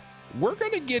 We're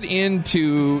going to get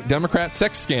into Democrat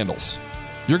sex scandals.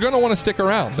 You're going to want to stick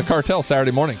around. The Cartel,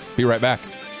 Saturday morning. Be right back.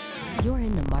 You're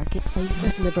in the marketplace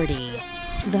of liberty.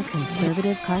 The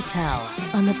Conservative Cartel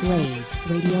on the Blaze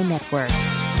Radio Network.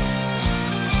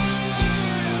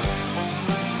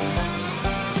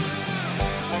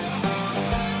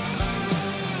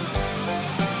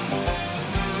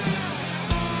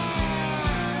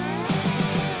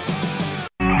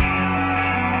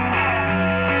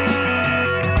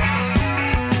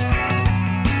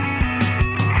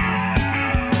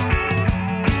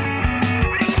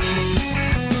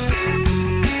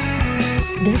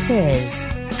 This is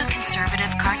The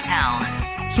Conservative Cartel.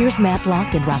 Here's Matt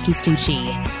Locke and Rocky Stucci.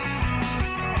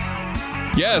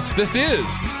 Yes, this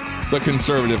is The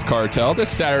Conservative Cartel this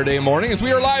Saturday morning as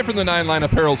we are live from the Nine Line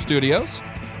Apparel Studios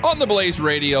on the Blaze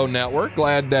Radio Network.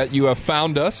 Glad that you have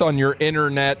found us on your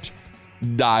internet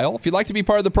dial. If you'd like to be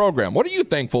part of the program, what are you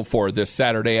thankful for this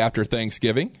Saturday after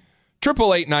Thanksgiving?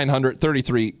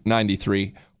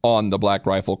 888-900-3393 on the Black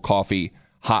Rifle Coffee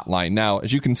Hotline. Now,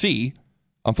 as you can see,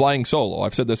 I'm flying solo.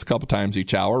 I've said this a couple times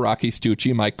each hour. Rocky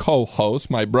Stucci, my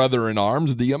co-host, my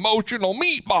brother-in-arms, the emotional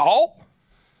meatball.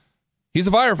 He's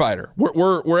a firefighter.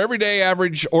 We're everyday,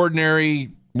 average,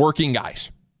 ordinary, working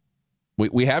guys.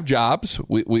 We have jobs.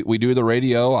 We do the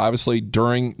radio, obviously,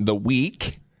 during the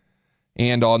week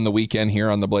and on the weekend here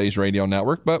on the Blaze Radio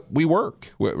Network. But we work.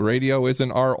 Radio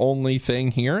isn't our only thing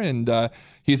here. And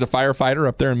he's a firefighter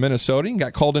up there in Minnesota. He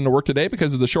got called into work today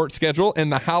because of the short schedule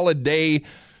and the holiday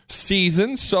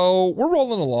season, so we're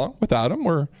rolling along without him.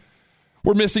 We're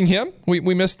missing him. We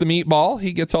miss the meatball.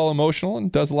 He gets all emotional and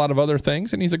does a lot of other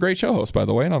things, and he's a great show host, by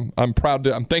the way. And I'm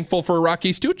thankful for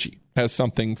Rocky Stucci has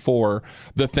something for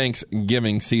the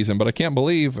Thanksgiving season. But I can't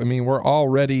believe, we're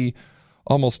already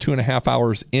almost 2.5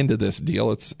 hours into this deal.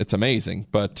 It's amazing.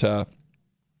 But I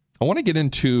want to get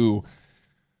into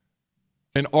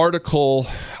an article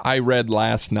I read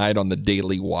last night on the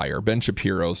Daily Wire, Ben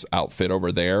Shapiro's outfit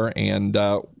over there, and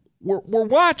we're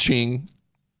watching.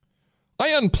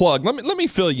 I unplugged. Let me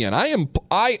fill you in.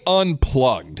 I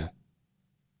unplugged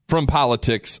from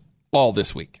politics all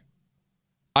this week.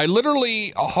 I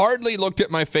literally hardly looked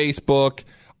at my Facebook.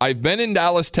 I've been in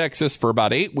Dallas, Texas for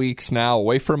about 8 weeks now,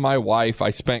 away from my wife. I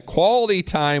spent quality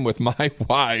time with my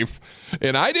wife,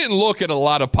 and I didn't look at a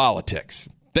lot of politics.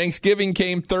 Thanksgiving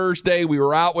came Thursday. We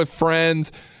were out with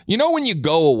friends. You know, when you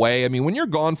go away, I mean, when you're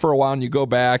gone for a while and you go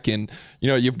back and, you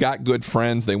know, you've got good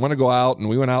friends, they want to go out, and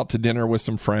we went out to dinner with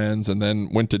some friends and then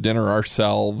went to dinner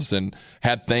ourselves and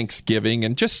had Thanksgiving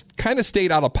and just kind of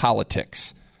stayed out of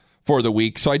politics for the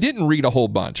week. So I didn't read a whole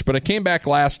bunch, but I came back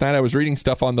last night. I was reading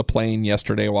stuff on the plane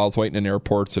yesterday while I was waiting in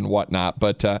airports and whatnot.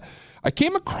 But I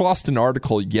came across an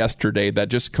article yesterday that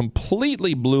just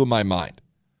completely blew my mind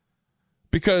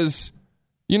because,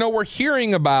 you know, we're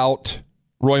hearing about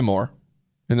Roy Moore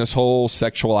and this whole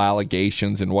sexual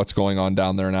allegations and what's going on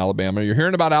down there in Alabama. You're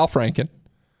hearing about Al Franken.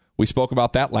 We spoke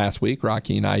about that last week.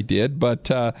 Rocky and I did. But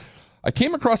I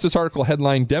came across this article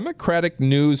headline, Democratic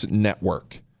News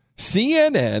Network.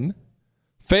 CNN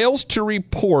fails to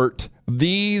report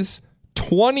these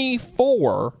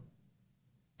 24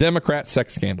 Democrat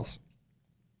sex scandals.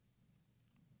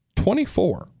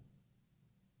 24.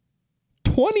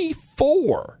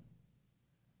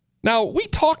 Now, we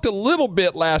talked a little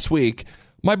bit last week.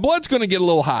 My blood's going to get a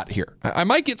little hot here. I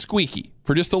might get squeaky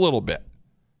for just a little bit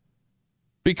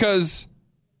because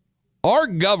our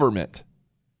government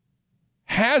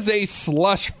has a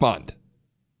slush fund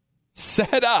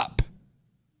set up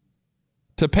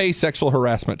to pay sexual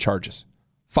harassment charges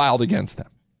filed against them.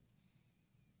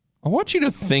 I want you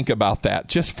to think about that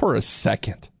just for a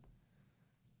second.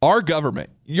 Our government,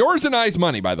 yours and I's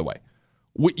money, by the way.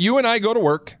 You and I go to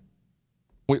work.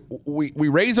 We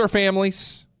raise our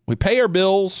families. We pay our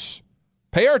bills,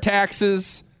 pay our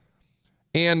taxes,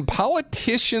 and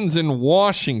politicians in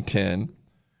Washington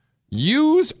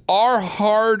use our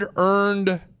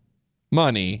hard-earned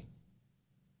money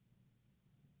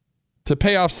to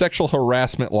pay off sexual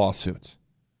harassment lawsuits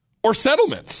or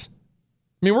settlements.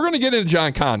 I mean, we're going to get into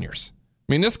John Conyers.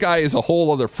 I mean, this guy is a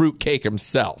whole other fruitcake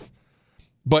himself.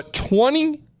 But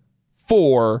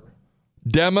 24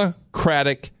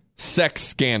 Democratic sex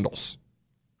scandals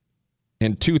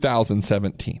in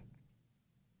 2017.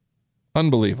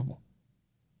 Unbelievable.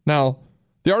 Now,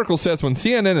 the article says when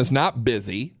CNN is not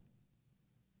busy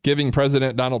giving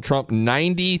President Donald Trump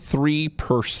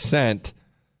 93%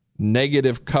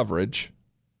 negative coverage,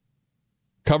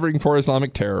 covering for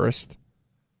Islamic terrorists,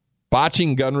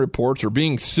 botching gun reports, or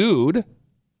being sued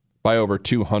by over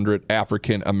 200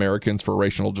 African Americans for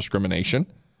racial discrimination,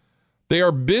 they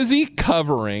are busy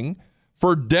covering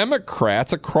for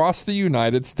Democrats across the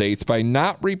United States by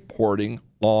not reporting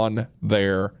on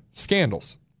their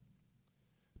scandals.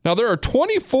 Now, there are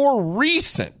 24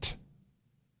 recent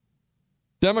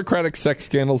Democratic sex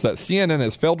scandals that CNN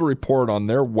has failed to report on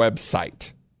their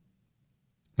website.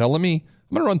 Now, I'm going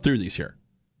to run through these here.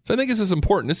 So I think this is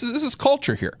important. This is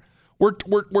culture here.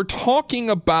 We're talking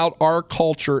about our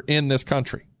culture in this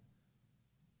country.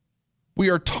 We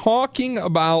are talking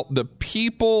about the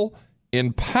people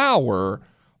in power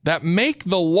that make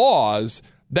the laws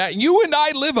that you and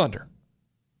I live under.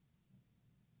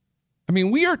 I mean,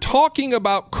 we are talking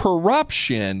about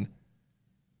corruption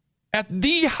at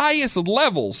the highest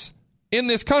levels in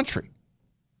this country.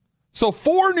 So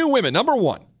 4 new women, number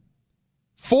one,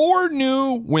 4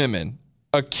 new women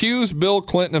accuse Bill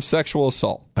Clinton of sexual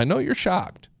assault. I know you're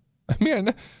shocked. I mean,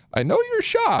 I know you're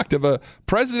shocked of a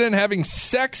president having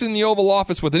sex in the Oval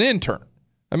Office with an intern.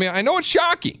 I mean, I know it's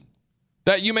shocking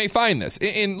that you may find this.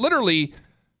 And literally,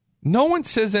 no one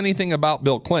says anything about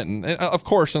Bill Clinton, of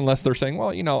course, unless they're saying,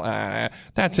 well, you know,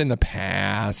 that's in the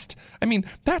past. I mean,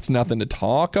 that's nothing to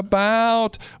talk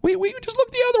about. We just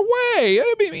look the other way.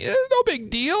 I mean, it's no big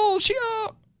deal.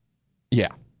 Yeah.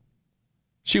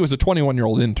 She was a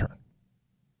 21-year-old intern.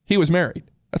 He was married.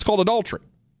 That's called adultery,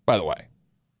 by the way,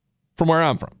 from where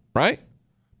I'm from, right?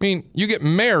 I mean, you get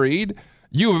married,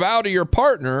 you vow to your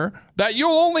partner that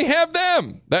you'll only have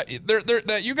them, that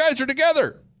you guys are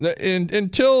together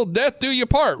until death do you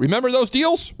part. Remember those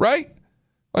deals, right?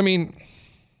 I mean,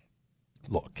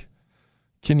 look,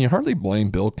 can you hardly blame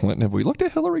Bill Clinton? Have we looked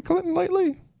at Hillary Clinton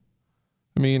lately?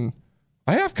 I mean,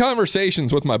 I have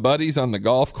conversations with my buddies on the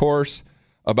golf course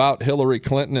about Hillary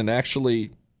Clinton and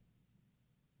actually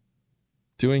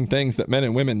doing things that men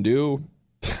and women do.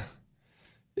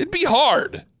 It'd be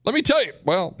hard. Let me tell you.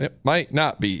 Well, it might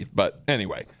not be, but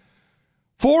anyway.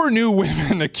 4 new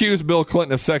women accuse Bill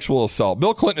Clinton of sexual assault.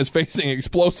 Bill Clinton is facing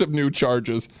explosive new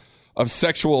charges of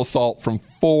sexual assault from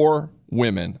 4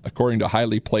 women, according to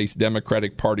highly placed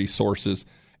Democratic Party sources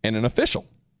and an official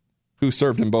who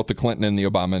served in both the Clinton and the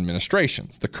Obama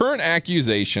administrations. The current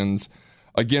accusations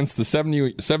against the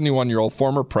 71-year-old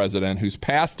former president, whose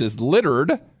past is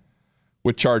littered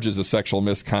with charges of sexual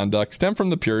misconduct, stem from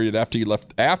the period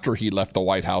after he left the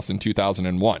White House in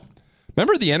 2001.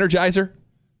 Remember the Energizer?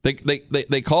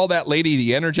 They call that lady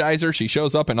the Energizer. She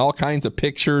shows up in all kinds of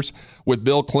pictures with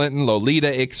Bill Clinton,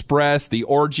 Lolita Express, the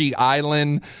Orgy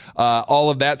Island,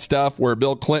 all of that stuff where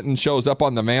Bill Clinton shows up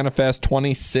on the manifest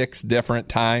 26 different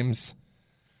times.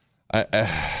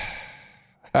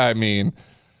 I mean,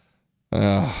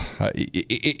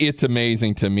 it's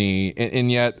amazing to me.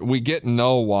 And yet we get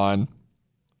no one.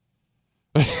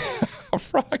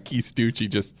 Rocky Stucci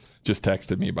just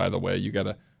texted me, by the way.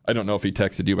 I don't know if he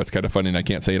texted you, but it's kind of funny and I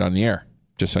can't say it on the air,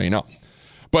 just so you know.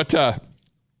 But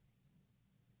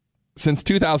since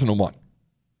 2001,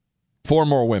 4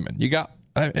 more women. You got,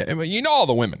 you know all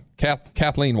the women.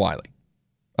 Kathleen Wiley,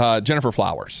 Jennifer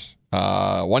Flowers,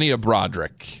 Juanita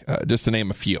Broderick, just to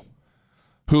name a few,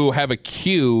 who have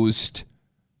accused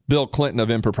Bill Clinton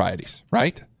of improprieties,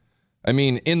 right? I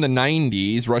mean, in the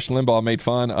 90s, Rush Limbaugh made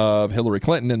fun of Hillary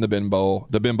Clinton in the bimbo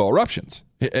eruptions.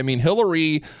 I mean,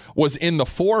 Hillary was in the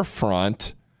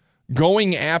forefront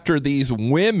going after these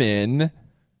women,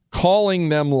 calling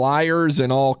them liars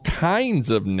and all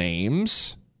kinds of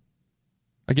names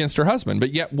against her husband.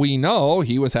 But yet we know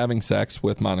he was having sex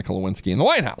with Monica Lewinsky in the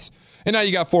White House. And now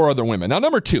you got 4 other women. Now,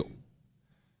 number 2,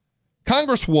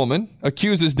 Congresswoman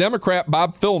accuses Democrat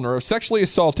Bob Filner of sexually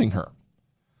assaulting her.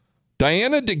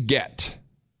 Diana DeGette,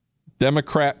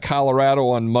 Democrat Colorado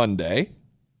on Monday.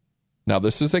 Now,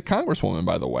 this is a congresswoman,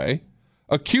 by the way,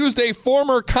 accused a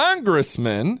former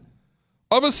congressman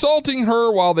of assaulting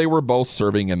her while they were both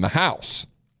serving in the House.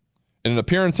 In an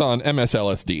appearance on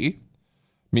MSLSD,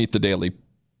 Meet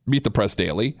the Press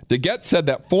Daily, DeGette said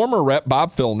that former Rep.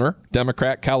 Bob Filner,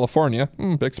 Democrat, California,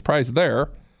 big surprise there,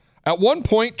 at one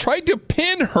point tried to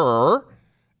pin her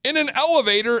in an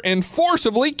elevator and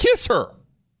forcibly kiss her.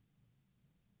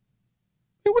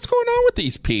 What's going on with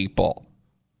these people?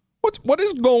 What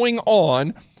is going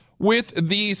on with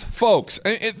these folks?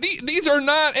 These are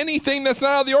not anything that's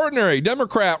not out of the ordinary.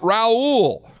 Democrat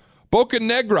Raul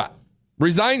Bocanegra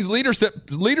resigns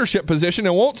leadership position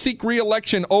and won't seek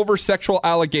re-election over sexual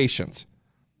allegations.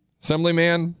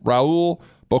 Assemblyman Raul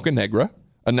Bocanegra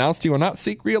announced he will not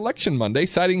seek re-election Monday,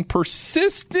 citing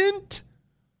persistent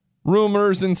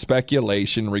rumors and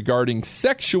speculation regarding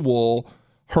sexual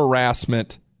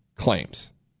harassment claims.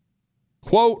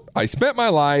 Quote, I spent my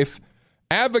life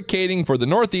advocating for the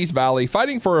Northeast Valley,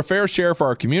 fighting for a fair share for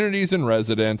our communities and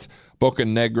residents.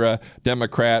 Bocanegra,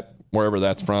 Democrat, wherever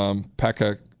that's from,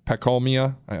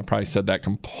 Pacomia. I probably said that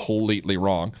completely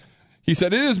wrong. He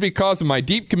said, it is because of my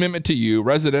deep commitment to you,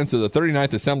 residents of the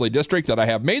 39th Assembly District, that I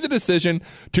have made the decision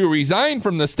to resign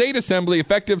from the State Assembly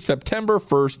effective September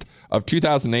 1st of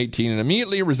 2018 and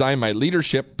immediately resign my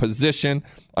leadership position.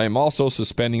 I am also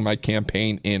suspending my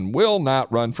campaign and will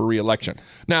not run for re-election.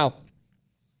 Now,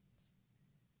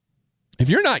 if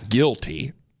you're not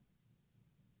guilty,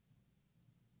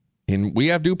 and we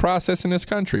have due process in this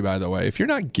country, by the way, if you're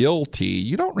not guilty,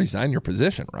 you don't resign your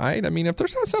position, right? I mean, if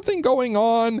there's not something going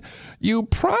on, you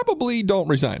probably don't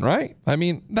resign, right? I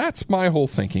mean, that's my whole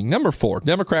thinking. Number 4,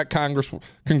 Democrat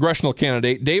congressional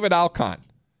candidate David Alcon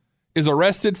is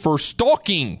arrested for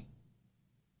stalking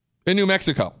in New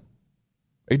Mexico.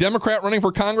 A Democrat running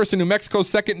for Congress in New Mexico's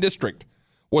 2nd District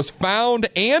was found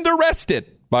and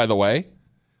arrested, by the way,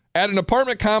 at an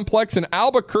apartment complex in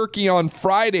Albuquerque on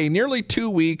Friday, nearly 2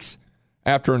 weeks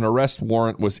after an arrest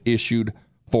warrant was issued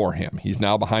for him. He's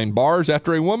now behind bars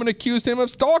after a woman accused him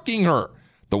of stalking her.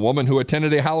 The woman, who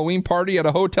attended a Halloween party at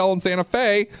a hotel in Santa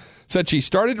Fe, said she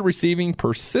started receiving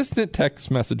persistent text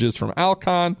messages from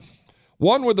Alcon,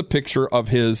 one with a picture of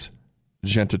his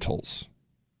genitals,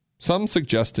 some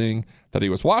suggesting that he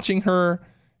was watching her,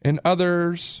 and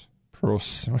others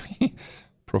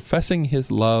professing his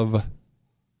love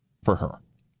for her.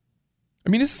 I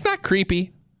mean, is this not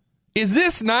creepy? Is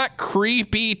this not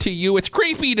creepy to you? It's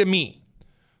creepy to me.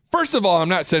 First of all, I'm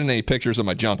not sending any pictures of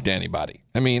my junk to anybody.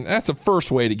 I mean, that's the first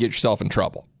way to get yourself in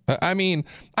trouble. I mean,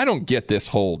 I don't get this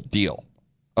whole deal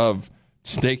of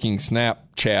taking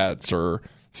Snapchats or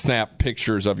snap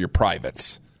pictures of your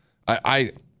privates.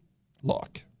 I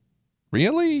look,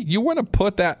 really? You want to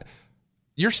put that,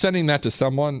 you're sending that to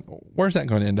someone, where's that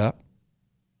going to end up?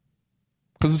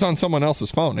 Because it's on someone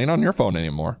else's phone. It ain't on your phone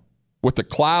anymore. With the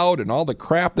cloud and all the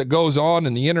crap that goes on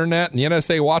and the internet and the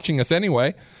NSA watching us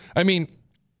anyway. I mean,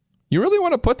 you really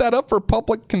want to put that up for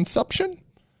public consumption?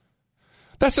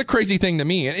 That's the crazy thing to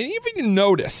me. And even you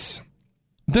notice,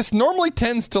 this normally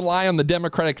tends to lie on the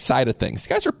Democratic side of things.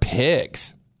 These guys are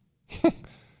pigs.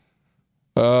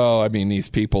 Oh, I mean, these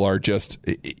people are just,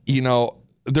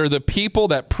 they're the people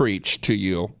that preach to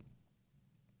you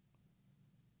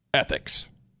ethics.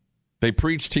 They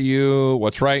preach to you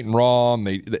what's right and wrong.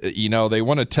 They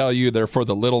want to tell you they're for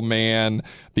the little man,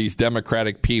 these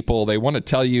Democratic people. They want to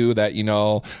tell you that,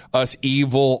 us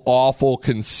evil, awful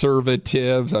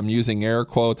conservatives, I'm using air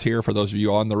quotes here for those of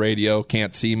you on the radio,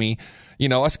 can't see me.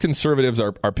 Us conservatives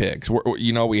are pigs. We're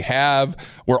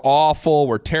awful.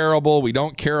 We're terrible. We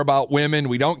don't care about women.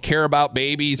 We don't care about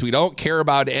babies. We don't care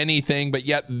about anything. But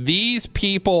yet these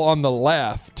people on the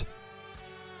left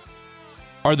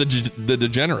are the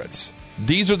degenerates.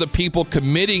 These are the people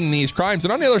committing these crimes.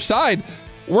 And on the other side,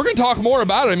 we're going to talk more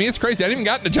about it. I mean, it's crazy. I haven't even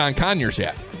gotten to John Conyers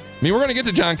yet. I mean, we're going to get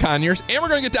to John Conyers, and we're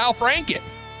going to get to Al Franken.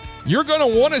 You're going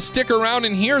to want to stick around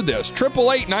and hear this.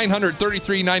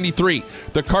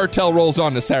 888-900-3393. The Cartel rolls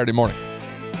on this Saturday morning.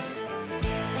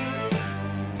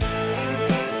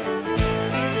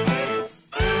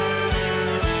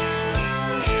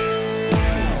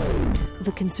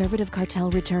 The Conservative Cartel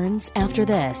returns after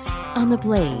this on the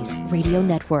Blaze Radio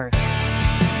Network.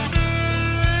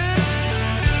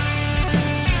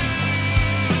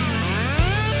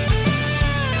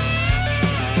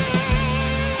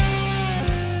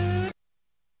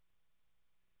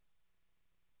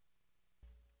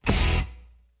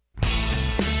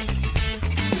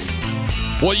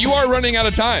 Well, you are running out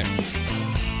of time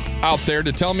out there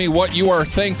to tell me what you are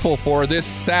thankful for this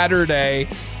Saturday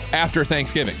after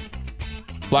Thanksgiving.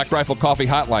 Black Rifle Coffee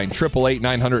Hotline,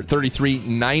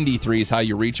 888-900-3393 is how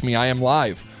you reach me. I am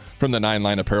live from the Nine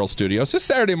Line Apparel Studios this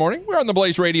Saturday morning. We're on the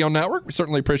Blaze Radio Network. We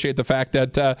certainly appreciate the fact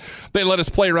that they let us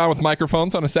play around with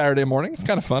microphones on a Saturday morning. It's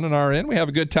kind of fun on our end. We have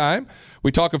a good time.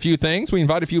 We talk a few things. We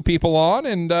invite a few people on,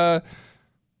 and,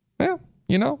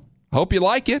 hope you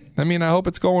like it. I mean, I hope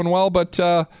it's going well, but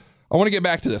I want to get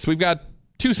back to this. We've got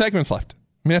 2 segments left.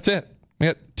 I mean, that's it. We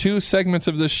got 2 segments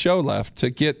of this show left to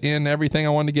get in everything I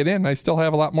wanted to get in. I still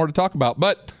have a lot more to talk about,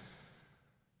 but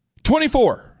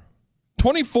 24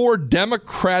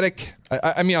 Democratic.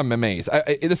 I mean, I'm amazed.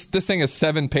 This thing is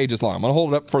 7 pages long. I'm going to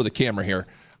hold it up for the camera here.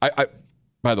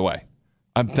 By the way,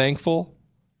 I'm thankful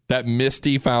that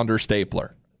Misty found her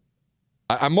stapler.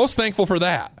 I'm most thankful for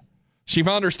that. She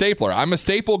found her stapler. I'm a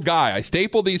staple guy. I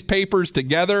staple these papers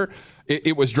together.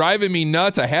 It was driving me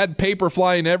nuts. I had paper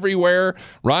flying everywhere.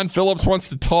 Ron Phillips wants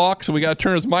to talk, so we got to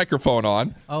turn his microphone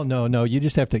on. Oh no! You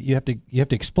just have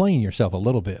to explain yourself a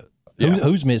little bit. Yeah.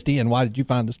 Who's Misty, and why did you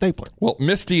find the stapler? Well,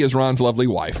 Misty is Ron's lovely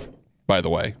wife, by the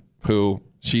way, who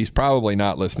she's probably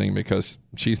not listening because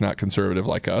she's not conservative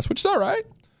like us, which is all right.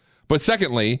 But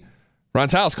secondly,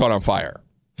 Ron's house caught on fire,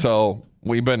 so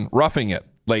we've been roughing it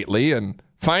lately, and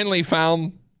finally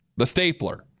found the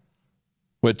stapler,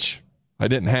 which I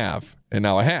didn't have, and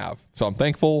now I have. So I'm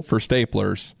thankful for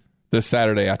staplers this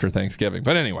Saturday after Thanksgiving.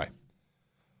 But anyway,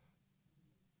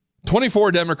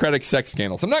 24 Democratic sex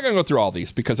scandals. I'm not going to go through all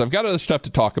these because I've got other stuff to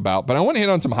talk about, but I want to hit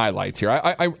on some highlights here.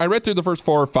 I read through the first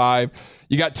 4 or 5.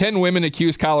 You got 10 women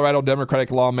accused Colorado Democratic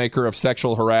lawmaker of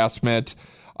sexual harassment.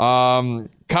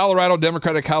 Colorado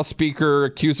Democratic House Speaker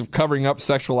accused of covering up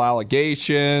sexual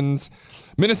allegations.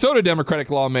 Minnesota Democratic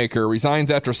lawmaker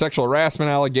resigns after sexual harassment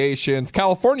allegations.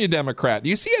 California Democrat. Do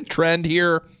you see a trend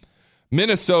here?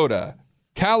 Minnesota,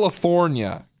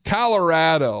 California,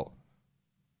 Colorado.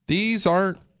 These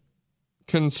aren't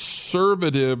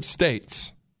conservative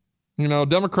states.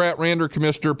 Democrat Rander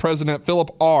Commissioner President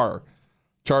Philip R.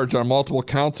 charged on multiple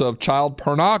counts of child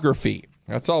pornography.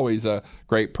 That's always a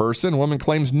great person. Woman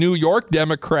claims New York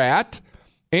Democrat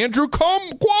Andrew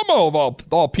Cuomo, of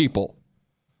all people,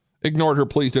 ignored her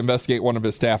pleas to investigate one of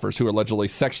his staffers who allegedly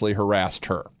sexually harassed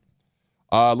her.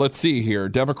 Let's see here.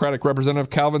 Democratic Representative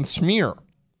Calvin Smear.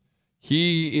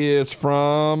 He is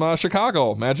from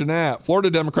Chicago. Imagine that.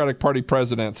 Florida Democratic Party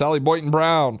President Sally Boynton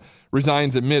Brown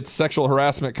resigns amidst sexual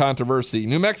harassment controversy.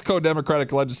 New Mexico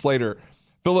Democratic legislator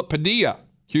Philip Padilla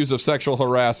accused of sexual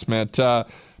harassment.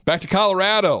 Back to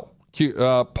Colorado.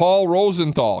 Paul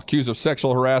Rosenthal accused of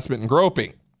sexual harassment and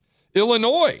groping.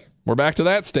 Illinois. We're back to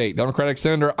that state. Democratic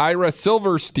Senator Ira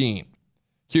Silverstein,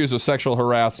 accused of sexual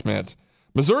harassment.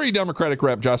 Missouri Democratic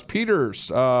Rep. Josh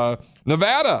Peters.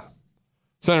 Nevada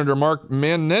Senator Mark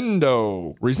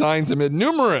Menendo resigns amid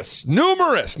numerous,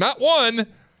 not one,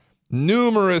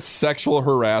 numerous sexual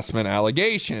harassment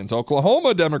allegations.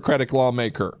 Oklahoma Democratic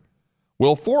lawmaker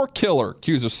Will Forkiller,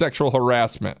 accused of sexual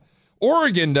harassment.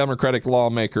 Oregon Democratic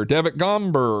lawmaker Devitt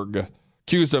Gomberg,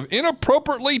 accused of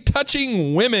inappropriately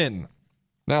touching women.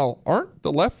 Now, aren't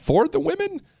the left for the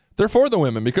women? They're for the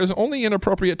women because only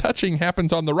inappropriate touching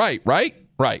happens on the right. Right.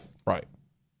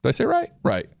 Did I say right?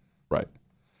 Right.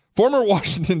 Former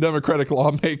Washington Democratic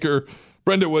lawmaker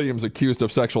Brenda Williams accused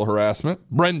of sexual harassment.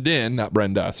 Brendan, not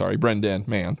Brenda, sorry, Brendan,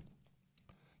 man.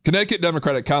 Connecticut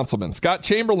Democratic Councilman Scott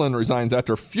Chamberlain resigns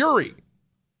after furry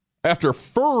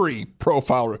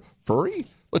profile. Furry?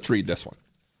 Let's read this one.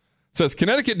 It says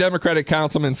Connecticut Democratic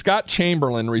Councilman Scott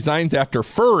Chamberlain resigns after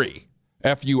furry,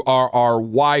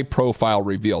 F-U-R-R-Y profile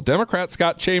reveal. Democrat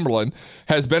Scott Chamberlain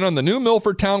has been on the new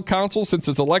Milford Town Council since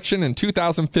his election in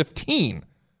 2015,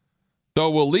 though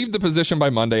will leave the position by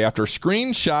Monday after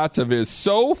screenshots of his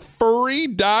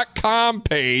SoFurry.com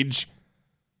page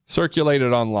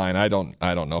circulated online. I don't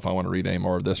know if I want to read any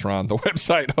more of this, Ron. The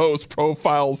website hosts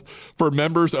profiles for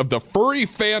members of the furry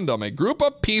fandom, a group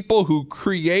of people who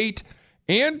create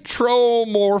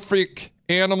anthropomorphic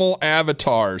animal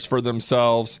avatars for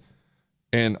themselves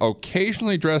and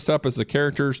occasionally dress up as the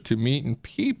characters to meet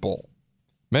people.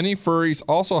 Many furries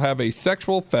also have a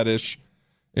sexual fetish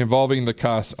involving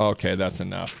the Okay, that's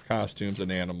enough. Costumes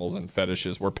and animals and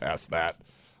fetishes. We're past that.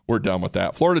 We're done with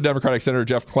that. Florida Democratic Senator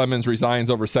Jeff Clemens resigns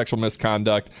over sexual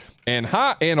misconduct. And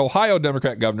Ohio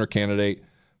Democrat governor candidate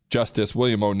Justice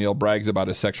William O'Neill brags about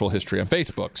his sexual history on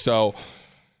Facebook. So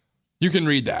you can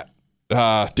read that.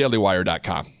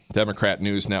 DailyWire.com. Democrat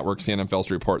News Network, CNN fails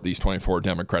to report these 24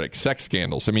 Democratic sex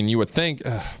scandals. I mean, you would think,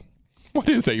 what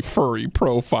is a furry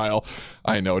profile?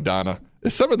 I know, Donna.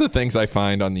 Some of the things I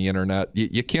find on the internet,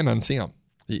 you can't unsee them.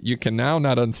 You can now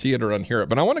not unsee it or unhear it.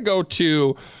 But I want to go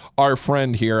to our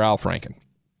friend here, Al Franken,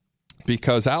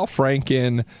 because Al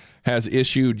Franken has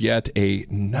issued yet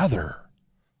another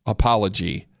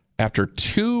apology after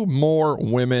two more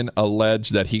women allege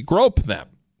that he groped them.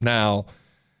 Now,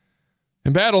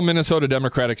 in battle, Minnesota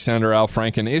Democratic Senator Al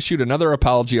Franken issued another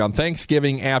apology on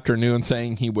Thanksgiving afternoon,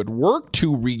 saying he would work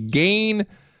to regain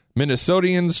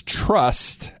Minnesotans'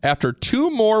 trust after two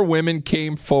more women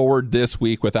came forward this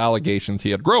week with allegations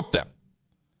he had groped them.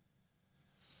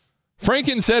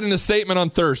 Franken said in a statement on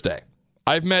Thursday,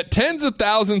 I've met tens of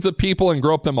thousands of people and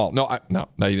groped them all. No,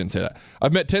 he didn't say that.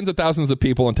 I've met tens of thousands of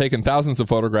people and taken thousands of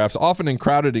photographs, often in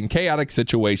crowded and chaotic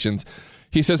situations.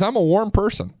 He says, I'm a warm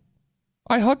person.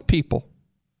 I hug people.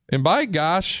 And by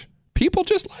gosh, people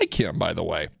just like him, by the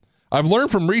way. I've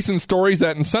learned from recent stories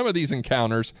that in some of these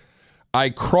encounters, I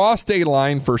crossed a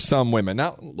line for some women.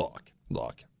 Now, look.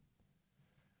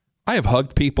 I have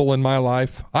hugged people in my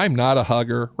life. I'm not a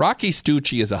hugger. Rocky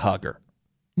Stucci is a hugger.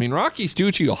 I mean, Rocky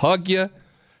Stucci will hug you.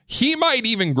 He might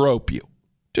even grope you.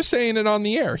 Just saying it on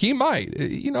the air. He might.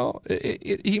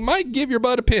 He might give your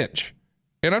butt a pinch.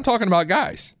 And I'm talking about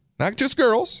guys, not just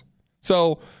girls.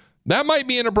 So that might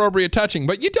be inappropriate touching,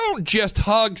 but you don't just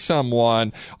hug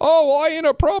someone. Oh, I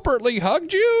inappropriately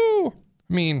hugged you.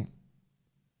 I mean,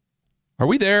 are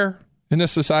we there in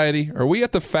this society? Are we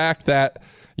at the fact that,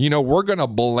 we're going to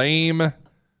blame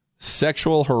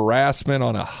sexual harassment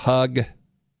on a hug?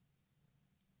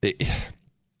 The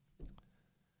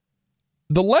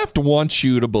left wants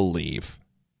you to believe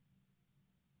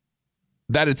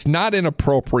that it's not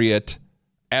inappropriate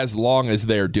as long as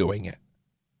they're doing it.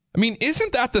 I mean,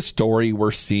 isn't that the story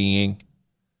we're seeing?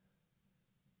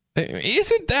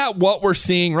 Isn't that what we're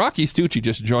seeing? Rocky Stucci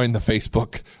just joined the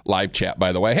Facebook live chat,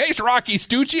 by the way. Hey, it's Rocky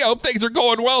Stucci. I hope things are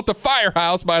going well at the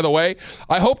firehouse, by the way.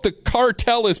 I hope the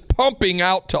cartel is pumping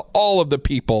out to all of the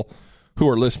people who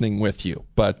are listening with you.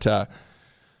 But I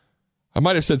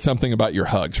might have said something about your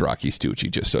hugs, Rocky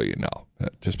Stucci, just so you know.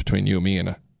 Just between you and me and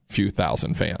a few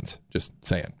thousand fans. Just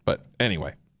saying. But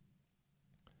anyway,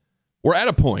 we're at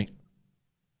a point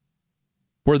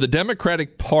where the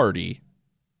Democratic Party,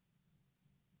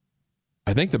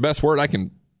 I think the best word I can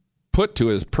put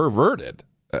to it is perverted.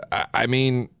 I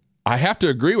mean, I have to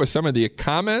agree with some of the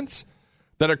comments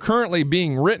that are currently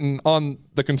being written on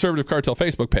the Conservative Cartel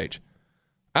Facebook page.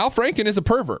 Al Franken is a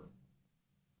pervert.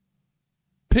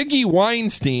 Piggy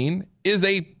Weinstein is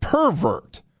a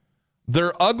pervert.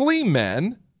 They're ugly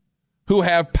men who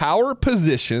have power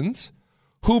positions,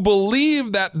 who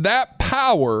believe that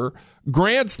power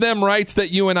grants them rights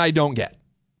that you and I don't get.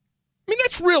 I mean,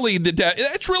 that's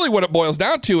really what it boils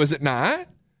down to, is it not?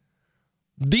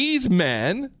 These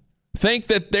men think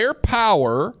that their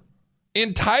power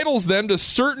entitles them to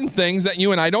certain things that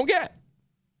you and I don't get.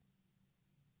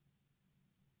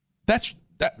 That's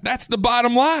the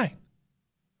bottom line.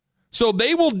 So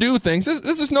they will do things.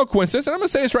 This is no coincidence, and I'm going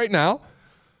to say this right now.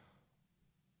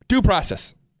 Due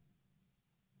process.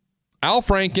 Al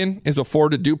Franken is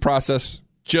afforded due process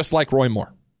just like Roy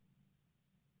Moore.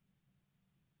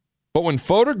 But when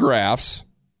photographs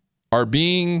are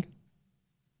being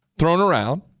thrown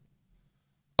around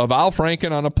of Al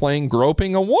Franken on a plane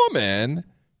groping a woman,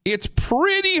 it's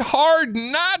pretty hard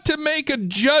not to make a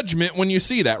judgment when you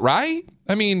see that, right?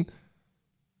 I mean,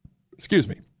 excuse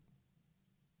me.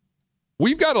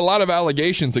 We've got a lot of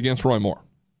allegations against Roy Moore.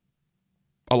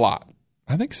 A lot.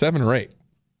 I think 7 or 8.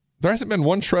 There hasn't been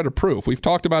one shred of proof. We've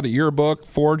talked about a yearbook,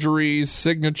 forgeries,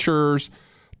 signatures,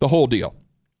 the whole deal.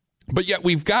 But yet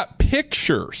we've got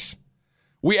pictures.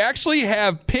 We actually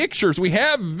have pictures. We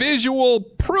have visual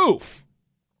proof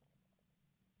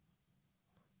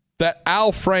that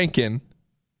Al Franken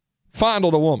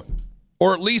fondled a woman,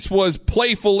 or at least was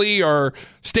playfully or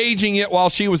staging it while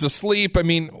she was asleep. I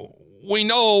mean, we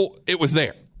know it was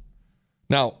there.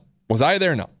 Now, was I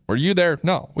there? No. Were you there?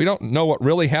 No. We don't know what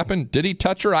really happened. Did he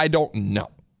touch her? I don't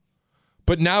know.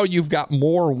 But now you've got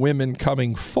more women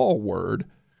coming forward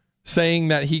saying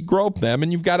that he groped them,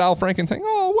 and you've got Al Franken saying,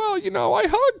 oh, well, you know, I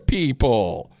hug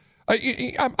people.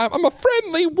 I'm a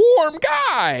friendly, warm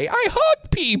guy. I hug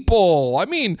people. I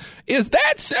mean, is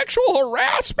that sexual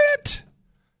harassment?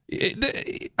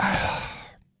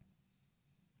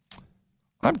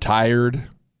 I'm tired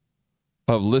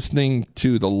of listening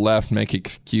to the left make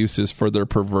excuses for their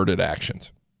perverted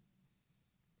actions.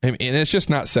 And it's just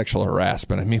not sexual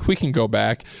harassment. I mean, we can go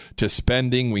back to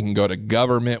spending. We can go to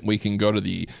government. We can go to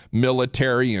the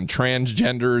military and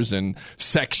transgenders and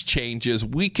sex changes.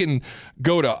 We can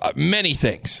go to many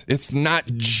things. It's not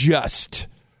just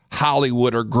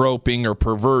Hollywood or groping or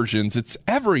perversions. It's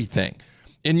everything.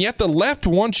 And yet the left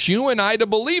wants you and I to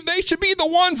believe they should be the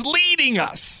ones leading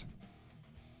us.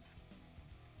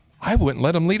 I wouldn't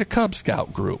let them lead a Cub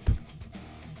Scout group.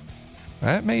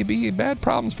 That may be bad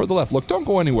problems for the left. Look, don't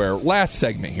go anywhere. Last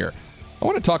segment here. I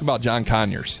want to talk about John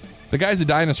Conyers. The guy's a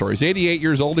dinosaur. He's 88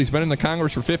 years old. He's been in the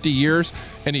Congress for 50 years,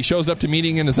 and he shows up to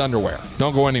meeting in his underwear.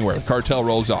 Don't go anywhere. The cartel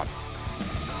rolls on.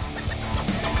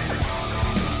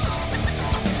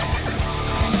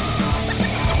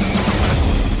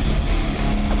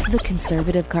 The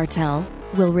Conservative Cartel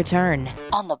will return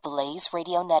on the Blaze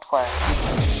Radio Network.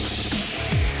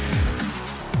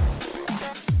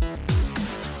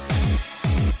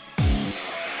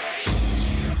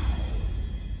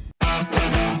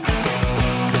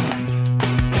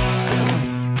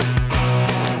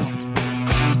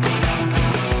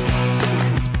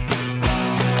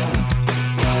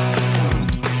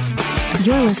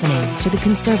 You're listening to The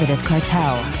Conservative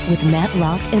Cartel with Matt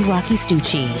Locke and Rocky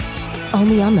Stucci,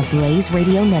 only on the Blaze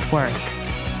Radio Network.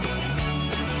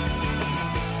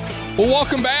 Well,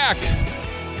 welcome back.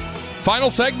 Final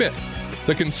segment,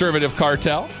 The Conservative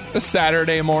Cartel, a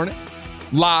Saturday morning,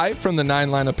 live from the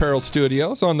Nine Line Apparel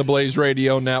Studios on the Blaze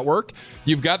Radio Network.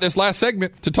 You've got this last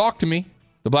segment to talk to me.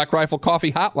 The Black Rifle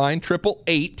Coffee Hotline,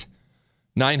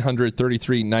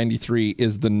 888-900-3393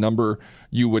 is the number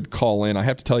you would call in. I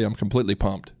have to tell you, I'm completely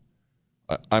pumped.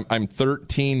 I'm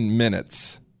 13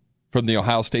 minutes from the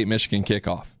Ohio State-Michigan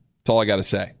kickoff. That's all I got to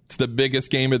say. It's the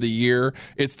biggest game of the year.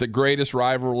 It's the greatest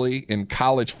rivalry in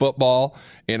college football,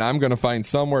 and I'm going to find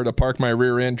somewhere to park my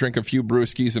rear end, drink a few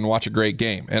brewskis, and watch a great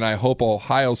game. And I hope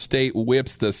Ohio State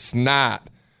whips the snot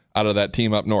out of that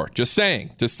team up north. Just saying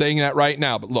that right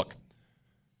now. But look,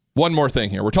 one more thing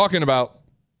here. We're talking about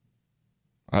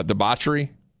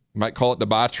debauchery. You might call it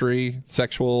debauchery,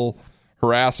 sexual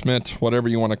harassment, whatever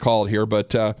you want to call it here.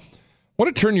 But I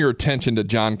want to turn your attention to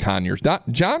John Conyers.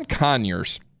 John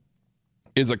Conyers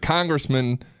is a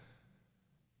congressman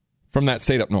from that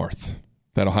state up north,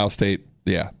 that Ohio State.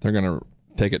 Yeah, they're going to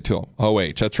take it to him.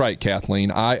 OH, that's right,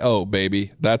 Kathleen. I-O,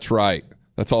 baby. That's right.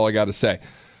 That's all I got to say.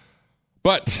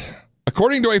 But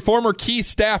according to a former key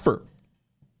staffer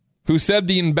who said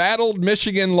the embattled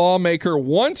Michigan lawmaker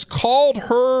once called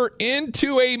her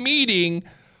into a meeting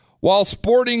while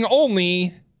sporting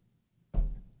only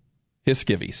his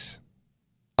skivvies.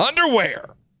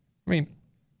 Underwear. I mean,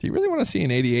 do you really want to see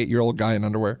an 88-year-old guy in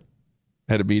underwear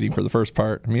at a meeting for the first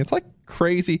part? I mean, it's like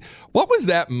crazy. What was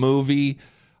that movie?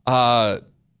 Bad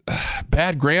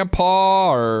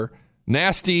Grandpa or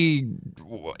Nasty?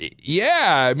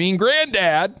 Yeah, I mean,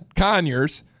 Granddad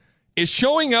Conyers is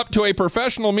showing up to a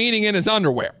professional meeting in his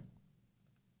underwear.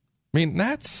 I mean,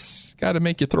 that's got to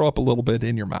make you throw up a little bit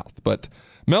in your mouth. But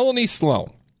Melanie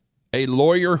Sloan, a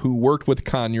lawyer who worked with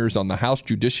Conyers on the House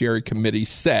Judiciary Committee,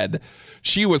 said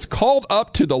she was called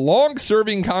up to the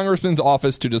long-serving congressman's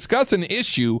office to discuss an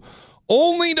issue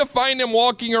only to find him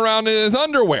walking around in his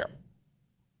underwear.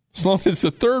 Sloan is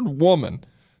the third woman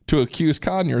to accuse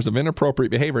Conyers of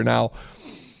inappropriate behavior. Now,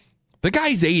 the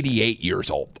guy's 88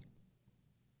 years old.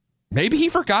 Maybe he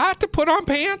forgot to put on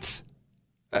pants?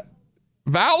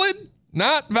 Valid?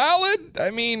 Not valid?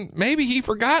 I mean, maybe he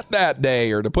forgot that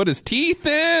day, or to put his teeth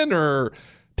in, or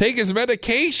take his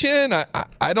medication.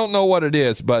 I don't know what it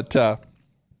is, but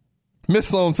Miss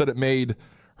Sloan said it made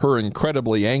her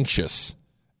incredibly anxious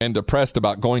and depressed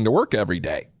about going to work every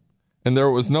day. And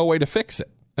there was no way to fix it.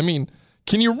 I mean,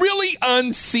 can you really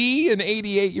unsee an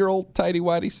 88-year-old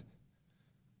tighty-whities?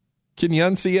 Can you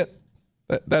unsee it?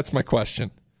 That's my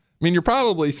question. I mean, you're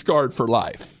probably scarred for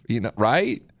life,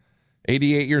 right?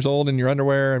 88 years old in your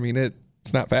underwear. I mean,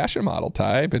 it's not fashion model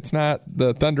type. It's not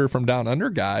the Thunder from Down Under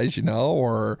guys,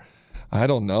 or I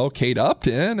don't know, Kate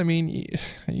Upton. I mean,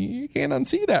 you can't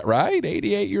unsee that, right?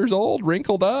 88 years old,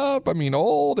 wrinkled up. I mean,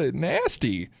 old and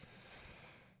nasty.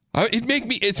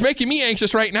 It's making me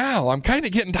anxious right now. I'm kind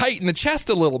of getting tight in the chest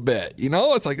a little bit.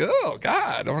 It's like, oh,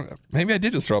 God. Maybe I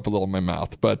did just throw up a little in my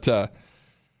mouth. But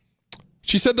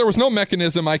she said there was no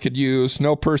mechanism I could use,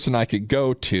 no person I could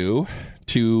go to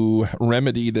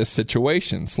remedy this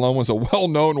situation. Sloan was a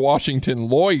well-known Washington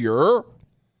lawyer.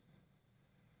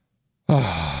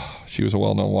 She was a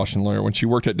well-known Washington lawyer when she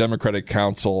worked at Democratic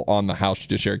counsel on the House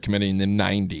Judiciary Committee in the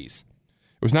 90s.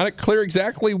 It was not clear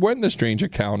exactly when the strange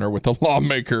encounter with the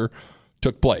lawmaker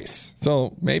took place.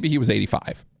 So maybe he was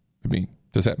 85. I mean,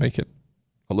 does that make it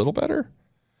a little better?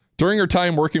 During her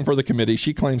time working for the committee,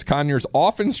 she claims Conyers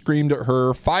often screamed at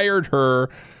her, fired her,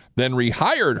 then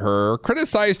rehired her,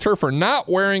 criticized her for not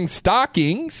wearing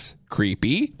stockings,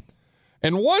 creepy,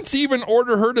 and once even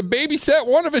ordered her to babysit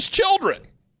one of his children.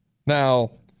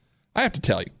 Now, I have to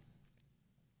tell you,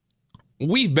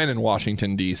 we've been in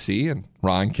Washington, D.C., and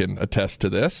Ron can attest to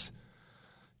this.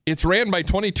 It's ran by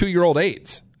 22-year-old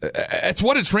aides. It's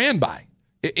what it's ran by.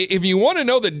 If you want to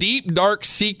know the deep, dark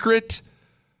secret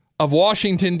of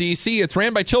Washington, D.C., it's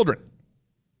ran by children.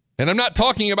 And I'm not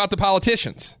talking about the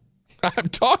politicians. I'm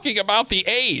talking about the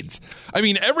aides. I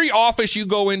mean, every office you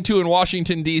go into in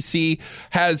Washington, D.C.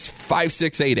 has 5,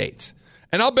 6, 8 aides.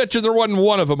 And I'll bet you there wasn't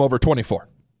one of them over 24.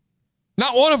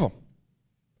 Not one of them.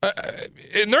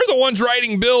 And they're the ones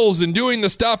writing bills and doing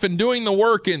the stuff and doing the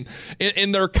work, and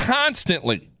they're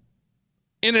constantly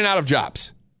in and out of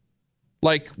jobs.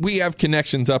 Like, we have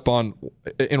connections up in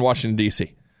Washington,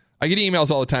 D.C. I get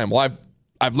emails all the time. Well,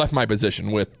 I've left my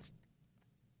position with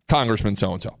Congressman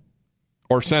so-and-so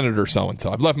or Senator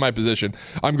so-and-so. I've left my position.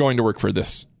 I'm going to work for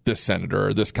this senator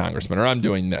or this congressman, or I'm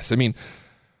doing this. I mean,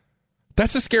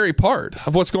 that's the scary part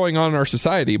of what's going on in our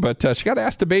society, but she got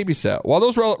asked to babysit. While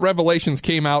those revelations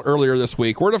came out earlier this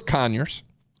week, word of Conyers,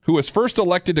 who was first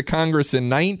elected to Congress in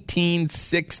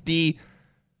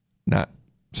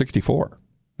 1964.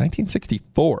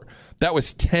 That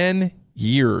was 10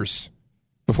 years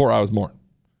before I was born.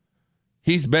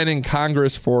 He's been in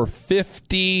Congress for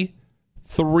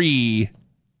 53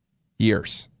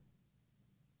 years.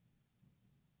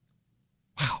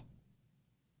 Wow.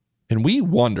 And we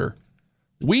wonder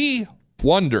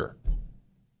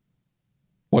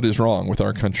what is wrong with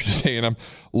our country today. And I'm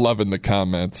loving the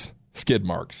comments. Skid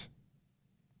marks.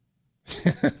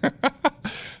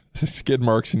 Skid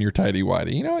marks in your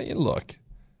tighty-whitey. Look,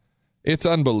 it's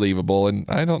unbelievable. And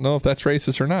I don't know if that's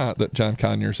racist or not that John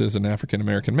Conyers is an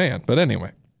African-American man. But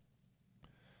anyway.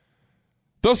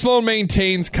 Though Sloan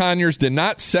maintains Conyers did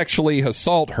not sexually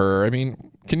assault her, I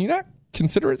mean, can you not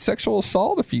consider it sexual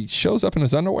assault if he shows up in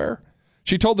his underwear?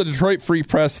 She told the Detroit Free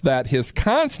Press that his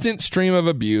constant stream of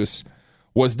abuse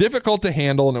was difficult to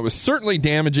handle, and it was certainly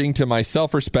damaging to my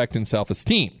self-respect and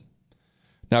self-esteem.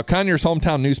 Now, Conyers'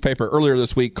 hometown newspaper earlier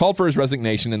this week called for his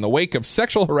resignation in the wake of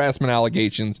sexual harassment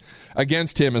allegations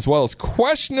against him, as well as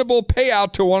questionable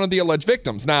payout to one of the alleged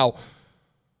victims. Now,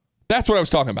 that's what I was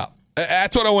talking about.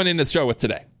 That's what I went into the show with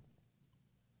today.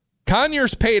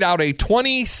 Conyers paid out a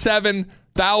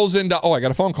 $27,000. Oh, I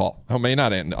got a phone call. I may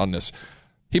not end on this.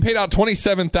 He paid out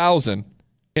 $27,000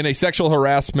 in a sexual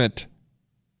harassment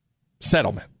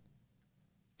settlement.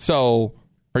 So,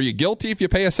 are you guilty if you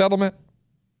pay a settlement?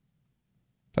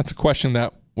 That's a question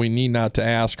that we need not to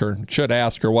ask or should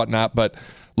ask or whatnot. But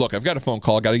look, I've got a phone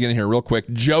call. Got to get in here real quick.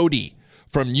 Jody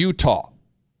from Utah.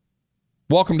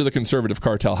 Welcome to the Conservative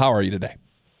Cartel. How are you today?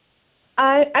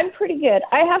 I'm pretty good.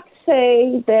 I have to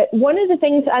say that one of the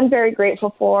things I'm very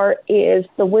grateful for is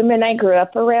the women I grew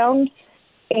up around.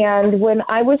 And when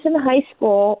I was in high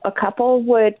school, a couple of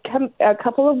women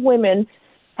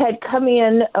had come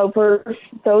in over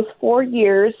those 4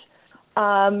 years,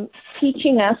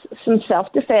 teaching us some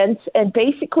self-defense. And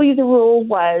basically the rule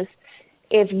was,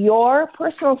 if your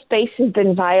personal space has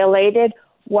been violated,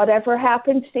 whatever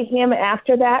happens to him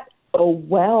after that, oh,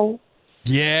 well.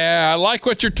 Yeah, I like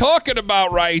what you're talking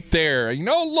about right there.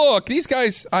 Look, these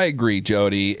guys, I agree,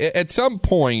 Jody. At some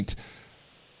point,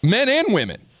 men and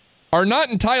women are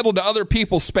not entitled to other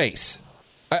people's space.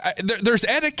 There's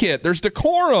etiquette, there's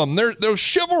decorum, there's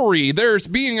chivalry, there's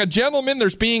being a gentleman,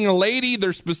 there's being a lady,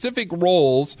 there's specific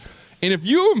roles. And if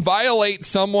you violate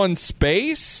someone's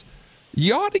space,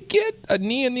 you ought to get a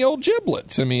knee in the old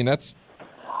giblets. I mean, that's...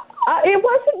 It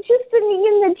wasn't just the knee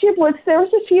in the giblets. There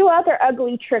was a few other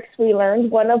ugly tricks we learned.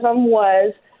 One of them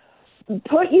was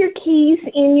put your keys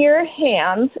in your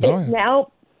hands. It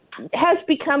now has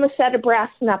become a set of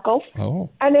brass knuckles. Oh.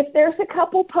 And if there's a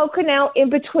couple poking out in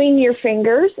between your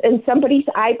fingers and somebody's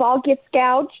eyeball gets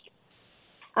gouged...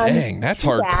 Dang, that's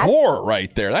hardcore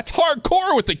right there. That's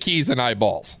hardcore with the keys and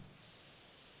eyeballs.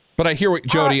 But I hear what,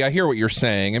 Jody, I hear what you're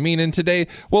saying. I mean, in today,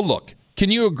 well, look,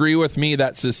 can you agree with me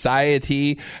that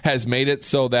society has made it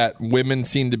so that women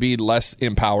seem to be less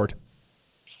empowered?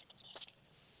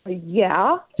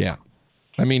 Yeah. Yeah.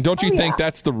 I mean, don't you think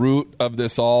that's the root of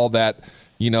this all, that,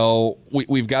 you know,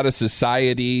 we've got a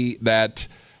society that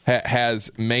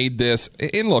has made this,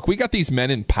 and look, we got these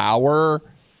men in power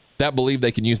that believe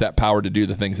they can use that power to do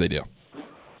the things they do,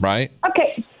 right?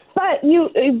 Okay. But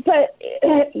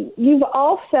you've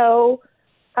also,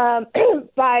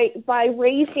 by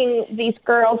raising these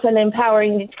girls and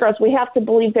empowering these girls, we have to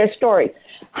believe their stories.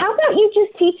 How about you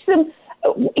just teach them,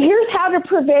 here's how to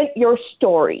prevent your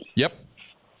story. Yep.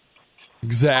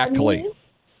 Exactly. I mean,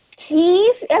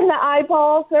 keys and the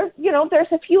eyeballs, there's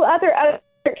a few other.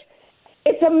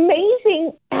 It's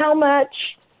amazing how much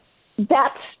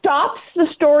that stops the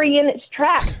story in its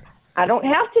tracks. I don't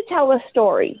have to tell a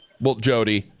story. Well,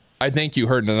 Jody, I think you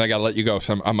heard, and I got to let you go,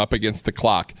 so I'm up against the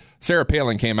clock. Sarah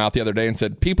Palin came out the other day and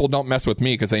said, people don't mess with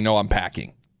me because they know I'm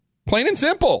packing. Plain and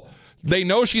simple. They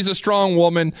know she's a strong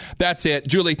woman. That's it.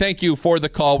 Julie, thank you for the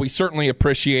call. We certainly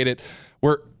appreciate it.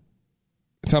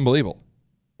 It's unbelievable.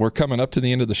 We're coming up to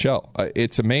the end of the show.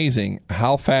 It's amazing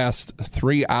how fast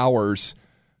 3 hours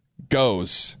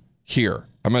goes here.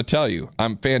 I'm going to tell you,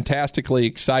 I'm fantastically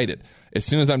excited. As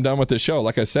soon as I'm done with this show,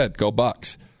 like I said, go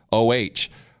Bucks. OH.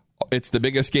 It's the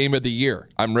biggest game of the year.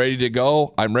 I'm ready to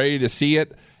go. I'm ready to see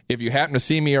it. If you happen to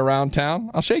see me around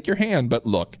town, I'll shake your hand. But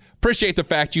look, appreciate the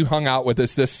fact you hung out with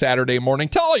us this Saturday morning.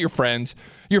 Tell all your friends,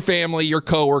 your family, your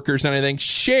coworkers, anything.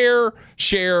 Share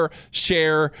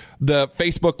the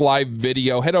Facebook Live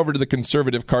video. Head over to the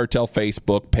Conservative Cartel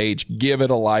Facebook page. Give it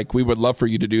a like. We would love for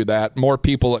you to do that. More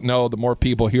people that know, the more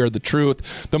people hear the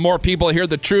truth. The more people hear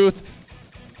the truth,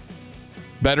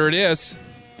 better it is.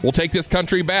 We'll take this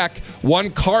country back one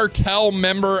cartel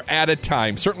member at a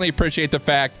time. Certainly appreciate the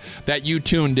fact that you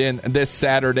tuned in this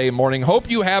Saturday morning. Hope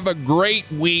you have a great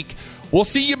week. We'll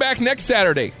see you back next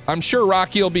Saturday. I'm sure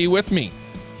Rocky will be with me.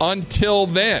 Until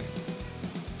then,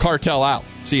 Cartel out.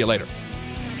 See you later.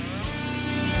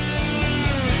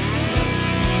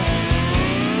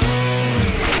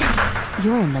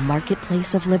 You're in the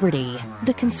marketplace of liberty.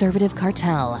 The Conservative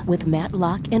Cartel with Matt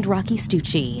Locke and Rocky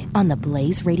Stucci on the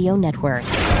Blaze Radio Network.